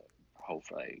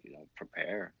 hopefully,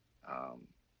 prepare. I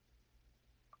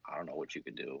don't know what you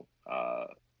could do.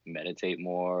 Meditate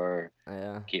more,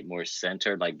 Yeah. get more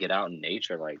centered, like get out in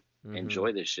nature, like Mhm.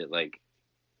 enjoy this shit, like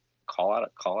call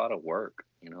out of work,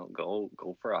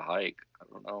 go for a hike. I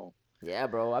don't know. Yeah,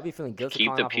 bro. I be feeling guilty. Keep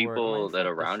calling the off of work. I'm people like, that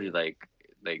fuck around you shit.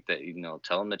 like that,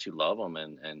 tell them that you love them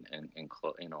and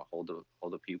hold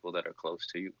the people that are close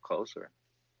to you closer.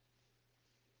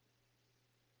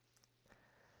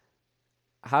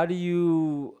 How do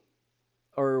you,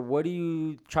 or what do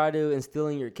you try to instill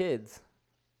in your kids?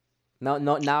 Now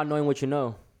knowing what you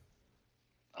know.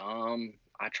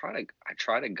 I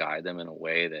try to guide them in a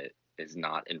way that is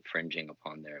not infringing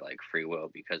upon their like free will,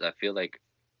 because I feel like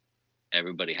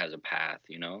everybody has a path,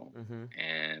 Mm-hmm.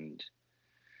 and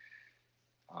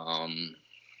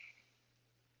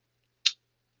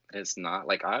it's not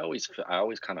like I always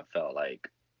kind of felt like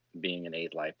being an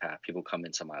eighth life path. People come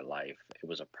into my life. It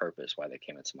was a purpose why they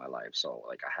came into my life. So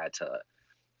like I had to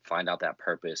find out that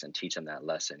purpose and teach them that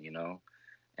lesson,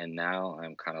 And now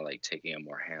I'm kind of like taking a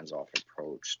more hands-off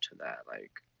approach to that.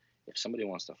 Like, if somebody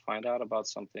wants to find out about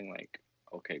something, like,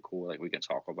 okay, cool, like we can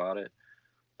talk about it.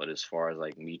 But as far as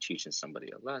like me teaching somebody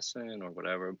a lesson or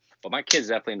whatever, but my kids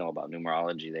definitely know about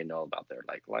numerology. They know about their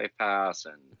like life paths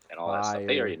and all that stuff.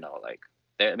 They already know. Like,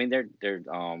 they're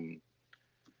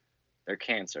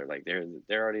Cancer. Like they're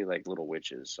already like little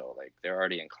witches. So like they're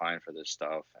already inclined for this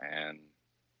stuff. And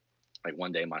like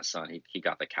one day my son, he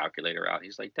got the calculator out.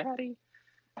 He's like, Daddy,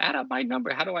 add up my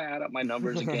number. How do I add up my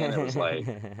numbers again?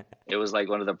 It was like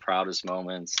one of the proudest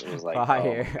moments. It was like,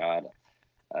 Fire. oh my God.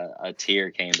 a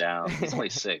tear came down. He's only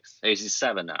 6. He's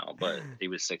 7 now, but he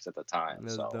was 6 at the time.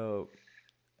 That's so dope.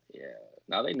 yeah,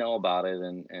 now they know about it,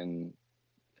 and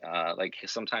like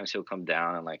sometimes he'll come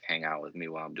down and like hang out with me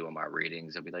while I'm doing my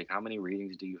readings. He'll be like, "How many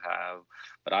readings do you have?"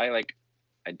 But I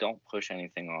don't push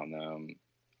anything on them.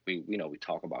 We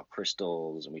talk about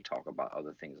crystals and we talk about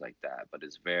other things like that, but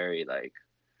it's very like.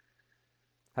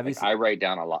 Have you Like, seen? I write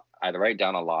down a lot. I write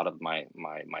down a lot of my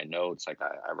notes. Like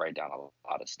I write down a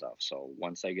lot of stuff. So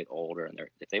once I get older and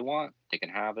if they want, they can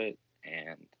have it.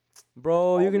 And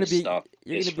Bro, you're all gonna this be stuff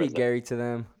is for the- Gary to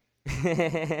them.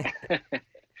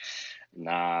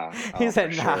 nah. He for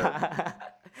said, sure. "Nah,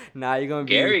 nah, you're gonna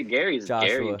be Gary's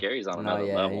Joshua." Gary's on No, another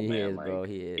yeah, level, he man. is, like, bro.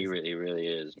 He is. He really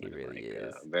is. He Man. really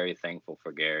is. I'm very thankful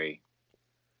for Gary.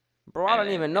 Bro, I don't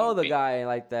and- even know and the be- guy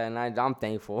like that, and I'm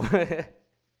thankful.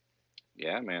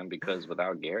 Yeah, man. Because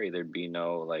without Gary, there'd be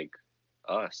no like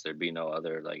us. There'd be no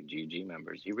other like GG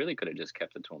members. He really could have just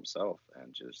kept it to himself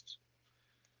and just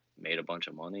made a bunch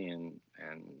of money and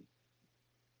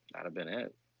that'd have been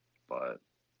it. But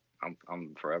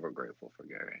I'm forever grateful for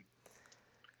Gary.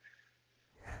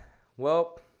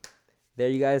 Well, there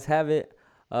you guys have it.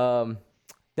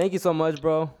 Thank you so much,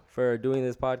 bro, for doing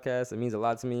this podcast. It means a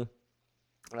lot to me.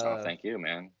 Thank you,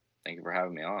 man. Thank you for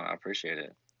having me on. I appreciate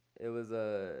it. It was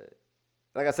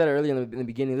like I said earlier in the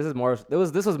beginning. This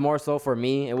was more so for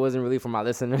me. It wasn't really for my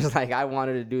listeners. Like I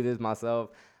wanted to do this myself.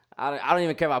 I don't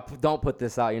even care if I don't put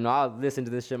this out. I'll listen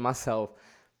to this shit myself.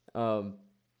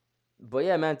 But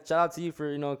yeah, man, shout out to you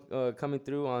for coming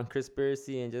through on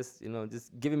Chrisspiracy and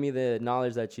just giving me the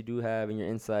knowledge that you do have and your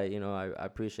insight. I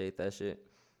appreciate that shit.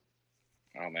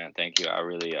 Oh man, thank you. I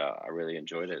really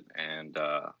enjoyed it, and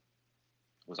it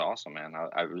was awesome, man.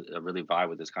 I really vibe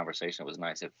with this conversation. It was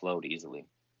nice. It flowed easily.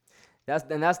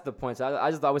 That's the point. So I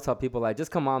just always tell people like,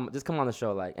 just come on the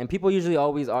show, like, and people usually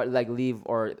always are like leave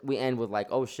or we end with like,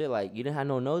 oh shit, like you didn't have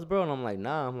no notes, bro, and I'm like,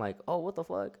 nah. I'm like, oh, what the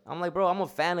fuck? I'm like, bro, I'm a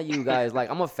fan of you guys. Like,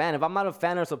 I'm a fan. If I'm not a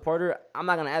fan or supporter, I'm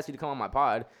not gonna ask you to come on my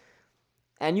pod.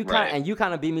 And you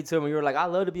kind of beat me to it when you were like, I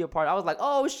love to be a part. I was like,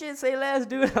 oh shit, say less,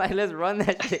 dude. Like, let's run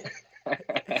that shit.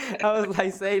 I was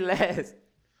like, say less.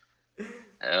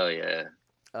 Hell yeah.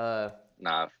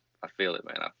 Nah, I feel it,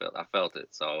 man. I felt it.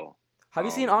 So. Have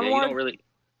you seen Yeah, Onward? you don't really.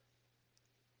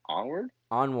 Onward?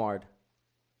 Onward.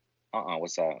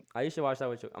 What's that? You should watch that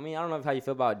with you. I mean, I don't know how you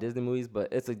feel about Disney movies,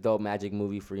 but it's a dope magic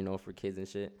movie for for kids and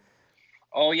shit.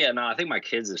 Oh yeah, no, I think my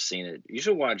kids have seen it. You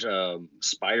should watch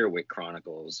Spiderwick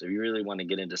Chronicles if you really want to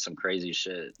get into some crazy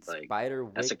shit. Like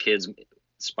that's a kid's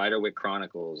Spiderwick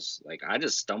Chronicles. Like I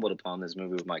just stumbled upon this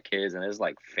movie with my kids, and it's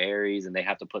like fairies, and they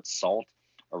have to put salt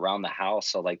around the house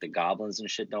so like the goblins and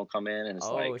shit don't come in, and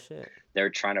it's shit. They're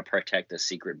trying to protect a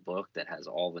secret book that has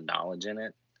all the knowledge in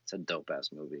it. It's a dope ass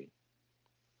movie.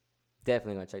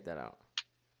 Definitely gonna check that out.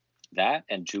 That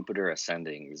and Jupiter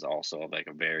Ascending is also like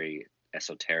a very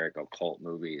esoteric occult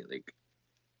movie. Like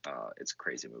it's a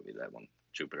crazy movie, that one,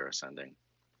 Jupiter Ascending.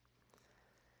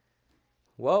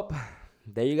 Well,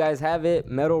 there you guys have it.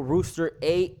 Metal Rooster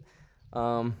 8.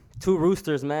 2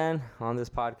 roosters, man, on this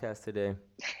podcast today.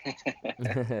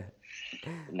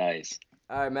 Nice.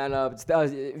 All right, man.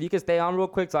 If you can stay on real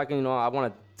quick, so I can, I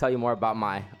want to tell you more about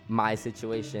my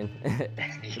situation.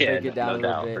 Yeah, break it down no a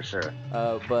little doubt, bit. for sure.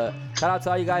 But shout out to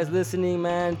all you guys listening,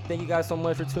 man. Thank you guys so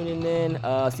much for tuning in.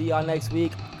 See y'all next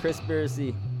week.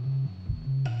 Chrisspiracy.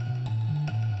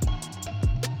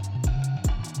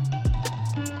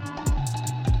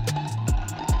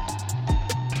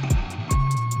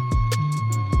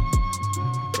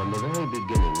 From the very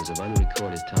beginnings of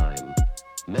unrecorded time,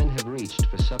 men have reached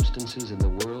for substances in the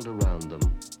world around them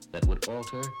that would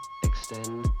alter,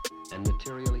 extend, and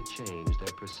materially change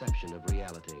their perception of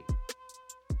reality.